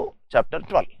 9 to chapter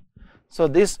 12. So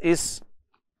this is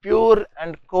pure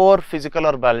and core physical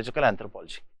or biological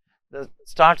anthropology. This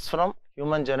starts from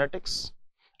human genetics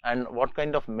and what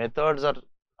kind of methods are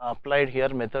applied here,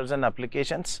 methods and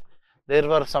applications. There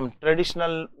were some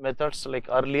traditional methods like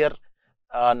earlier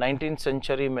 19th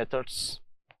century methods,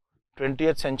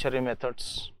 20th century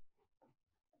methods,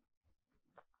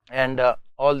 and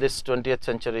all these 20th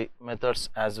century methods,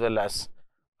 as well as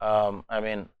I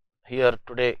mean here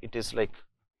today it is like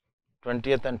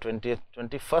 20th and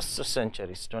 21st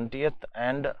centuries, 20th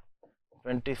and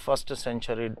 21st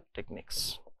century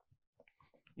techniques.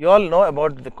 You all know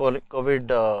about the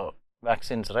COVID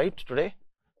vaccines, right, today.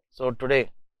 So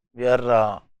today we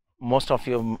are most of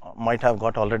you might have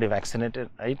got already vaccinated,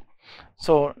 right.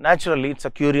 So naturally it's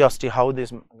a curiosity how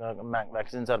these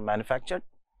vaccines are manufactured.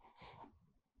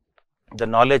 The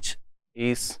knowledge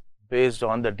is based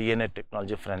on the DNA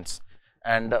technology, friends,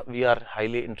 and we are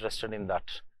highly interested in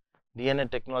that.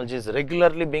 DNA technology is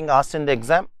regularly being asked in the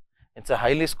exam. It's a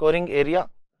highly scoring area.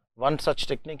 One such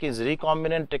technique is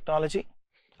recombinant technology.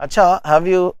 Acha, have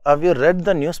you read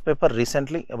the newspaper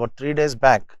recently, about 3 days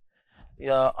back?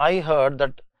 I heard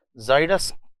that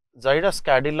Zydus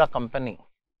Cadila company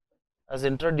has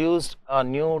introduced a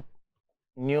new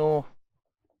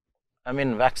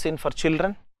vaccine for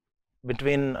children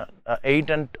between 8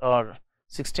 and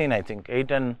 16, I think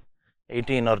 8 and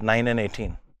 18 or 9 and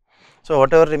 18. So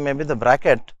whatever may be the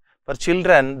bracket, for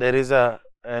children there is a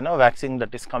vaccine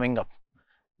that is coming up,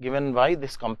 given by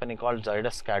this company called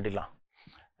Zydus Cadila.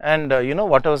 And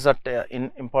what was that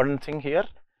important thing here?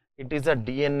 It is a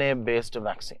DNA based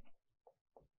vaccine.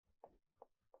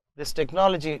 This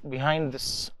technology behind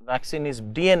this vaccine is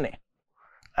DNA.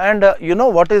 And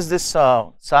what is this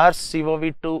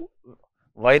SARS-CoV-2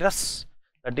 virus?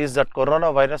 That is that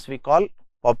coronavirus we call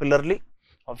popularly.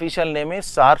 Official name is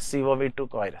SARS-CoV-2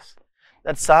 virus.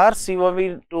 That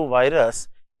SARS-CoV-2 virus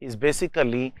is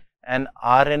basically an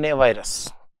RNA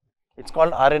virus. It's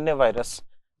called RNA virus,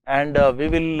 and we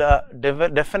will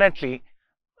definitely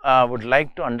would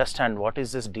like to understand what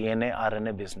is this DNA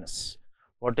RNA business,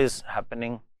 what is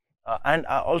happening, and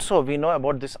also we know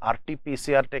about this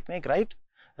RT-PCR technique, right?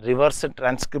 Reverse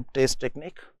transcriptase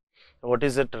technique. What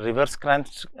is it? Reverse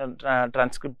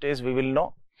transcriptase we will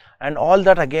know, and all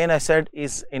that again I said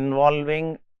is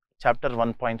involving chapter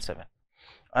 1.7.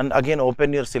 And again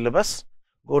open your syllabus,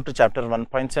 go to chapter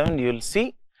 1.7, you will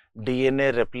see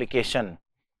DNA replication.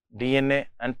 DNA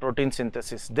and protein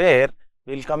synthesis. There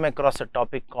we will come across a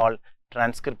topic called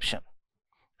transcription,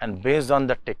 and based on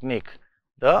the technique,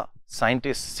 the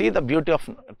scientists see the beauty of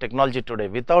technology today.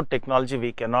 Without technology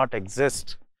we cannot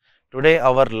exist. Today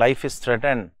our life is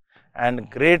threatened, and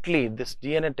greatly this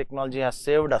DNA technology has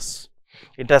saved us.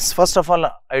 It has first of all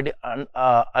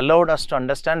allowed us to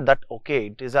understand that okay,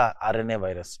 it is a RNA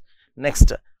virus.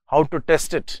 Next, how to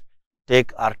test it?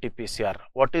 Take RT-PCR.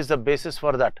 What is the basis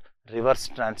for that? Reverse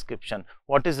transcription.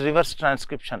 What is reverse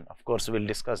transcription? Of course, we will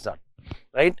discuss that,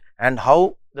 right? And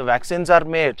how the vaccines are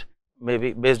made,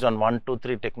 maybe based on 1, 2,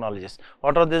 3 technologies.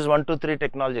 What are these 1, 2, 3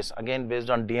 technologies? Again based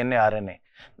on DNA, RNA.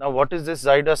 Now, what is this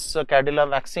Zydus Cadila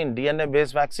vaccine? DNA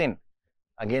based vaccine.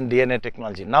 Again DNA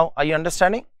technology. Now, are you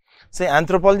understanding? Say,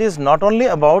 anthropology is not only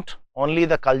about only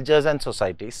the cultures and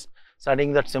societies,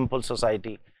 studying that simple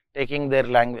society, taking their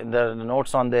language, the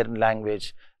notes on their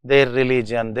language, their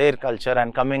religion, their culture,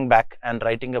 and coming back and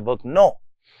writing a book. No,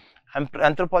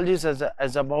 anthropology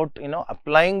is about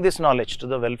applying this knowledge to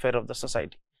the welfare of the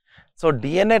society. So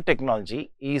DNA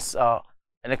technology is an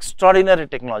extraordinary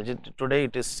technology. Today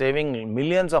it is saving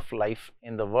millions of life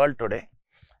in the world today.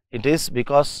 It is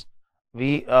because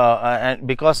and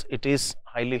because it is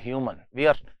highly human. We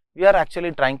are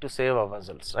actually trying to save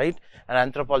ourselves, right? And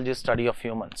anthropology is study of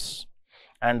humans,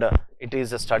 and it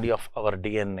is a study of our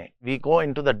DNA. We go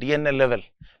into the DNA level,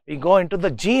 we go into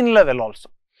the gene level also,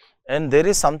 and there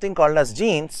is something called as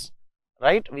genes,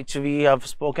 right, which we have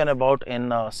spoken about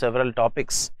in several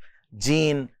topics.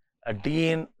 Gene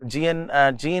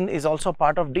is also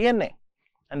part of DNA,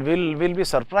 and we'll be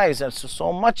surprised as to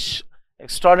so much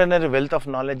extraordinary wealth of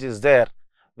knowledge is there,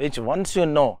 which once you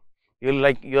know, you'll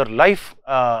like your life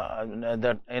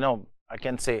that I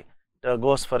can say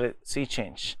goes for a sea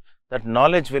change. That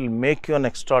knowledge will make you an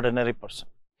extraordinary person.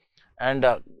 And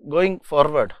going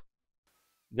forward,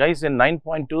 guys, in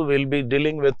 9.2 we will be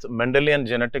dealing with Mendelian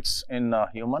genetics in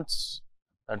humans.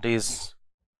 That is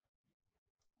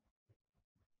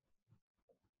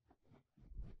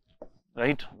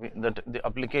right, the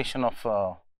application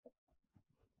of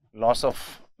laws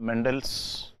of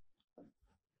Mendel's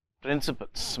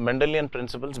principles, Mendelian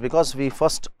principles, because we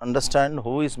first understand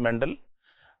who is Mendel.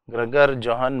 Gregor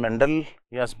Johann Mendel,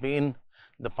 he has been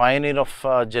the pioneer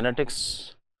of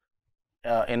genetics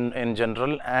in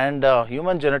general, and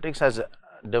human genetics has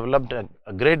developed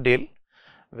a great deal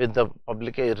with the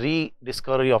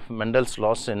rediscovery of Mendel's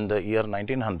laws in the year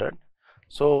 1900.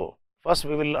 So, first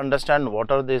we will understand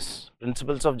what are these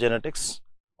principles of genetics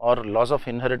or laws of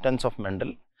inheritance of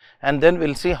Mendel, and then we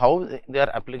will see how they are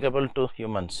applicable to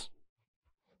humans.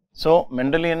 So,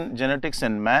 Mendelian genetics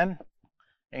in man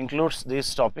includes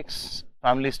these topics: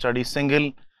 family study,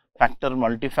 single factor,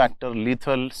 multi-factor,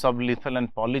 lethal, sublethal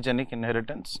and polygenic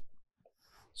inheritance.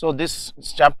 So, this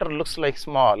chapter looks like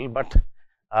small, but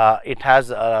it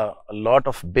has a lot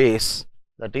of base,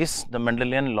 that is the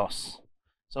Mendelian laws.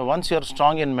 So, once you are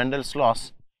strong in Mendel's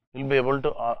laws, you will be able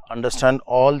to understand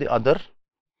all the other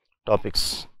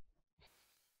topics.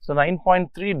 So,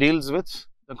 9.3 deals with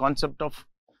the concept of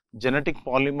genetic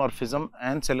polymorphism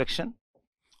and selection.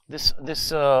 This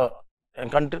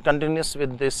continues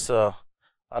with this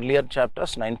earlier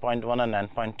chapters 9.1 and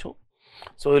 9.2.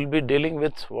 So, we will be dealing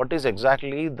with what is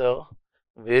exactly the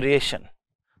variation,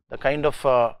 the kind of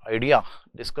idea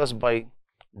discussed by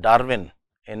Darwin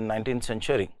in 19th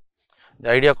century. The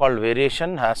idea called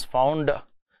variation has found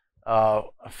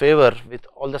favor with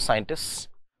all the scientists.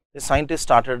 The scientists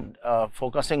started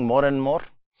focusing more and more.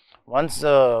 Once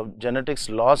genetics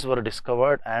laws were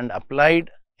discovered and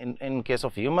applied in case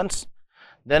of humans,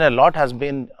 then a lot has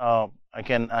been I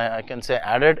can say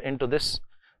added into this.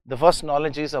 The first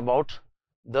knowledge is about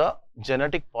the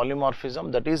genetic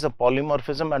polymorphism, that is a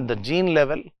polymorphism at the gene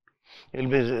level. You will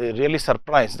be really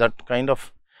surprised that kind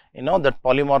of that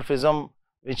polymorphism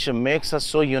which makes us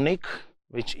so unique,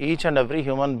 which each and every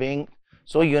human being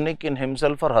so unique in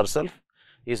himself or herself,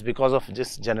 is because of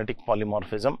this genetic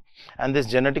polymorphism. And this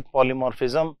genetic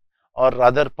polymorphism, or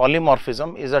rather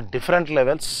polymorphism, is at different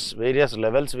levels, various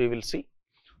levels we will see.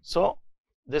 So,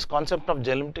 this concept of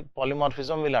genetic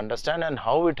polymorphism will understand, and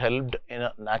how it helped in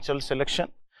a natural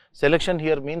selection. Selection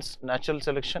here means natural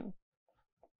selection,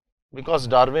 because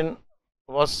Darwin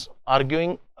was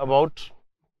arguing about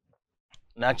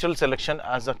natural selection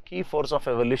as a key force of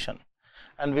evolution.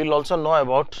 And we will also know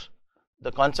about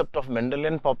the concept of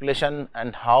Mendelian population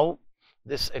and how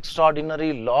this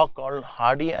extraordinary law called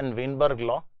Hardy and Weinberg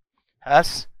law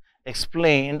has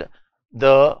explained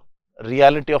the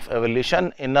reality of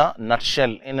evolution in a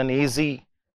nutshell, in an easily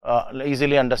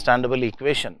understandable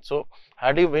equation. So,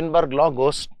 Hardy-Weinberg law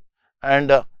goes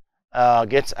and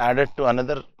gets added to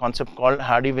another concept called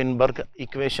Hardy-Weinberg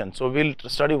equation. So we will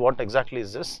study what exactly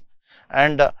is this,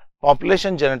 and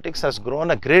population genetics has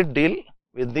grown a great deal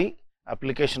with the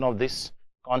application of these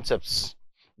concepts.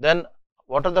 Then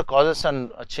what are the causes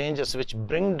and changes which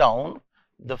bring down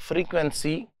the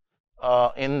frequency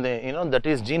in the that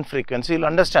is gene frequency. You will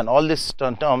understand all these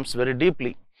terms very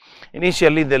deeply.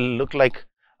 Initially they will look like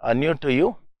new to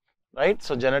you, right?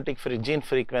 So genetic gene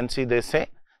frequency, they say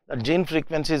that gene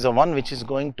frequency is the one which is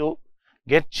going to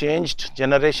get changed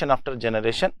generation after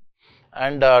generation,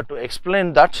 and to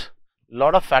explain that,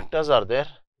 lot of factors are there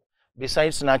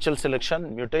besides natural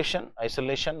selection, mutation,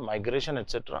 isolation, migration,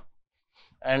 etc.,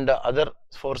 and other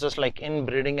forces like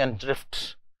inbreeding and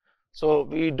drift. So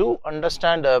we do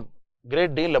understand a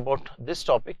great deal about this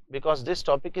topic because this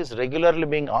topic is regularly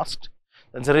being asked.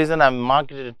 That's the reason I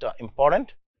marked it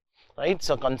important, right?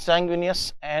 So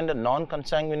consanguineous and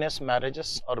non-consanguineous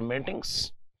marriages or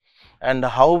matings, and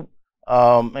how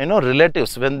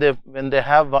relatives when they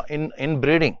have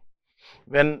inbreeding,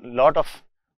 when lot of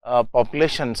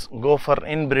populations go for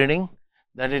inbreeding,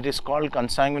 that it is called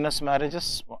consanguineous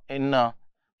marriages. In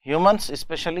humans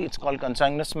especially, it's called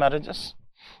consanguineous marriages,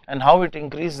 and how it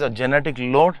increases the genetic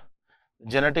load.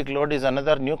 Genetic load is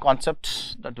another new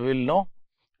concept that we will know,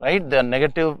 right? The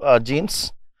negative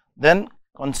genes. Then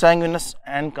consanguineous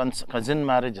and cousin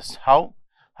marriages, how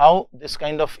this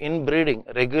kind of inbreeding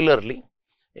regularly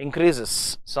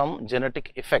increases some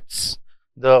genetic effects,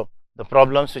 the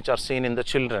problems which are seen in the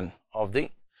children of the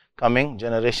coming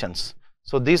generations.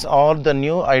 So these are the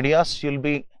new ideas you will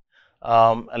be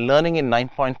learning in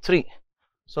 9.3.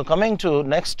 So coming to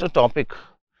next topic,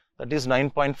 that is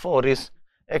 9.4, is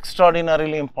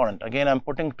extraordinarily important. Again I am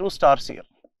putting 2 stars here.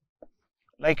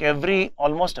 Like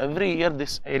almost every year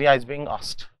this area is being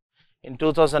asked. In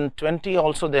 2020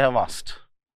 also they have asked,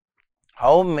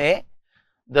 how may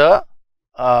the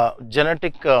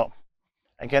genetic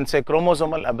I can say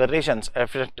chromosomal aberrations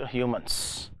affect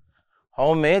humans?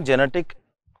 How may genetic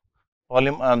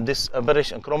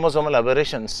chromosomal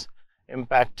aberrations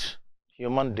impact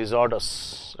human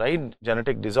disorders, right?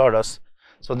 Genetic disorders.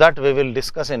 So that we will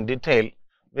discuss in detail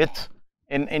with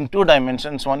in 2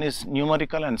 dimensions. One is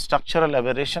numerical and structural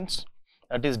aberrations,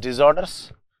 that is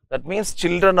disorders. That means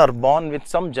children are born with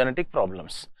some genetic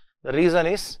problems. The reason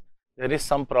is there is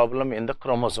some problem in the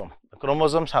chromosome. The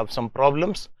chromosomes have some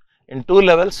problems in 2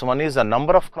 levels. One is the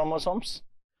number of chromosomes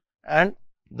and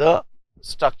the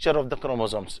structure of the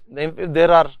chromosomes. If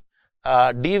there are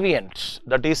deviants,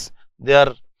 that is they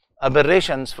are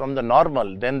aberrations from the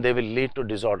normal, then they will lead to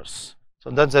disorders.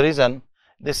 So that's the reason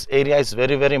this area is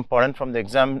very, very important from the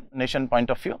examination point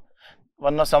of view.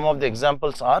 Some of the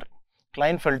examples are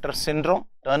Klinefelter syndrome,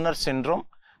 Turner syndrome,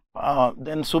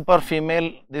 then super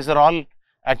female. These are all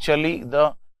actually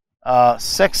the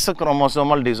sex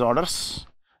chromosomal disorders.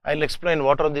 I will explain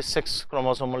what are these sex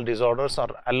chromosomal disorders or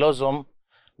allosome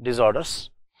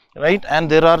disorders, right? And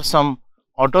there are some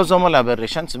autosomal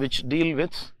aberrations which deal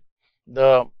with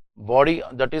the body,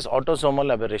 that is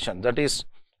autosomal aberration, that is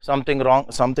something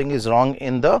is wrong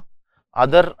in the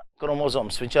other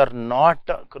chromosomes which are not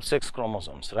sex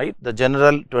chromosomes, right? The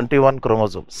general 21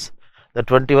 chromosomes, the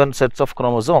 21 sets of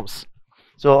chromosomes.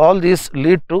 So all these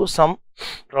lead to some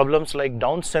problems like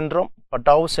Down syndrome,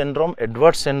 Patau syndrome,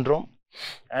 Edwards syndrome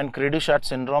and Credushat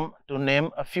syndrome, to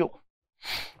name a few.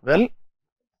 Well,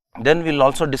 then we will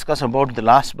also discuss about the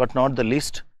last but not the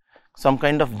least, some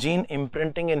kind of gene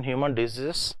imprinting in human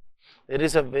diseases. There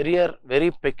is a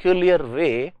very peculiar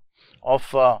way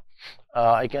of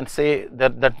I can say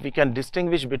that we can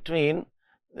distinguish between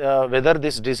whether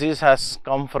this disease has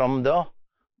come from the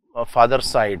father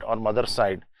side or mother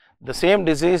side. The same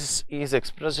disease is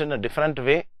expressed in a different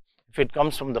way if it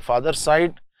comes from the father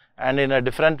side, and in a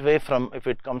different way from if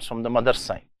it comes from the mother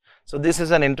side. So this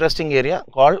is an interesting area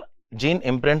called gene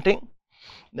imprinting.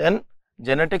 Then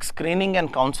genetic screening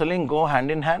and counseling go hand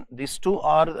in hand. These two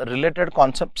are related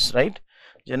concepts, right?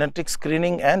 Genetic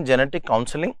screening and genetic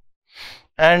counseling,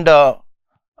 and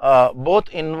both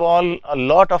involve a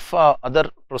lot of other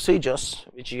procedures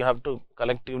which you have to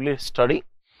collectively study.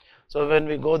 So when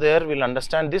we go there, we will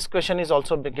understand. This question is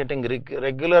also getting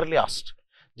regularly asked: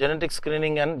 genetic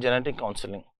screening and genetic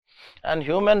counseling. And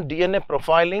human DNA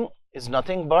profiling is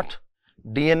nothing but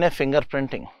DNA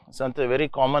fingerprinting. Something very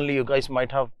commonly you guys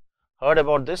might have heard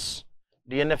about this.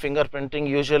 DNA fingerprinting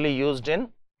usually used in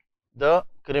the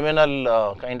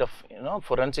criminal kind of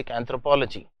forensic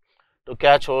anthropology to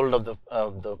catch hold of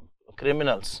the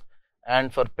criminals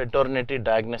and for paternity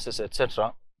diagnosis,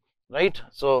 etc. Right?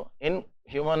 So in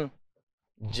human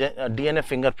DNA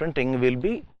fingerprinting, we will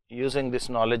be using this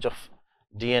knowledge of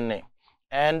DNA,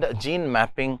 and gene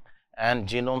mapping and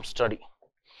genome study.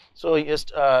 So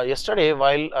yesterday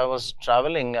while I was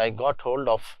traveling, I got hold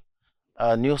of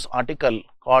a news article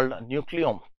called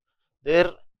Nucleome.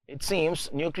 There it seems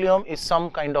Nucleome is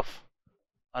some kind of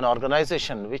an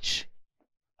organization which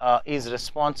is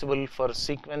responsible for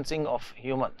sequencing of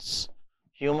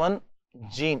human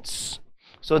genes.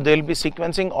 So they will be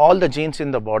sequencing all the genes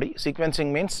in the body.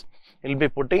 Sequencing means he will be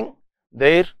putting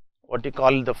their what you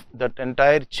call that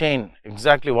entire chain,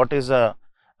 exactly what is the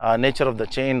nature of the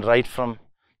chain, right from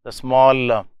the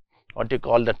small what you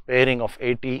call that pairing of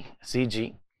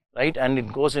ATCG, right, and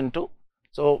it goes into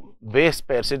so base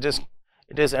pairs. It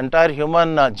is entire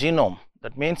human genome.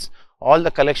 That means all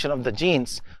the collection of the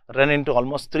genes run into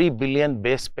almost 3 billion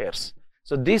base pairs.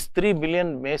 So these 3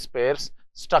 billion base pairs,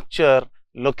 structure,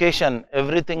 location,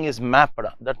 everything is mapped.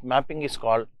 That mapping is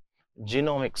called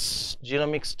genomics.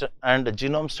 Genomics and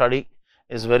genome study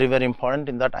is very, very important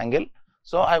in that angle.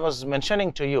 So I was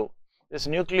mentioning to you, this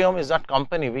Nucleome is that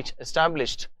company which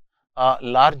established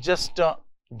largest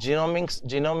human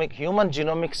genomic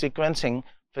sequencing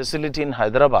facility in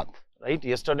Hyderabad, right?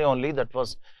 Yesterday only that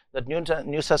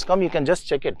news has come. You can just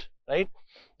check it, right?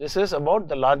 This is about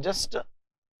the largest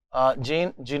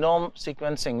genome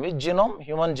sequencing,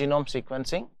 human genome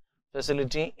sequencing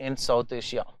facility in South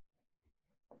Asia.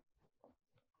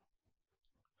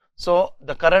 So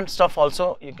the current stuff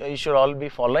also you should all be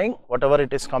following whatever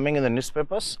it is coming in the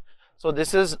newspapers. So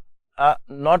this is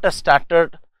not a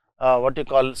standard what you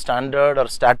call standard or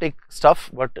static stuff,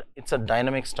 but it's a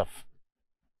dynamic stuff.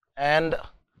 And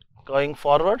going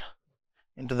forward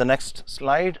into the next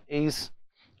slide is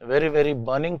a very, very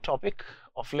burning topic.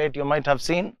 Of late you might have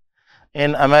seen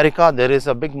in America there is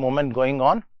a big movement going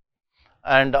on,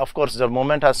 and of course the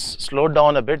movement has slowed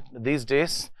down a bit these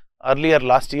days. Earlier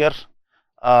last year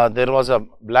there was a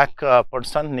black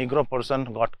Negro person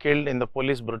got killed in the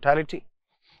police brutality,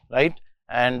 right?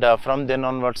 And from then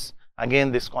onwards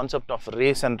again this concept of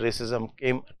race and racism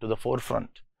came to the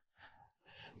forefront,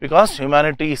 because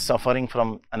humanity is suffering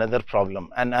from another problem,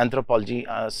 and anthropology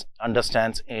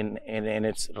understands in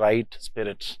its right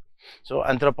spirit. So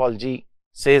anthropology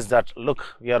says that look,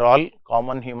 we are all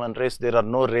common human race, there are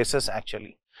no races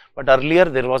actually. But earlier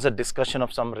there was a discussion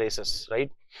of some races,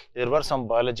 right? There were some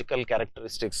biological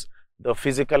characteristics, the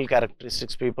physical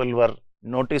characteristics people were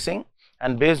noticing,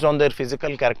 and based on their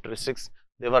physical characteristics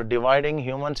they were dividing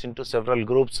humans into several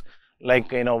groups,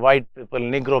 like white people,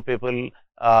 Negro people,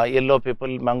 yellow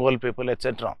people, Mongol people,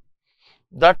 etc.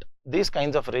 That these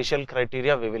kinds of racial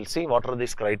criteria, we will see what are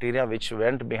these criteria which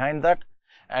went behind that,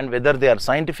 and whether they are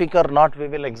scientific or not we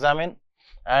will examine,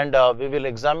 and we will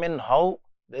examine how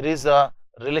there is a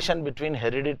relation between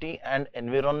heredity and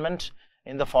environment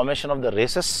in the formation of the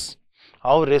races,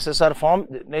 how races are formed.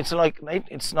 It's like, right,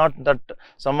 it's not that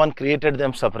someone created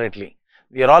them separately.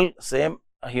 We are all same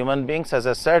human beings. As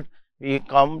I said, we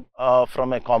come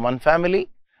from a common family,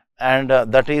 and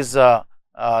that is the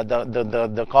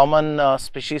common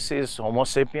species is Homo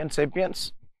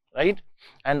sapiens, right?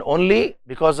 And only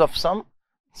because of some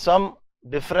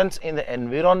difference in the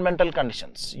environmental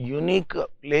conditions, unique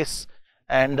place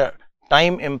and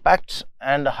time impacts,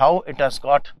 and how it has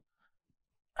got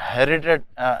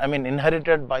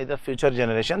inherited by the future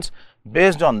generations.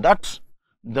 Based on that,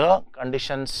 the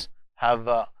conditions have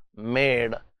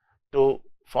made to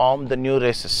form the new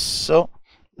races. So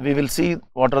we will see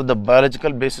what are the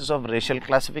biological basis of racial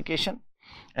classification,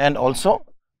 and also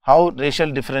how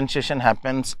racial differentiation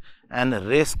happens and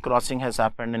race crossing has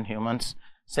happened in humans,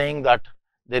 saying that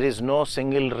there is no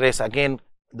single race. Again,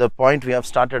 the point we have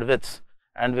started with,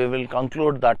 and we will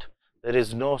conclude that there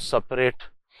is no separate,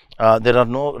 there are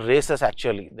no races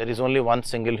actually, there is only one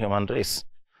single human race.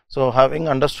 So having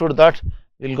understood that,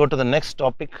 we will go to the next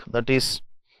topic, that is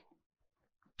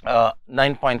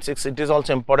 9.6. It is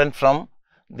also important from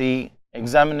the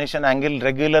examination angle.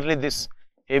 Regularly this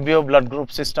ABO blood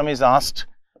group system is asked,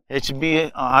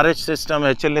 HB, RH system,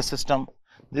 HLA system.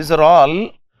 These are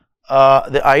all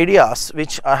the ideas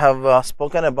which I have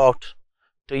spoken about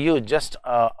to you just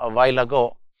a while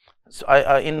ago. So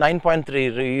in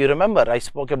 9.3, you remember I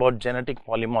spoke about genetic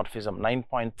polymorphism,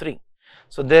 9.3.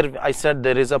 So there I said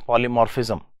there is a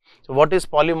polymorphism. So what is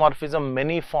polymorphism?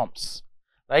 Many forms,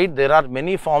 right? There are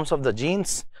many forms of the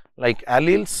genes like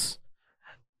alleles,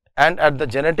 and at the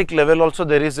genetic level also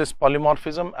there is this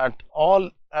polymorphism at all,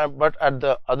 but at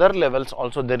the other levels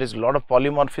also there is a lot of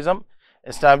polymorphism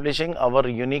establishing our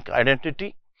unique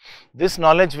identity. This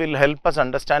knowledge will help us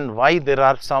understand why there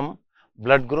are some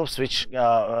blood groups which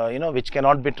which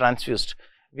cannot be transfused.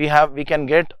 We can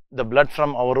get the blood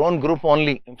from our own group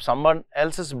only. If someone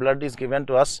else's blood is given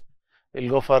to us, we'll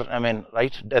go for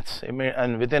death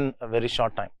and within a very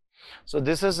short time. So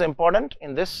this is important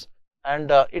in this,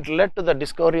 and it led to the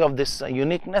discovery of this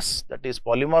uniqueness, that is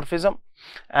polymorphism,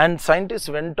 and scientists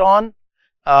went on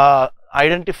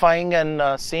identifying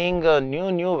and seeing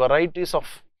new varieties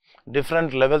of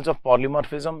different levels of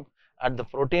polymorphism at the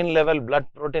protein level, blood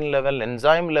protein level,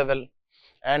 enzyme level,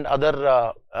 and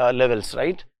other levels,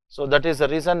 right. So that is the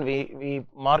reason we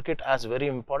mark it as very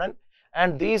important,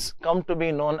 and these come to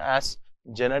be known as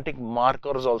genetic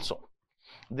markers also.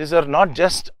 These are not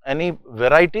just any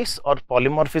varieties or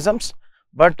polymorphisms,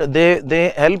 but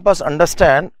they help us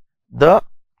understand the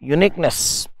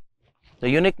uniqueness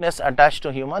attached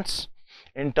to humans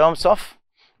in terms of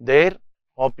their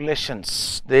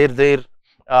populations, their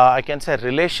I can say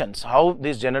relations, how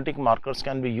these genetic markers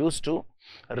can be used to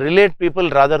relate people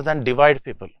rather than divide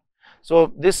people.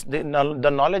 So this the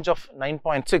knowledge of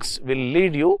 9.6 will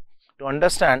lead you to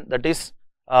understand, that is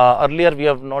earlier we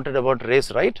have noted about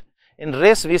race, right. In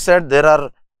race we said there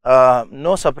are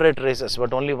no separate races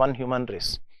but only one human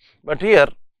race, but here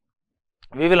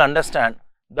we will understand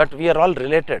that we are all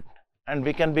related and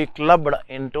we can be clubbed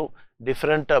into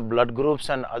different blood groups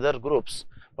and other groups,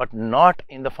 but not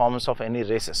in the forms of any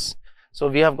races. So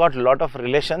we have got a lot of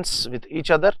relations with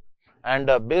each other, and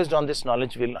based on this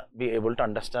knowledge we will be able to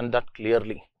understand that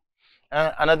clearly.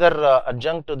 Another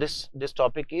adjunct to this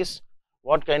topic is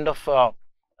what kind of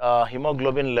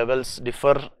hemoglobin levels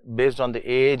differ based on the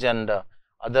age and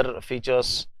other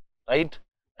features, right,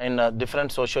 in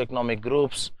different socio-economic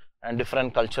groups and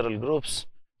different cultural groups.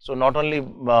 So not only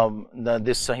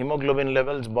this hemoglobin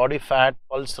levels, body fat,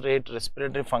 pulse rate,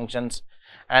 respiratory functions,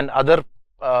 and other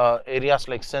areas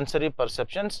like sensory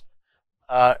perceptions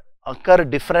occur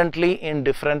differently in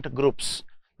different groups.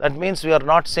 That means we are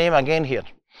not same again here.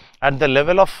 At the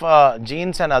level of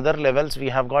genes and other levels we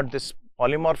have got this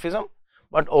polymorphism,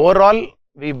 but overall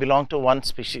we belong to one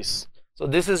species. So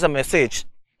this is a message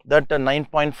that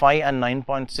 9.5 and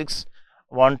 9.6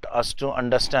 want us to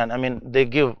understand. I mean, they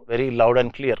give very loud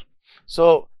and clear.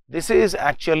 So this is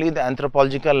actually the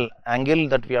anthropological angle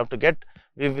that we have to get.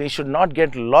 We should not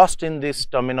get lost in this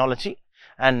terminology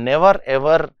and never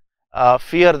ever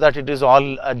fear that it is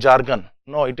all a jargon.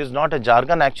 No, it is not a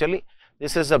jargon actually.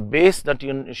 This is a base that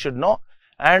you should know,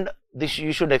 and this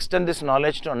you should extend this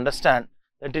knowledge to understand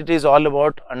that it is all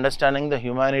about understanding the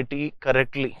humanity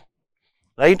correctly,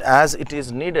 right, as it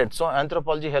is needed. So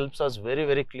anthropology helps us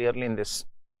very clearly in this.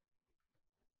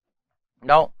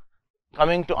 Now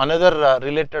coming to another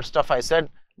related stuff, I said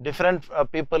different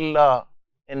people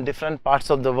in different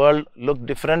parts of the world look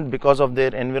different because of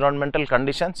their environmental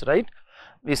conditions, right.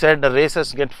 We said the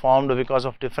races get formed because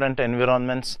of different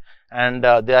environments, and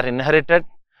they are inherited.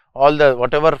 All the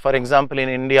whatever, for example, in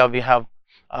India we have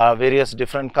various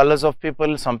different colors of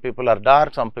people. Some people are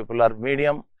dark, some people are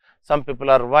medium, some people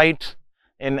are white.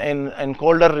 In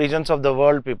colder regions of the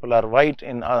world people are white,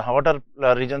 in hotter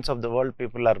regions of the world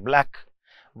people are black.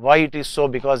 Why it is so?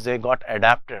 Because they got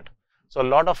adapted. So a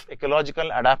lot of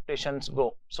ecological adaptations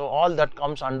go. So all that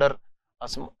comes under a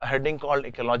heading called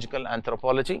ecological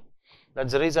anthropology.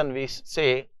 That's the reason we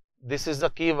say this is the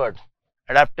keyword,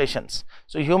 adaptations.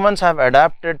 So humans have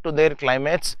adapted to their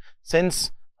climates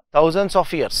since thousands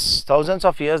of years. Thousands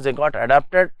of years they got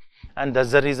adapted, and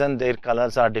that's the reason their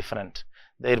colors are different,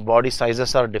 their body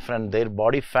sizes are different, their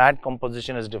body fat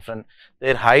composition is different,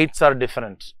 their heights are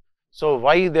different. So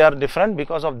why they are different?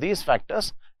 Because of these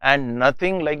factors, and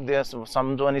nothing like this,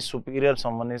 someone is superior,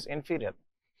 someone is inferior.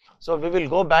 So we will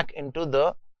go back into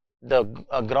the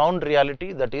ground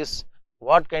reality, that is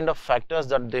what kind of factors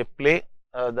that they play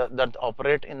that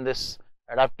operate in this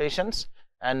adaptations,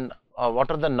 and what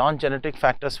are the non-genetic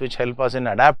factors which help us in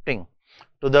adapting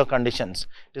to the conditions.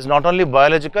 It is not only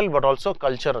biological but also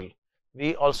cultural.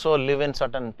 We also live in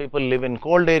certain, people live in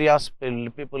cold areas,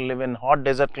 people live in hot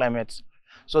desert climates.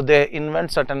 So they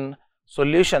invent certain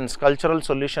solutions, cultural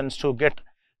solutions to get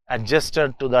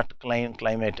adjusted to that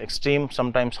climate, extreme,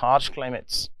 sometimes harsh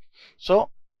climates. So,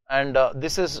 and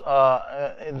this is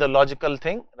the logical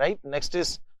thing, right? Next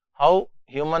is how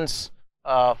humans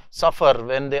suffer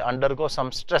when they undergo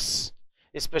some stress,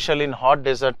 especially in hot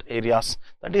desert areas.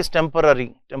 That is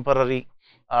temporary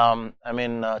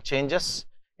changes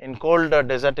in cold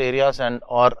desert areas and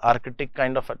or Arctic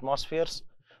kind of atmospheres,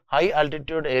 high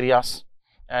altitude areas.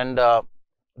 And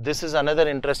this is another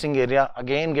interesting area,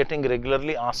 again getting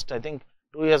regularly asked. I think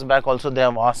 2 years back also they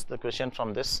have asked the question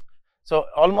from this. So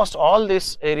almost all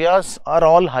these areas are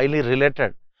all highly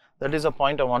related. That is a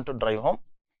point I want to drive home,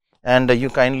 and you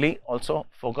kindly also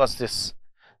focus this.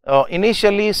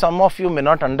 Initially some of you may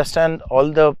not understand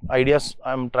all the ideas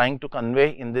I am trying to convey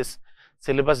in this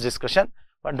syllabus discussion,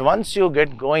 but once you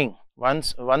get going,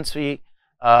 once we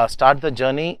start the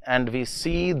journey and we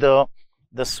see the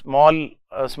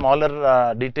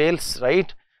smaller details,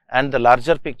 right, and the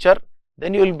larger picture,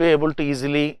 then you will be able to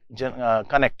easily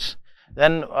connect.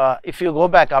 Then if you go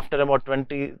back after about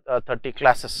 20-30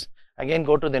 classes, again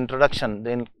go to the introduction,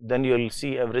 then you will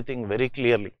see everything very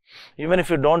clearly. Even if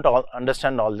you don't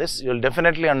understand all this, you will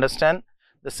definitely understand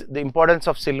the importance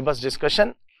of syllabus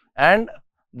discussion, and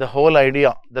the whole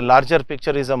idea, the larger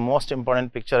picture is the most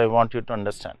important picture I want you to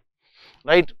understand,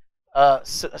 right.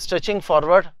 Stretching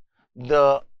forward,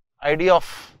 the idea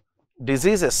of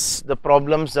diseases, the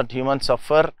problems that humans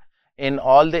suffer in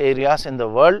all the areas in the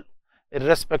world,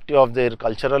 irrespective of their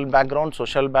cultural background,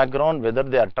 social background, whether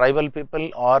they are tribal people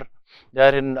or they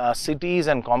are in cities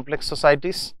and complex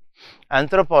societies.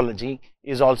 Anthropology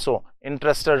is also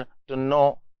interested to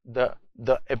know the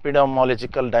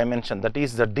epidemiological dimension, that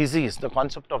is the disease, the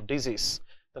concept of disease,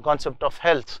 the concept of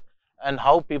health, and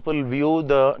how people view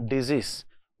the disease.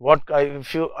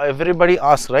 If everybody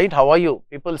asks, right, how are you?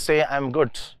 People say I am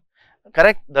good,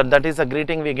 correct? That is a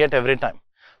greeting we get every time.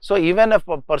 So even if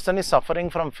a person is suffering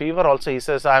from fever, also he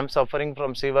says I am suffering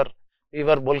from fever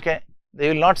bolke. They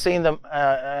will not say in them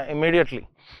immediately,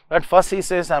 but first he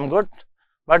says I am good.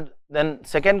 But then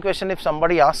second question, if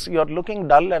somebody asks, you are looking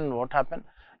dull and what happened?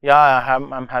 Yeah,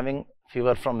 I'm having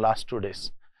fever from last 2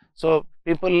 days. So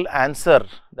people answer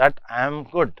that I am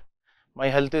good, my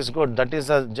health is good. That is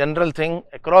a general thing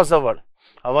across the world.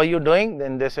 How are you doing?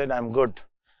 Then they said I am good,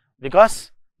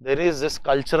 because there is this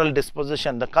cultural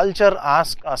disposition. The culture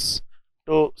asks us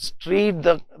to treat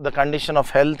the condition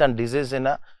of health and disease in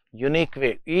a unique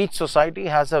way. Each society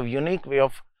has a unique way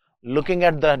of looking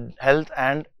at the health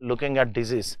and looking at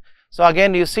disease. So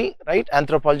again you see, right,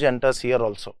 anthropology enters here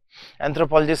also.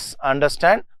 Anthropologists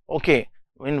understand, okay,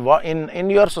 in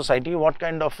your society what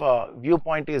kind of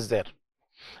viewpoint is there?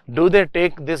 Do they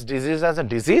take this disease as a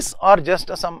disease or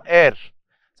just some air,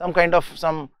 some kind of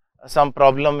some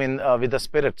problem in with the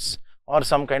spirits, or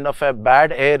some kind of a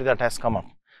bad air that has come up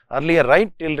earlier,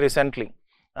 right, till recently.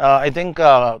 I think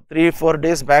 3-4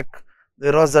 days back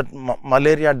there was that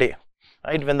malaria day,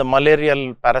 right, when the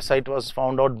malarial parasite was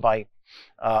found out by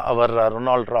our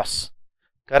Ronald Ross,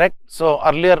 correct. So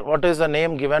earlier, what is the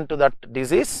name given to that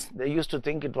disease? They used to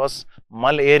think it was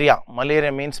malaria.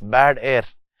 Malaria means bad air.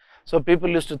 So people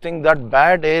used to think that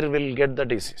bad air will get the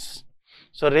disease.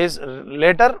 So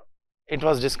later it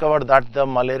was discovered that the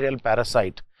malarial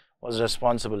parasite was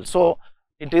responsible. So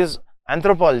it is,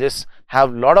 anthropologists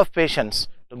have lot of patience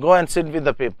to go and sit with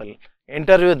the people,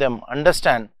 interview them,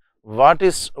 understand what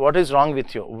is wrong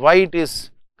with you, why it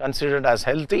is considered as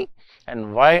healthy,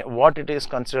 and what it is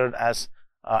considered as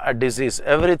a disease.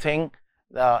 Everything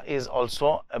is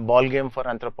also a ball game for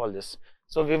anthropologists.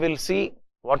 So we will see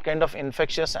what kind of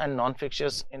infectious and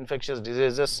infectious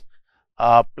diseases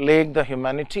plague the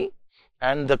humanity,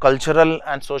 and the cultural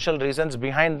and social reasons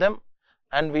behind them.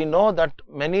 And we know that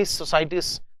many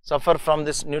societies suffer from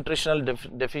this nutritional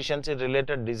deficiency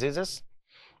related diseases.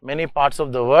 Many parts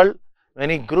of the world,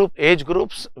 many age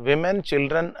groups, women,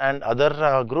 children and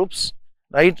other groups,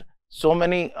 right. So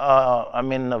many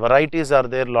varieties are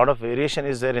there, lot of variation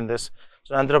is there in this.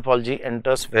 So anthropology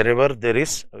enters wherever there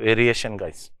is variation,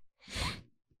 guys.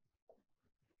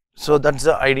 So that's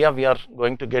the idea we are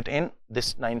going to get in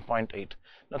this 9.8.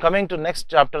 Now coming to next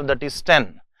chapter, that is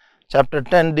 10. Chapter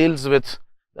 10 deals with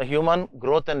the human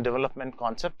growth and development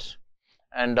concept,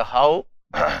 and how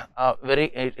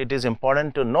it is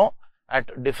important to know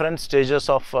at different stages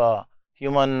of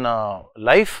human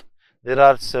life there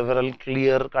are several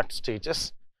clear cut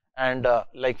stages, and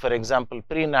like for example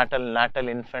prenatal, natal,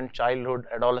 infant, childhood,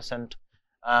 adolescent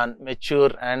and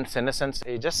mature and senescence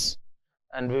ages.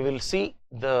 And we will see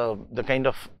the kind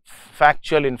of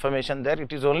factual information there.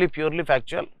 It is only purely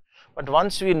factual, but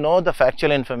once we know the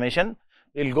factual information,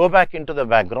 we will go back into the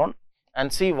background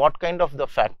and see what kind of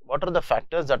what are the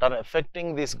factors that are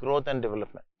affecting this growth and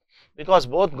development, because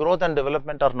both growth and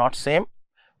development are not same.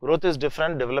 Growth is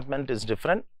different, development is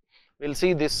different. We will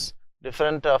see this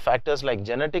different factors like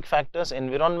genetic factors,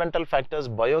 environmental factors,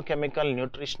 biochemical,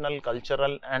 nutritional,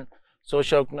 cultural and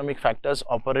socio-economic factors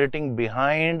operating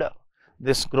behind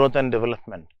this growth and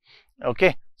development.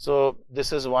 Okay, so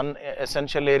this is one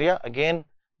essential area. Again,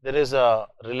 there is a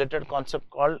related concept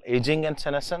called aging and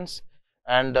senescence,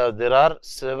 and there are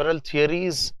several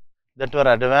theories that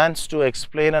were advanced to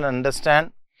explain and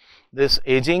understand this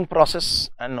aging process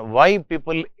and why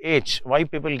people age, why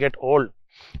people get old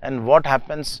and what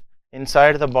happens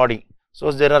inside the body.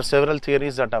 So there are several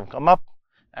theories that have come up,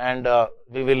 and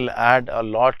we will add a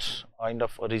lot kind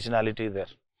of originality there.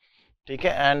 Okay,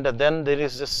 and then there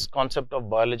is this concept of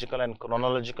biological and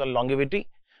chronological longevity,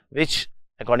 which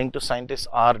according to scientists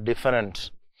are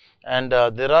different, and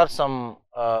there are some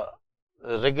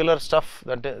regular stuff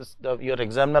that is your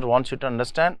examiner wants you to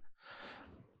understand,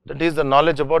 that is the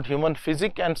knowledge about human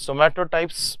physics and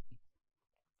somatotypes,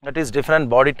 that is different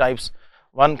body types.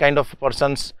 One kind of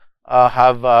persons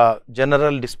have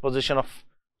general disposition of,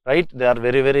 right, they are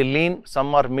very lean,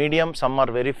 some are medium, some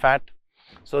are very fat,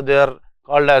 so they are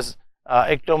called as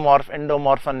ectomorph,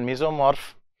 endomorph and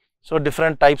mesomorph. So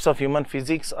different types of human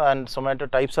physics and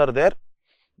somatotypes are there.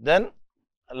 Then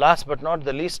last but not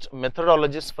the least,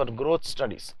 methodologies for growth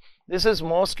studies. This is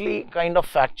mostly kind of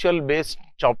factual based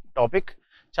topic.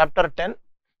 Chapter 10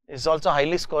 is also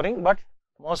highly scoring, but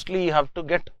mostly you have to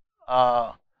get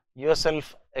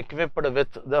yourself equipped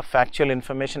with the factual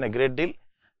information a great deal.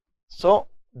 So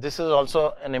this is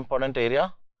also an important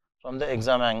area from the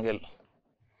exam angle.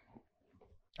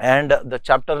 And the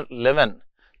chapter 11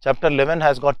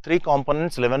 has got 3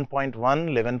 components, 11.1,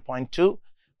 11.2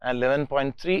 and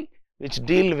 11.3, which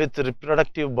deal with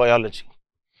reproductive biology.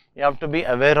 You have to be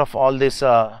aware of all this,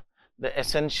 the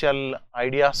essential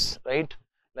ideas, right,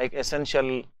 like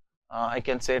essential I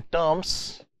can say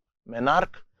terms,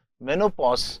 menarche,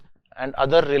 menopause and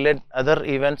other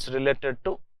events related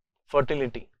to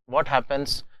fertility. What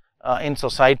happens in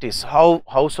societies,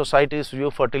 how societies view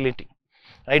fertility,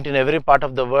 right? In every part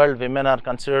of the world, women are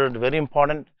considered very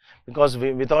important, because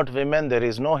without women there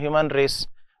is no human race.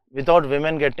 Without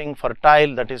women getting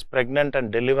fertile, that is pregnant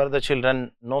and deliver the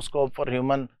children, no scope for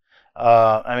human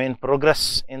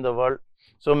progress in the world.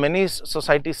 So many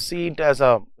societies see it as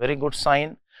a very good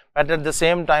sign, but at the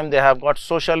same time they have got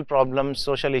social problems,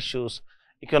 social issues,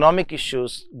 economic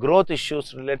issues, growth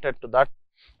issues related to that,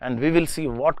 and we will see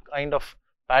what kind of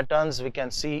patterns we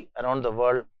can see around the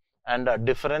world and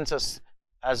differences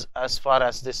as far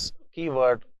as this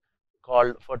keyword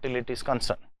called fertility is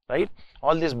concerned, right?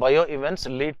 All these bio events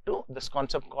lead to this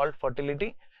concept called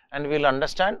fertility, and we will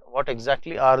understand what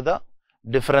exactly are the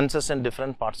differences in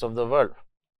different parts of the world.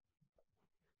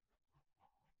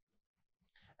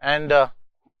 And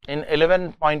in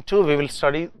 11.2 we will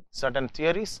study certain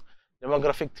theories,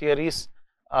 demographic theories,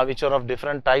 which are of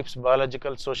different types,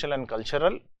 biological, social and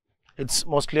cultural. It's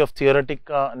mostly of theoretic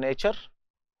nature.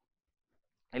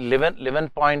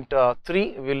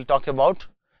 11.3 we will talk about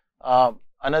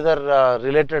another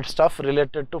related stuff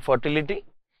related to fertility.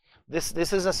 This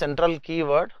is a central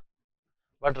keyword,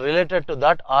 but related to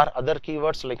that are other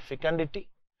keywords like fecundity.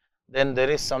 Then there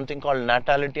is something called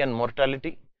natality and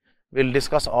mortality. We will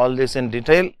discuss all this in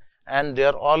detail, and they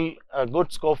are all a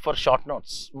good scope for short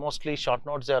notes. Mostly short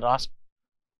notes they are asked,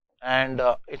 and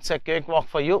it's a cakewalk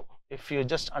for you if you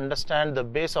just understand the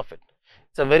base of it.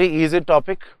 It's a very easy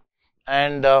topic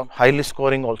and highly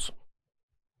scoring also.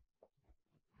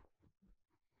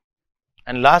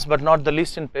 And last but not the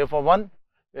least, in paper 1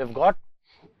 we have got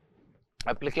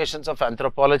applications of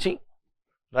anthropology,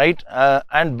 right,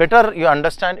 and better you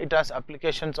understand it as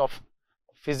applications of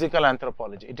physical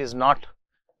anthropology. It is not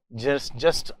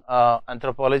just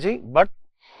anthropology, but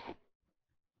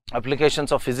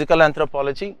applications of physical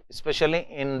anthropology, especially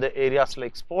in the areas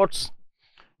like sports,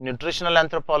 nutritional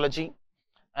anthropology,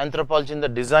 anthropology in the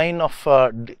design of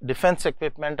defense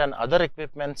equipment and other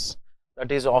equipments,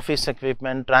 that is office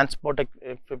equipment, transport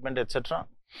equipment, etc.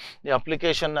 The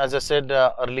application, as I said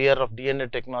earlier, of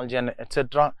DNA technology and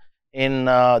etc. in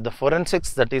the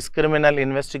forensics, that is criminal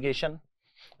investigation,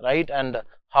 right, and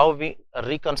how we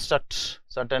reconstruct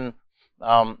certain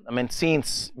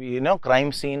scenes,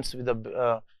 crime scenes with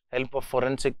the help of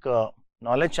forensic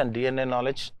knowledge and DNA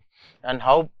knowledge, and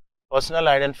how personal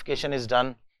identification is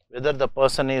done, whether the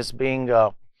person is being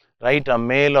a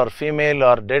male or female,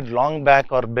 or dead long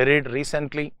back or buried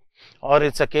recently, or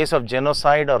it's a case of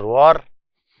genocide or war.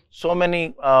 So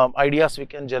many ideas we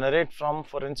can generate from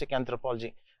forensic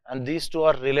anthropology, and these two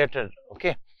are related.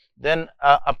 Okay. Then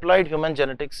applied human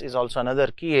genetics is also another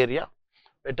key area.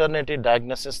 Paternity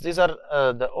diagnosis, these are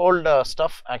the old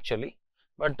stuff actually,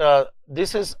 but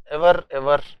this is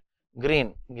ever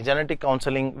green. Genetic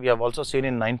counseling we have also seen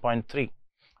in 9.3,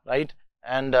 right,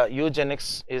 and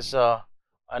eugenics is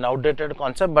an outdated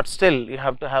concept, but still you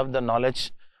have to have the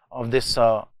knowledge of this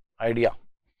idea.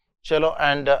 Chalo,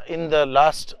 and in the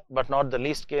last but not the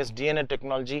least case, DNA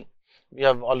technology, we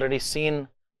have already seen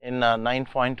in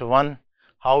 9.1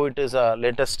 how it is a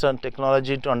latest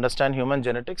technology to understand human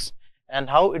genetics, and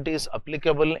how it is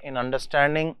applicable in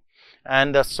understanding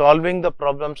and solving the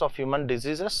problems of human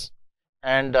diseases,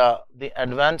 and the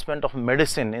advancement of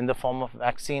medicine in the form of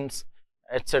vaccines,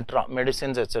 etc.,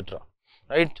 medicines, etc.,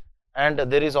 right. And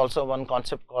there is also one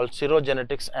concept called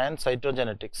serogenetics and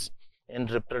cytogenetics in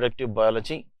reproductive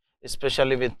biology,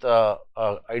 especially with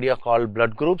idea called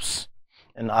blood groups,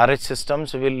 in RH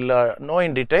systems, we will know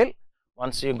in detail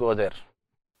once you go there.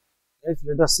 Right,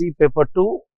 let us see paper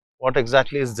 2, what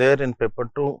exactly is there in paper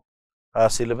 2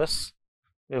 syllabus.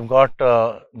 We have got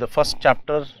the first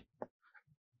chapter.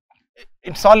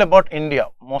 It's all about India,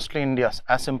 mostly India,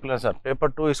 as simple as that. Paper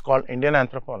 2 is called Indian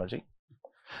Anthropology.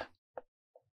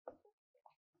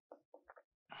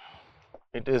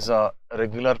 It is a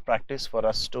regular practice for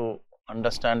us to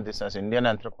understand this as Indian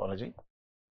Anthropology,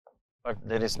 but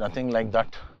there is nothing like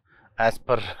that as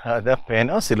per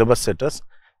the syllabus setters.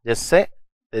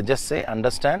 They just say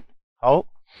understand how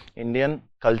Indian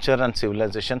culture and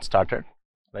civilization started,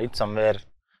 right, somewhere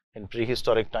in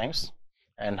prehistoric times,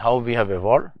 and how we have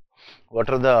evolved. What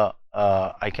are the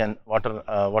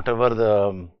whatever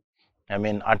the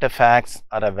artifacts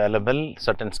are available,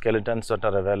 certain skeletons that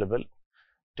are available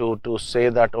to say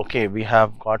that okay, we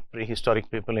have got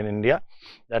prehistoric people in India,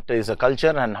 that is a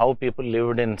culture, and how people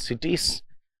lived in cities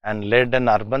and led an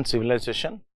urban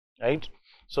civilization, right.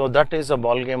 So that is a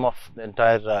ball game of the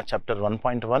entire chapter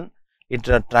 1.1. It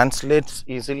translates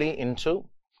easily into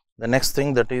the next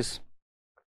thing, that is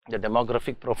the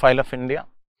demographic profile of India,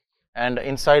 and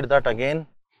inside that again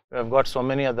we have got so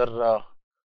many other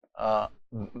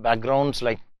backgrounds,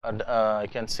 like I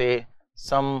can say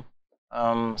some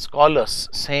scholars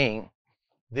saying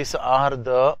these are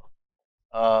the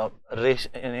I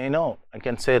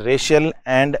can say racial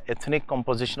and ethnic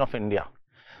composition of India.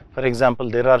 For example,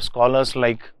 there are scholars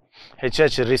like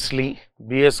H.H. Risley,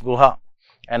 B.S. Guha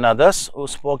and others who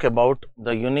spoke about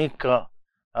the unique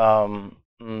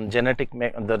genetic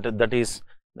that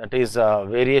is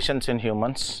variations in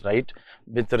humans, right,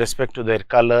 with respect to their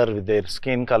color, with their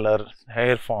skin color,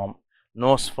 hair form,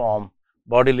 nose form,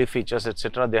 bodily features,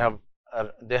 etc.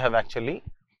 They have actually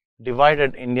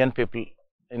divided Indian people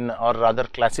in, or rather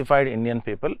classified Indian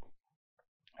people,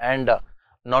 and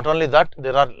not only that,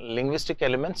 there are linguistic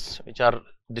elements which are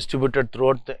distributed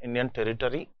throughout the Indian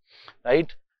territory,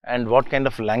 right, and what kind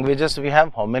of languages we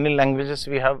have, how many languages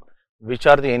we have, which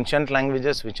are the ancient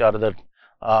languages, which are the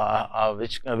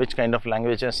which kind of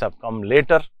languages have come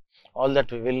later. All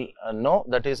that we will know.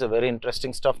 That is a very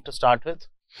interesting stuff to start with.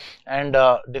 And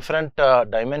different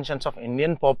dimensions of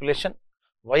Indian population.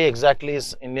 Why exactly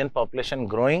is Indian population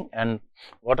growing, and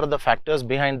what are the factors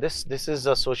behind this? This is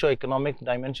a socio-economic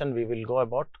dimension we will go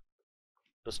about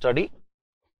to study,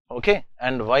 okay,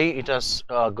 and why it has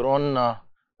grown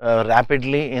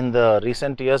rapidly in the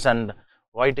recent years, and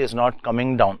why it is not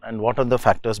coming down, and what are the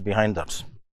factors behind that.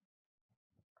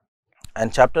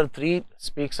 And chapter 3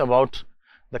 speaks about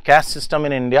the caste system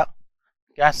in India.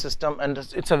 Caste system, and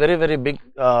it's a very big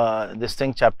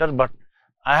chapter, but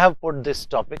I have put this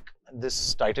topic,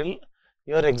 this title.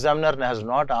 Your examiner has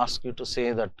not asked you to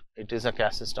say that it is a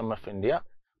caste system of India,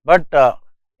 but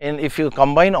if you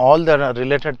combine all the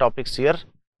related topics here,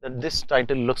 then this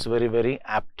title looks very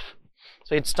apt.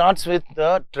 So it starts with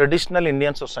the traditional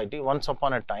Indian society. Once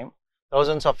upon a time,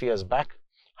 thousands of years back,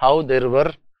 how there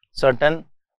were certain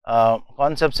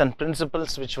concepts and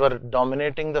principles which were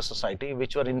dominating the society,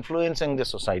 which were influencing the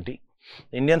society.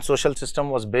 The Indian social system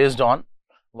was based on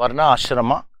Varna,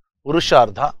 Ashrama,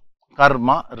 Purushartha,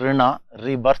 Karma, Rina,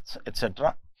 rebirth,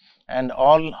 etc. And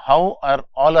all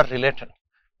are related.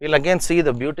 We'll again see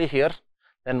the beauty here.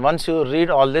 Then once you read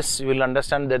all this, you will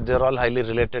understand that they are all highly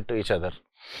related to each other.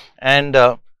 And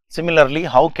similarly,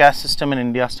 how caste system in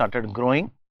India started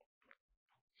growing,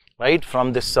 right,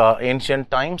 from this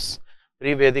ancient times,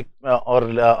 pre-Vedic or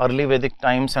early Vedic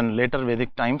times and later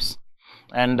Vedic times,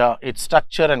 and its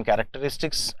structure and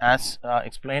characteristics as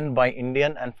explained by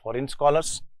Indian and foreign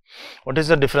scholars. What is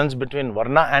the difference between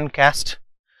Varna and caste?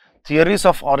 Theories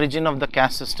of origin of the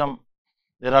caste system.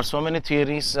 There are so many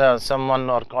theories. Some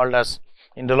are called as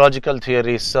Indological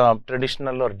theories,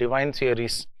 traditional or divine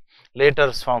theories,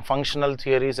 later functional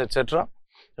theories, etc.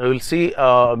 We will see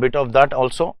a bit of that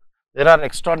also. There are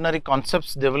extraordinary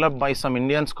concepts developed by some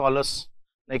Indian scholars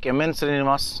like M.N.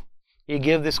 Srinivas. He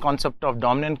gave this concept of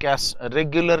dominant caste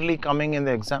regularly coming in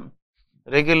the exam,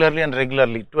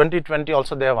 regularly. 2020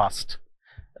 also they have asked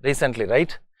recently,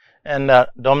 right? And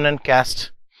dominant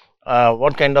caste,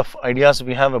 what kind of ideas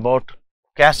we have about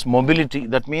caste mobility.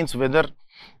 That means whether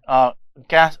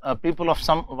people of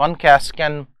one caste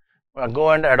can go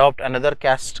and adopt another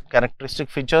caste characteristic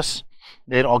features,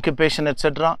 their occupation,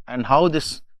 etc., and how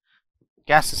this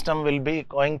caste system will be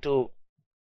going to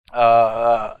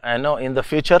in the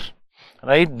future,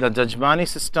 right? The Jajmani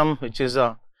system, which is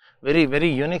a very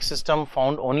unique system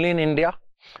found only in India,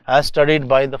 as studied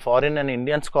by the foreign and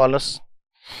Indian scholars.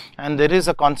 And there is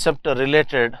a concept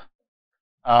related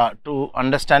to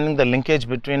understanding the linkage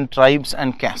between tribes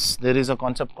and castes. There is a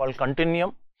concept called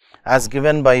continuum, as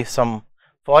given by some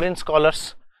foreign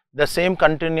scholars, the same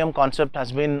continuum concept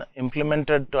has been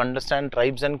implemented to understand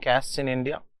tribes and castes in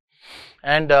India.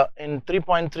 And in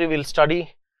 3.3 we will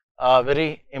study a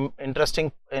very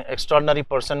interesting, extraordinary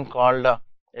person called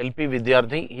LP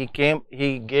Vidyarthi.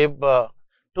 He gave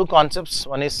two concepts,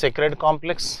 one is sacred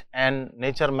complex and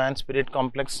nature man spirit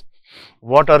complex.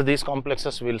 What are these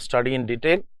complexes? We will study in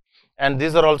detail, and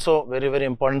these are also very, very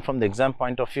important from the exam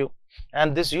point of view.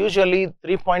 And this usually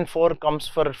 3.4 comes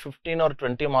for 15 or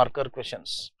 20 marker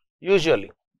questions.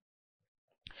 Usually,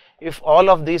 if all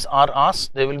of these are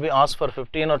asked, they will be asked for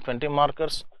 15 or 20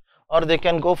 markers, or they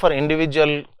can go for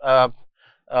individual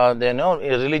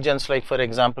religions, like for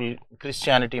example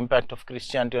Christianity, impact of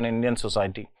Christianity on Indian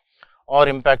society, or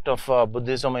impact of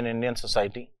Buddhism in Indian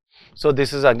society. So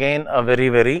this is again a very,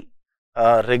 very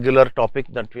regular topic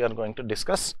that we are going to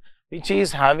discuss, which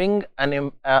is having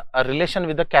a relation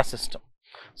with the caste system.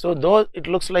 So though it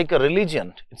looks like a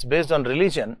religion, it's based on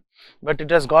religion, but it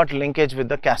has got linkage with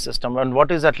the caste system. And what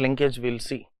is that linkage? We'll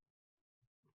see.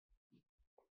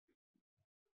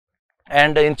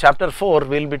 And in chapter 4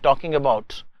 we'll be talking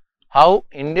about how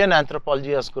Indian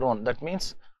anthropology has grown. That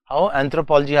means how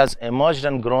anthropology has emerged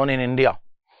and grown in India.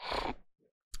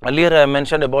 Earlier I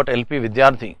mentioned about LP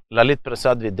Vidyarthi, Lalit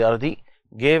Prasad Vidyarthi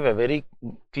gave a very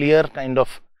clear kind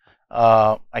of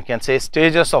I can say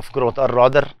stages of growth, or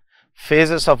rather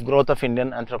phases of growth of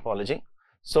Indian anthropology.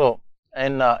 So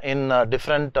in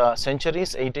different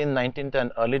centuries, 18th, 19th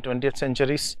and early 20th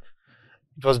centuries,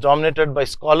 it was dominated by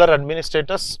scholar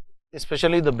administrators,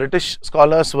 especially the British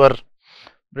scholars or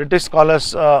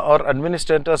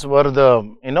administrators were the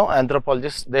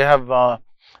anthropologists. They have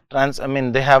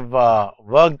they have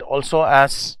worked also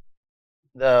as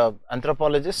the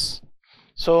anthropologists.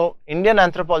 So Indian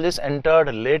anthropologists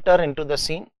entered later into the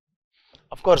scene.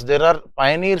 Of course, there are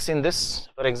pioneers in this.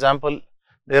 For example,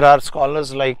 there are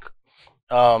scholars like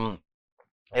L.K.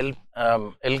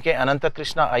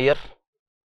 Anantakrishna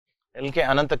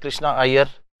Iyer,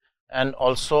 and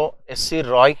also S.C.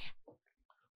 Roy,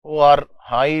 who are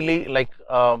highly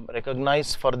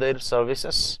recognized for their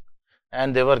services,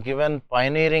 and they were given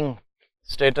pioneering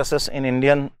statuses in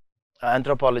Indian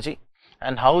anthropology,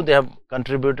 and how they have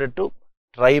contributed to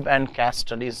tribe and caste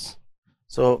studies.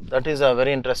 So that is a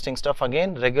very interesting stuff,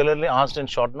 again regularly asked in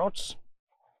short notes.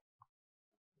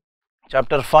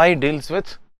 Chapter 5 deals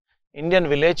with Indian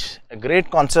village, a great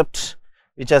concept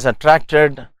which has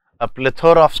attracted a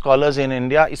plethora of scholars in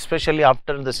India, especially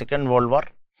after the Second World War.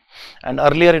 And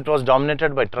earlier it was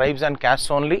dominated by tribes and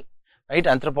castes only, right?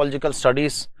 Anthropological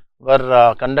studies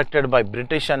were conducted by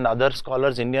British and other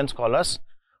scholars, Indian scholars,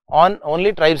 on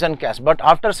only tribes and castes. But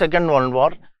after Second World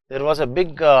War, there was a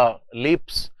big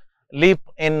leap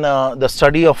in the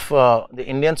study of the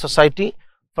Indian society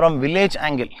from village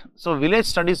angle. So village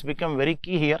studies become very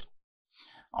key here.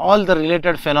 All the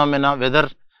related phenomena, whether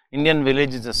Indian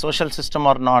village is a social system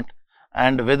or not,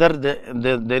 and whether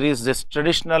there is this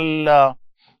traditional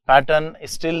pattern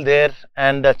is still there,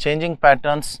 and changing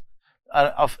patterns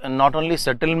of not only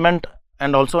settlement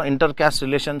and also intercaste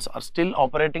relations are still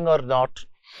operating or not,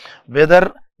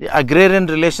 whether the agrarian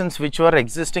relations which were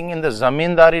existing in the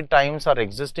zamindari times are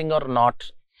existing or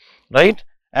not, right,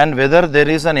 and whether there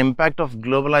is an impact of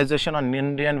globalization on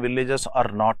Indian villages or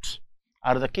not,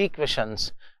 are the key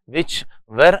questions which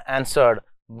were answered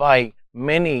by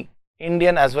many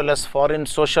Indian as well as foreign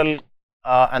social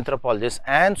anthropologists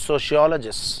and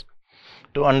sociologists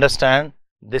to understand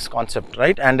this concept,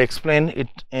 right, and explain it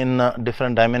in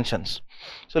different dimensions.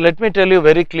 So let me tell you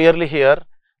very clearly here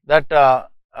that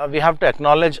we have to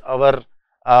acknowledge our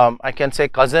I can say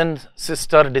cousin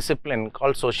sister discipline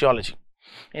called sociology.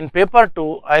 In paper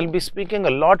 2 I will be speaking a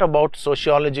lot about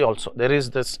sociology also. There is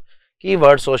this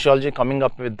keyword sociology coming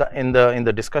up with in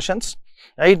the discussions,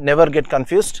 right? Never get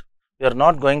confused. We are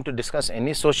not going to discuss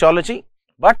any sociology,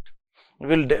 but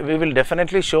we will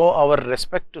definitely show our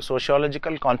respect to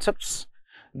sociological concepts,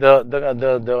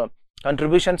 the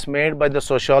contributions made by the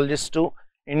sociologists to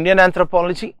Indian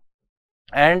anthropology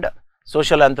and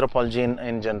social anthropology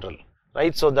in general,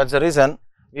 right? So that's the reason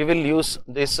we will use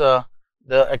this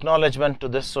the acknowledgement to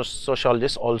this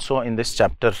sociologists also in this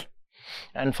chapter,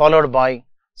 and followed by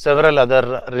several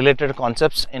other related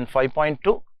concepts in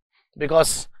 5.2,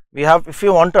 because we have, if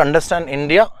you want to understand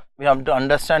India, we have to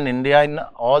understand India in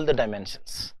all the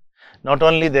dimensions. Not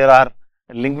only there are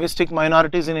linguistic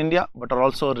minorities in India, but are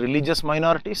also religious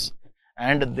minorities,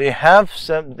 and they have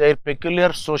their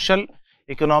peculiar social,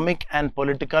 economic and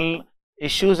political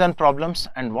issues and problems,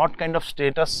 and what kind of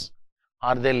status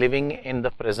are they living in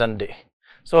the present day.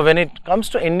 So when it comes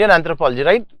to Indian anthropology,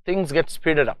 right, things get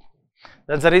speeded up.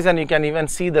 That's the reason you can even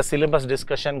see the syllabus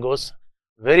discussion goes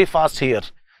very fast here.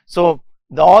 So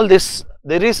all this,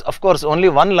 there is of course only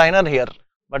one liner here,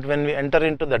 but when we enter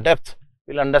into the depth,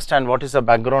 we'll understand what is the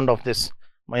background of this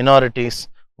minorities,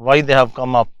 why they have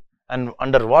come up, and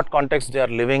under what context they are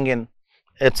living in,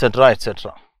 etc.,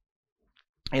 etc.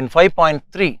 In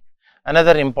 5.3,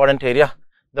 another important area,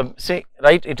 see,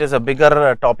 right, it is a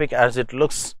bigger topic as it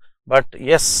looks, but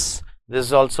yes, this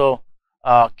is also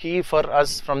key for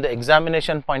us from the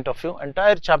examination point of view.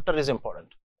 Entire chapter is important.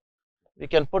 We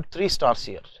can put 3 stars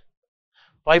here.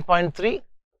 5.3,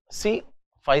 see,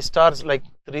 5 stars, like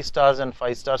 3 stars and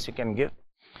 5 stars you can give.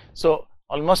 So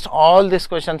almost all these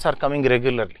questions are coming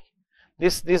regularly.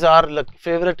 These are like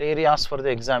favorite areas for the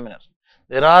examiner.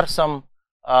 There are some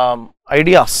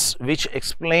ideas which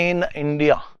explain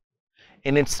India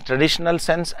in its traditional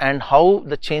sense and how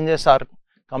the changes are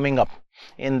coming up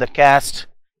in the caste,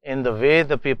 in the way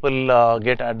the people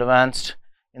get advanced,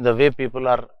 in the way people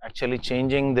are actually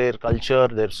changing their culture,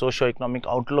 their socio-economic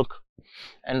outlook,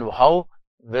 and how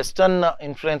Western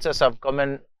influences have come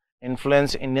and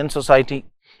influenced Indian society.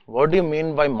 What do you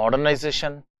mean by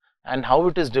modernization, and how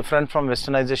it is different from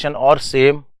Westernization, or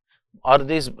same? Are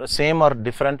these same or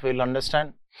different? We will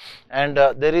understand. And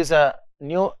there is a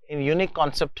new unique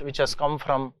concept which has come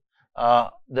from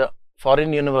the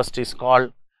foreign universities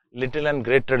called little and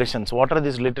great traditions. What are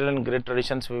these little and great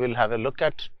traditions? We will have a look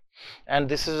at. And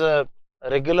this is a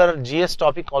regular GS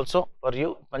topic also for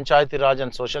you, Panchayati Raj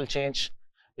and social change,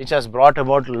 which has brought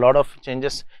about a lot of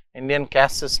changes. Indian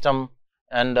caste system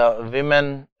and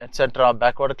women, etc.,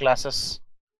 backward classes,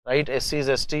 right, SCs,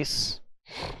 STs,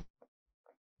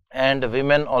 and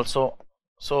women also.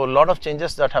 So a lot of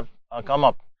changes that have come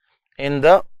up in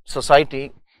the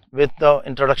society with the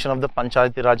introduction of the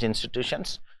Panchayati Raj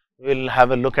institutions. We will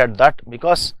have a look at that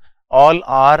because all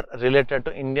are related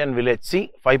to Indian village.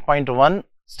 See, 5.1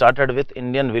 started with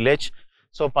Indian village.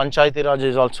 So Panchayati Raj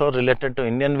is also related to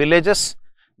Indian villages.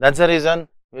 That's the reason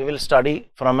we will study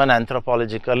from an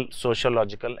anthropological,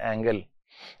 sociological angle.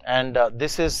 And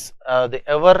this is the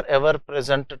ever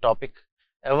present topic,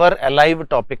 ever alive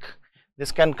topic.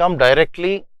 This can come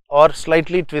directly or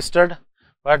slightly twisted,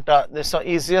 but this is the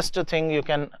easiest thing you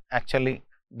can actually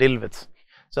deal with.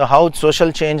 So how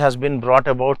social change has been brought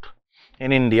about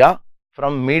in India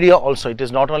from media also. It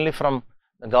is not only from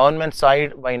the government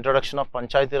side by introduction of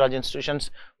Panchayati Raj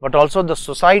institutions, but also the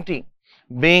society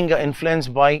being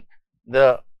influenced by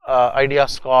the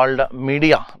ideas called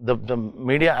media, the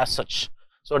media as such.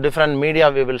 So different media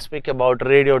we will speak about,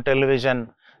 radio,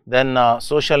 television, then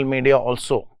social media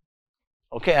also,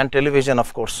 okay, and television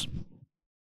of course.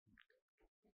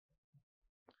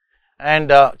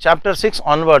 And chapter 6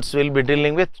 onwards we will be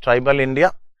dealing with tribal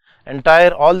India.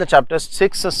 Entire all the chapters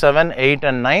 6, 7, 8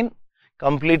 and 9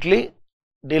 completely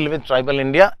deal with tribal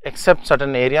India, except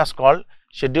certain areas called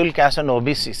scheduled caste and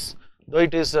OBCs. Though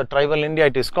it is tribal India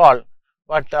it is called,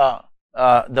 but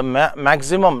the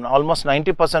maximum almost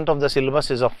 90% of the syllabus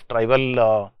is of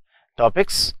tribal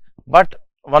topics, but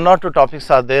 1 or 2 topics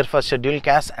are there for scheduled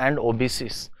caste and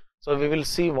OBCs. So we will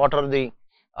see what are the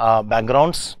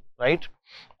backgrounds, right?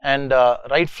 And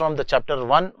right from the chapter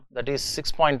 1, that is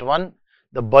 6.1,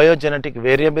 the biogenetic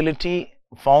variability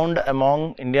found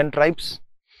among Indian tribes.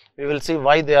 We will see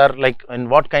why they are, like, in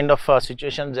what kind of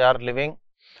situations they are living,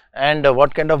 and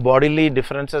what kind of bodily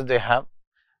differences they have,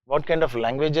 what kind of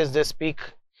languages they speak,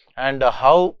 and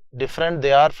how different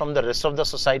they are from the rest of the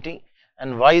society,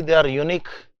 and why they are unique,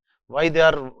 why they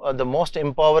are the most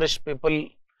impoverished people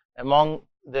among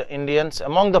the Indians,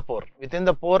 among the poor. Within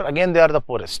the poor, again they are the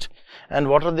poorest, and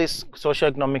what are these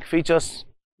socio-economic features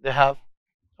they have,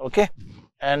 okay,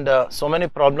 and so many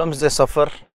problems they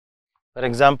suffer. For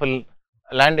example,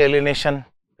 land alienation,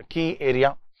 the key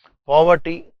area,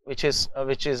 poverty, which is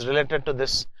related to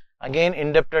this, again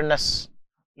indebtedness,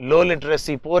 low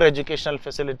literacy, poor educational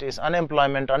facilities,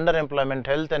 unemployment, underemployment,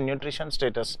 health and nutrition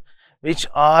status, which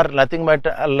are nothing but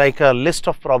like a list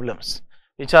of problems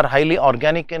which are highly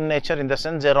organic in nature, in the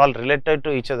sense they are all related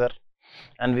to each other,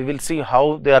 and we will see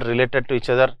how they are related to each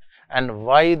other and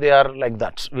why they are like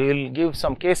that. We will give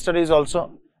some case studies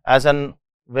also as and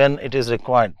when it is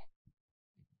required.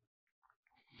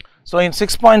 So in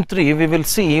 6.3 we will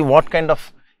see what kind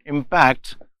of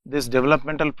impact these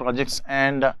developmental projects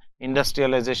and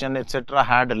industrialization etc.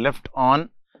 had left on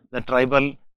the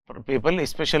tribal people,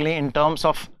 especially in terms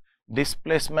of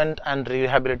displacement and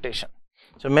rehabilitation.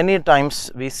 So many times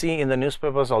we see in the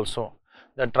newspapers also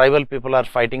that tribal people are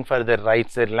fighting for their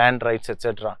rights, their land rights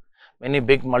etc. Many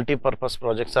big multi-purpose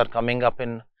projects are coming up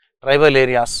in tribal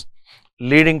areas,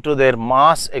 leading to their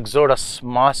mass exodus,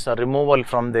 mass removal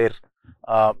from their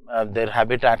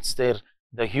habitats,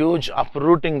 the huge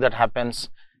uprooting that happens,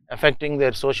 affecting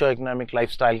their socio-economic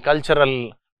lifestyle,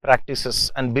 cultural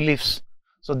practices and beliefs.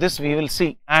 So, this we will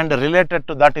see, and related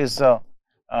to that is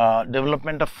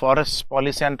development of forest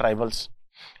policy and tribals.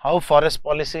 How forest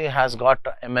policy has got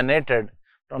emanated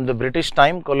from the British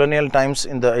time, colonial times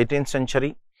in the 18th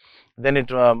century, then it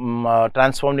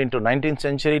transformed into 19th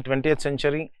century, 20th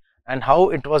century, and how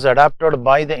it was adapted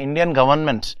by the Indian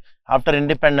government after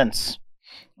independence.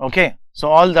 Okay,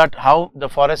 so all that, how the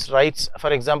forest rights,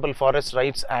 for example, Forest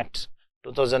Rights Act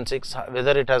 2006,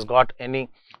 whether it has got any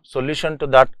solution to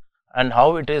that, and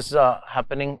how it is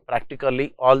happening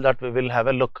practically, all that we will have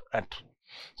a look at.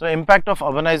 So, impact of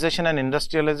urbanization and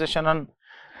industrialization on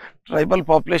tribal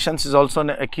populations is also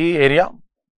a key area,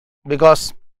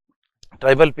 because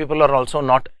tribal people are also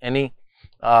not any,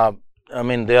 I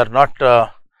mean, they are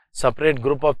not separate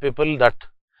group of people that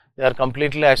they are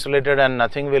completely isolated and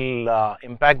nothing will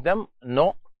impact them.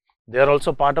 No, they are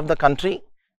also part of the country,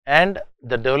 and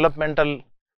the developmental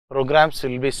programs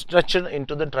will be stretched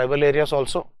into the tribal areas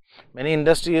also. Many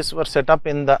industries were set up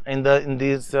in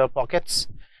these pockets,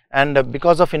 and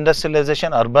because of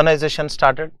industrialization, urbanization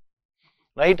started,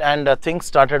 right, and things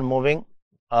started moving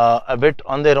a bit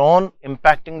on their own,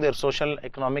 impacting their social,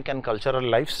 economic and cultural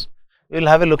lives. We will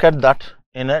have a look at that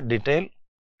in a detail.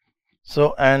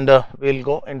 So, and we will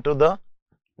go into the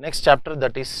next chapter,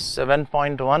 that is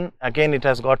 7.1. Again, it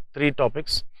has got 3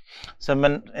 topics. In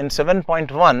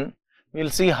 7.1, we will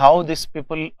see how these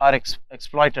people are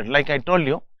exploited. Like I told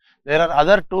you, there are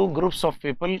other 2 groups of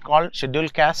people called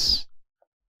scheduled castes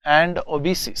and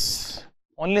OBCs.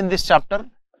 Only in this chapter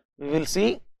we will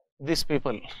see these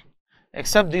people,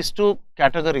 except these 2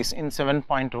 categories in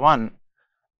 7.1.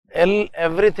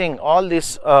 Everything, all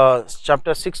these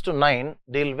chapter 6 to 9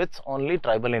 deal with only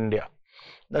tribal India.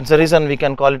 That is the reason we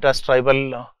can call it as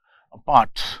tribal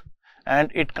part,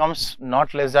 and it comes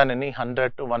not less than any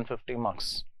 100 to 150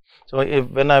 marks. So,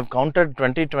 when I have counted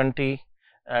 2020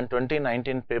 and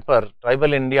 2019 paper,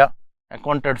 tribal India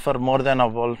accounted for more than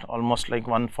almost like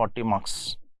 140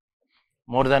 marks,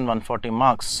 more than 140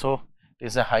 marks. So, it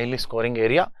is a highly scoring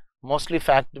area, mostly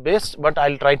fact based, but I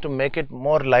will try to make it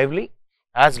more lively,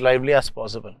 as lively as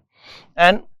possible.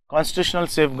 And constitutional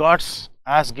safeguards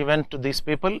as given to these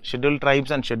people, scheduled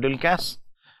tribes and scheduled castes,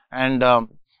 and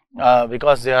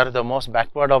because they are the most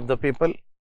backward of the people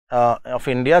of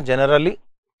India generally,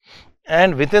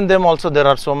 and within them also there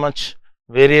are so much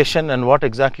variation, and what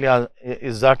exactly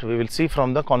is that we will see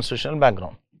from the constitutional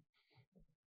background.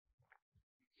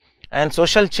 And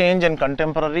social change in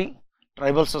contemporary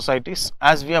tribal societies,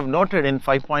 as we have noted in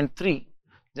 5.3,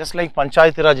 just like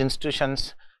Panchayati Raj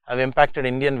institutions have impacted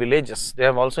Indian villages, they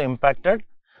have also impacted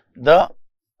the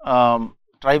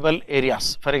tribal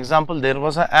areas. For example, there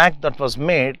was an act that was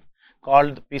made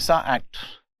called PISA Act.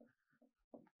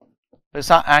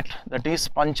 PISA Act, that is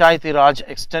Panchayati Raj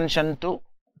Extension to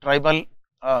Tribal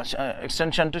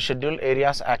Extension to Scheduled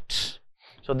Areas Act.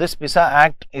 So, this PISA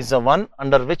Act is the one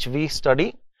under which we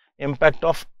study impact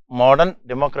of modern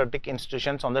democratic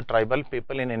institutions on the tribal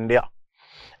people in India.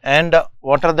 And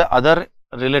what are the other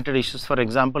related issues? For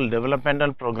example,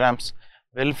 developmental programs,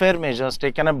 welfare measures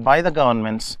taken up by the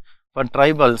governments for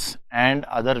tribals and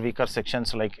other weaker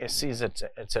sections like SCs,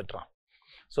 etc.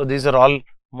 So, these are all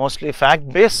mostly fact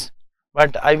based,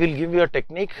 but I will give you a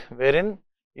technique wherein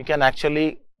you can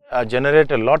actually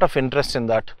generate a lot of interest in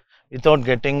that without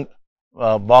getting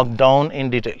bogged down in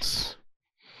details.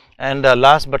 And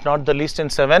last but not the least, in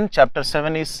chapter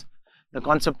 7 is the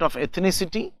concept of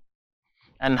ethnicity,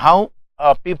 and how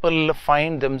people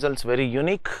find themselves very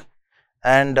unique,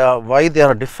 and why they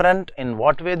are different, in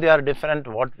what way they are different,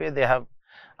 what way they have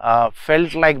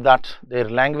felt like that, their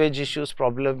language issues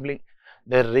probably,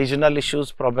 their regional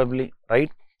issues probably,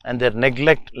 right, and their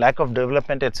neglect, lack of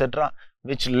development, etc.,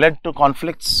 which led to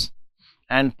conflicts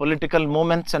and political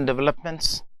movements and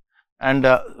developments, and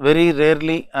very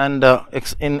rarely and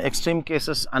in extreme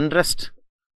cases unrest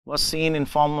was seen in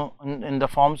the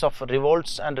forms of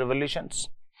revolts and revolutions.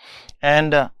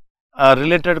 And a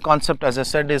related concept, as I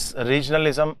said, is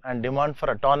regionalism and demand for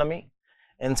autonomy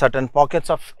in certain pockets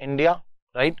of India,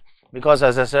 right, because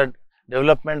as I said,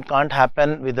 development can't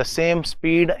happen with the same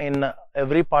speed in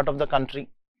every part of the country.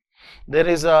 There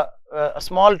is a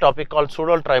small topic called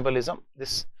pseudo tribalism.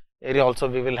 This area also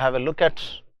we will have a look at.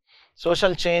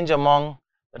 Social change among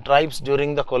the tribes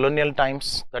during the colonial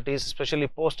times, that is especially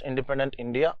post independent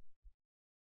India.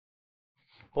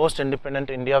 Post independent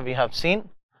India, we have seen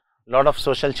a lot of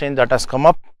social change that has come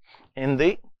up in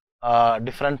the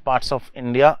different parts of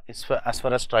India as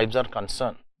far as tribes are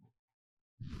concerned.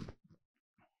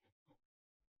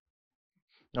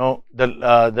 Now,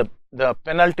 the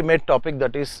penultimate topic,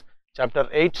 that is chapter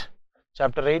 8,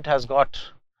 chapter 8 has got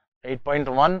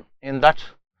 8.1. In that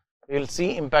we will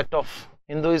see impact of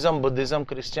Hinduism, Buddhism,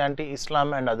 Christianity,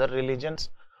 Islam and other religions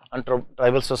on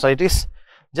tribal societies.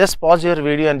 Just pause your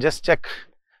video and just check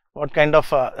what kind of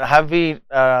have we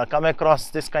come across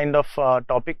this kind of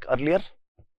topic earlier,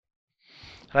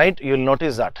 right? You will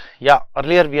notice that, yeah,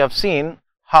 earlier we have seen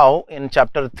how in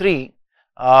chapter 3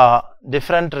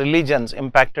 different religions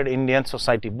impacted Indian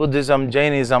society: Buddhism,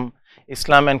 Jainism,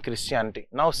 Islam and Christianity.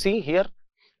 Now see here,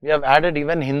 we have added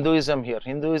even Hinduism here,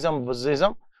 Hinduism,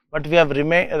 Buddhism, but we have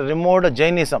removed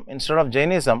Jainism. Instead of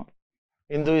Jainism,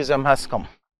 Hinduism has come,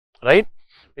 right?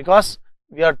 Because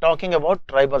we are talking about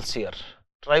tribals here.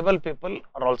 Tribal people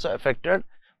are also affected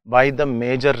by the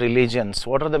major religions.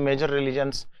 What are the major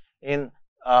religions in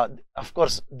of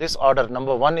course this order?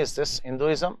 Number 1 is this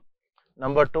Hinduism,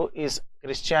 number 2 is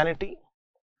Christianity,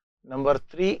 number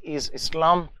 3 is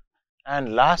Islam,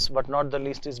 and last but not the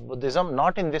least is Buddhism,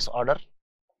 not in this order.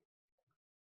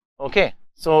 Okay,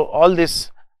 so all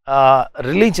these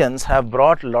religions have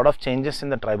brought a lot of changes in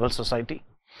the tribal society,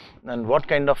 and what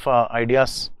kind of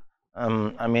ideas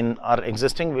are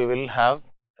existing, we will have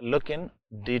a look in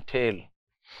detail.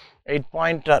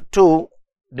 8.2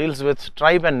 deals with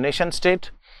tribe and nation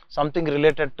state, something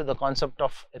related to the concept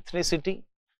of ethnicity.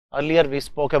 Earlier we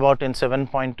spoke about in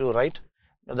 7.2, right?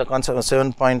 The concept of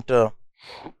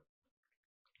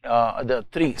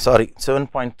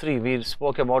 7.3 we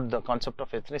spoke about the concept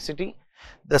of ethnicity.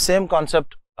 The same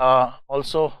concept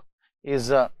also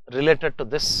is related to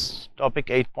this topic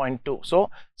 8.2. So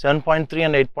 7.3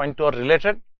 and 8.2 are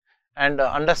related, and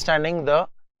understanding the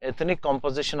ethnic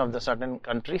composition of the certain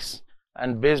countries,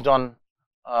 and based on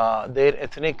their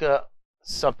ethnic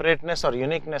separateness or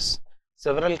uniqueness,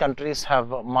 several countries have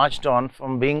marched on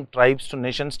from being tribes to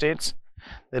nation states.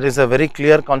 There is a very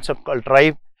clear concept called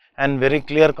tribe and very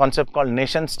clear concept called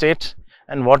nation state,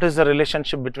 and what is the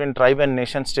relationship between tribe and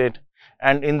nation state,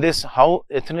 and in this how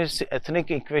ethnic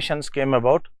equations came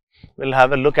about, we will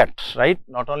have a look at, right?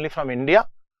 Not only from India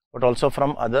but also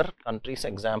from other countries'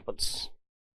 examples.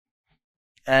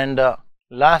 And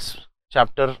last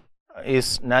chapter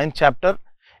is 9th chapter.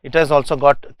 It has also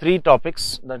got 3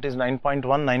 topics, that is 9.1,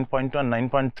 9.2 and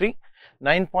 9.3.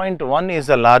 9.1 is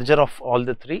the larger of all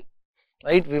the 3,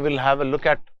 right? We will have a look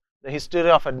at the history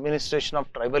of administration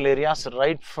of tribal areas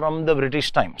right from the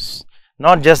British times,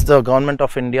 not just the government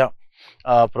of India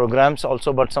programs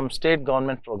also, but some state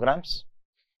government programs,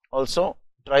 also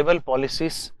tribal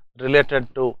policies related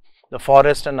to the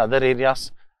forest and other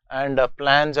areas, and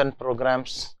plans and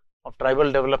programs of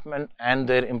tribal development and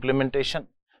their implementation,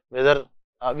 whether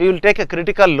we will take a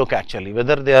critical look actually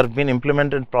whether they are been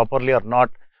implemented properly or not,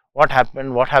 what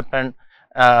happened, what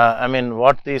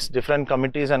these different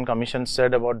committees and commissions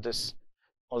said about this,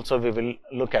 also we will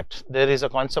look at. There is a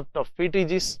concept of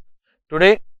PTGs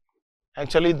today.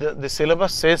 Actually the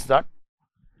syllabus says that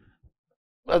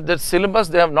the syllabus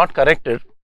they have not corrected,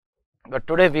 but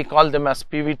today we call them as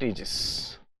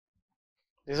PVTGs.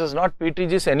 This is not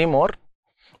PTGs anymore.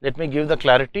 Let me give the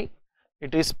clarity.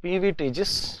 It is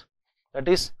PVTGs, that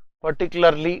is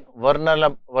particularly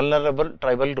vulnerable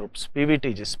tribal groups.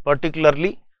 PVTGs,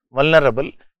 particularly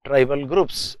vulnerable tribal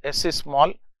groups. S is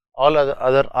small, all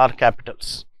other are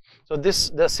capitals. So the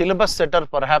syllabus setter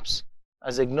perhaps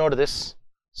has ignored this.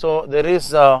 So there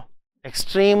is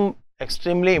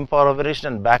extremely impoverished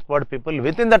and backward people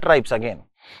within the tribes. Again,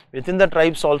 within the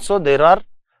tribes also there are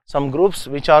some groups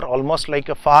which are almost like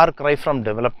a far cry from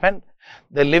development.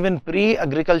 They live in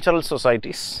pre-agricultural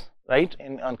societies, right,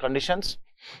 on conditions,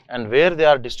 and where they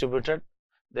are distributed,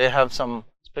 they have some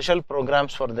special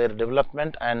programs for their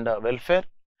development and welfare,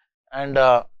 and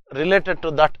related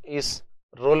to that is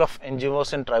role of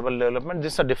NGOs in tribal development.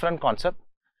 This is a different concept.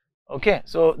 Okay,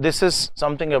 so this is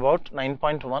something about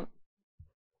 9.1.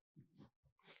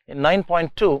 In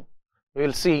 9.2, we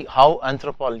will see how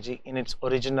anthropology in its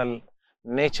original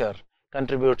nature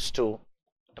contributes to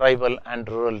tribal and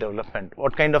rural development.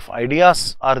 What kind of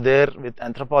ideas are there with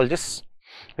anthropologists,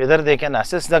 whether they can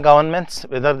assess the governments,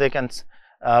 whether they can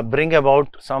bring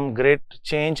about some great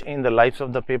change in the lives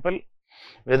of the people,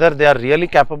 whether they are really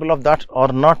capable of that or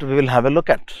not, we will have a look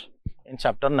at in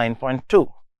chapter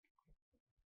 9.2.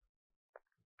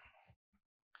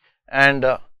 And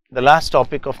the last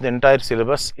topic of the entire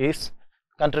syllabus is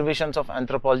contributions of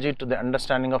anthropology to the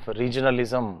understanding of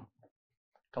regionalism,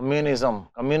 communalism,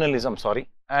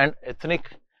 and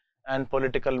ethnic and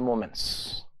political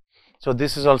movements. So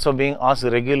this is also being asked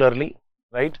regularly,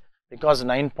 right? Because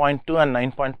 9.2 and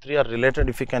 9.3 are related.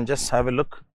 If you can just have a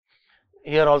look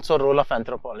here, also role of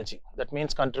anthropology, that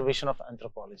means contribution of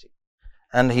anthropology,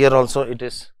 and here also it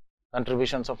is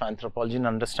contributions of anthropology in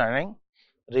understanding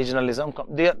regionalism.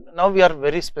 Now we are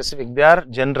very specific. They are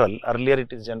general. Earlier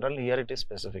it is general. Here it is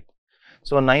specific.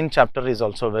 So 9th chapter is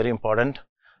also very important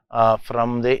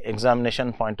from the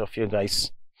examination point of view,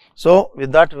 guys. So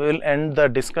with that, we will end the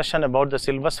discussion about the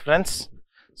syllabus, friends.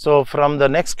 So from the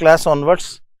next class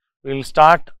onwards, we will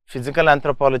start physical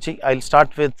anthropology. I will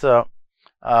start with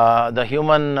the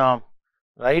human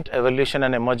right, evolution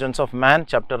and emergence of man,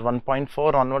 chapter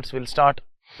 1.4 onwards we will start.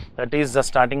 That is the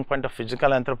starting point of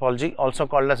physical anthropology, also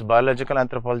called as biological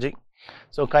anthropology.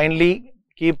 So kindly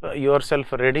keep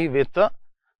yourself ready with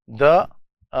the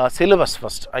syllabus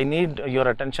first. I need your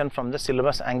attention from the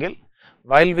syllabus angle.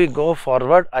 While we go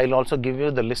forward, I will also give you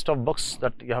the list of books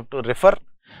that you have to refer.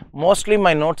 Mostly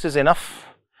my notes is enough.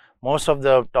 Most of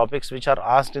the topics which are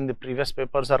asked in the previous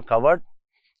papers are covered,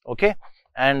 okay,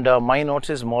 and my notes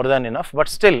is more than enough, but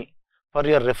still for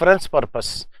your reference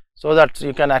purpose, so that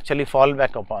you can actually fall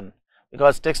back upon,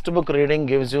 because textbook reading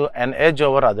gives you an edge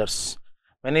over others.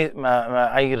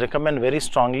 I recommend very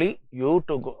strongly you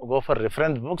to go for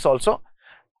reference books also,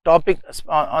 topic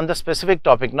on the specific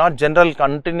topic, not general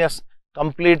continuous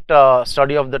complete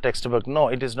study of the textbook. No,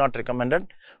 it is not recommended.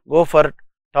 Go for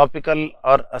topical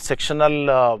or a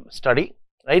sectional study,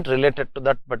 right, related to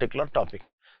that particular topic.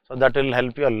 So that will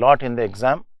help you a lot in the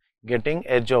exam, getting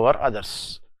edge over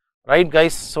others, right,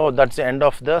 guys. So that's the end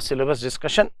of the syllabus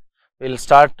discussion. We will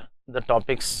start the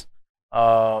topics,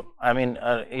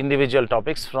 individual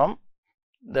topics from,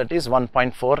 that is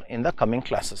 1.4 in the coming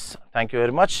classes. Thank you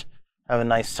very much. Have a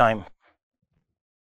nice time.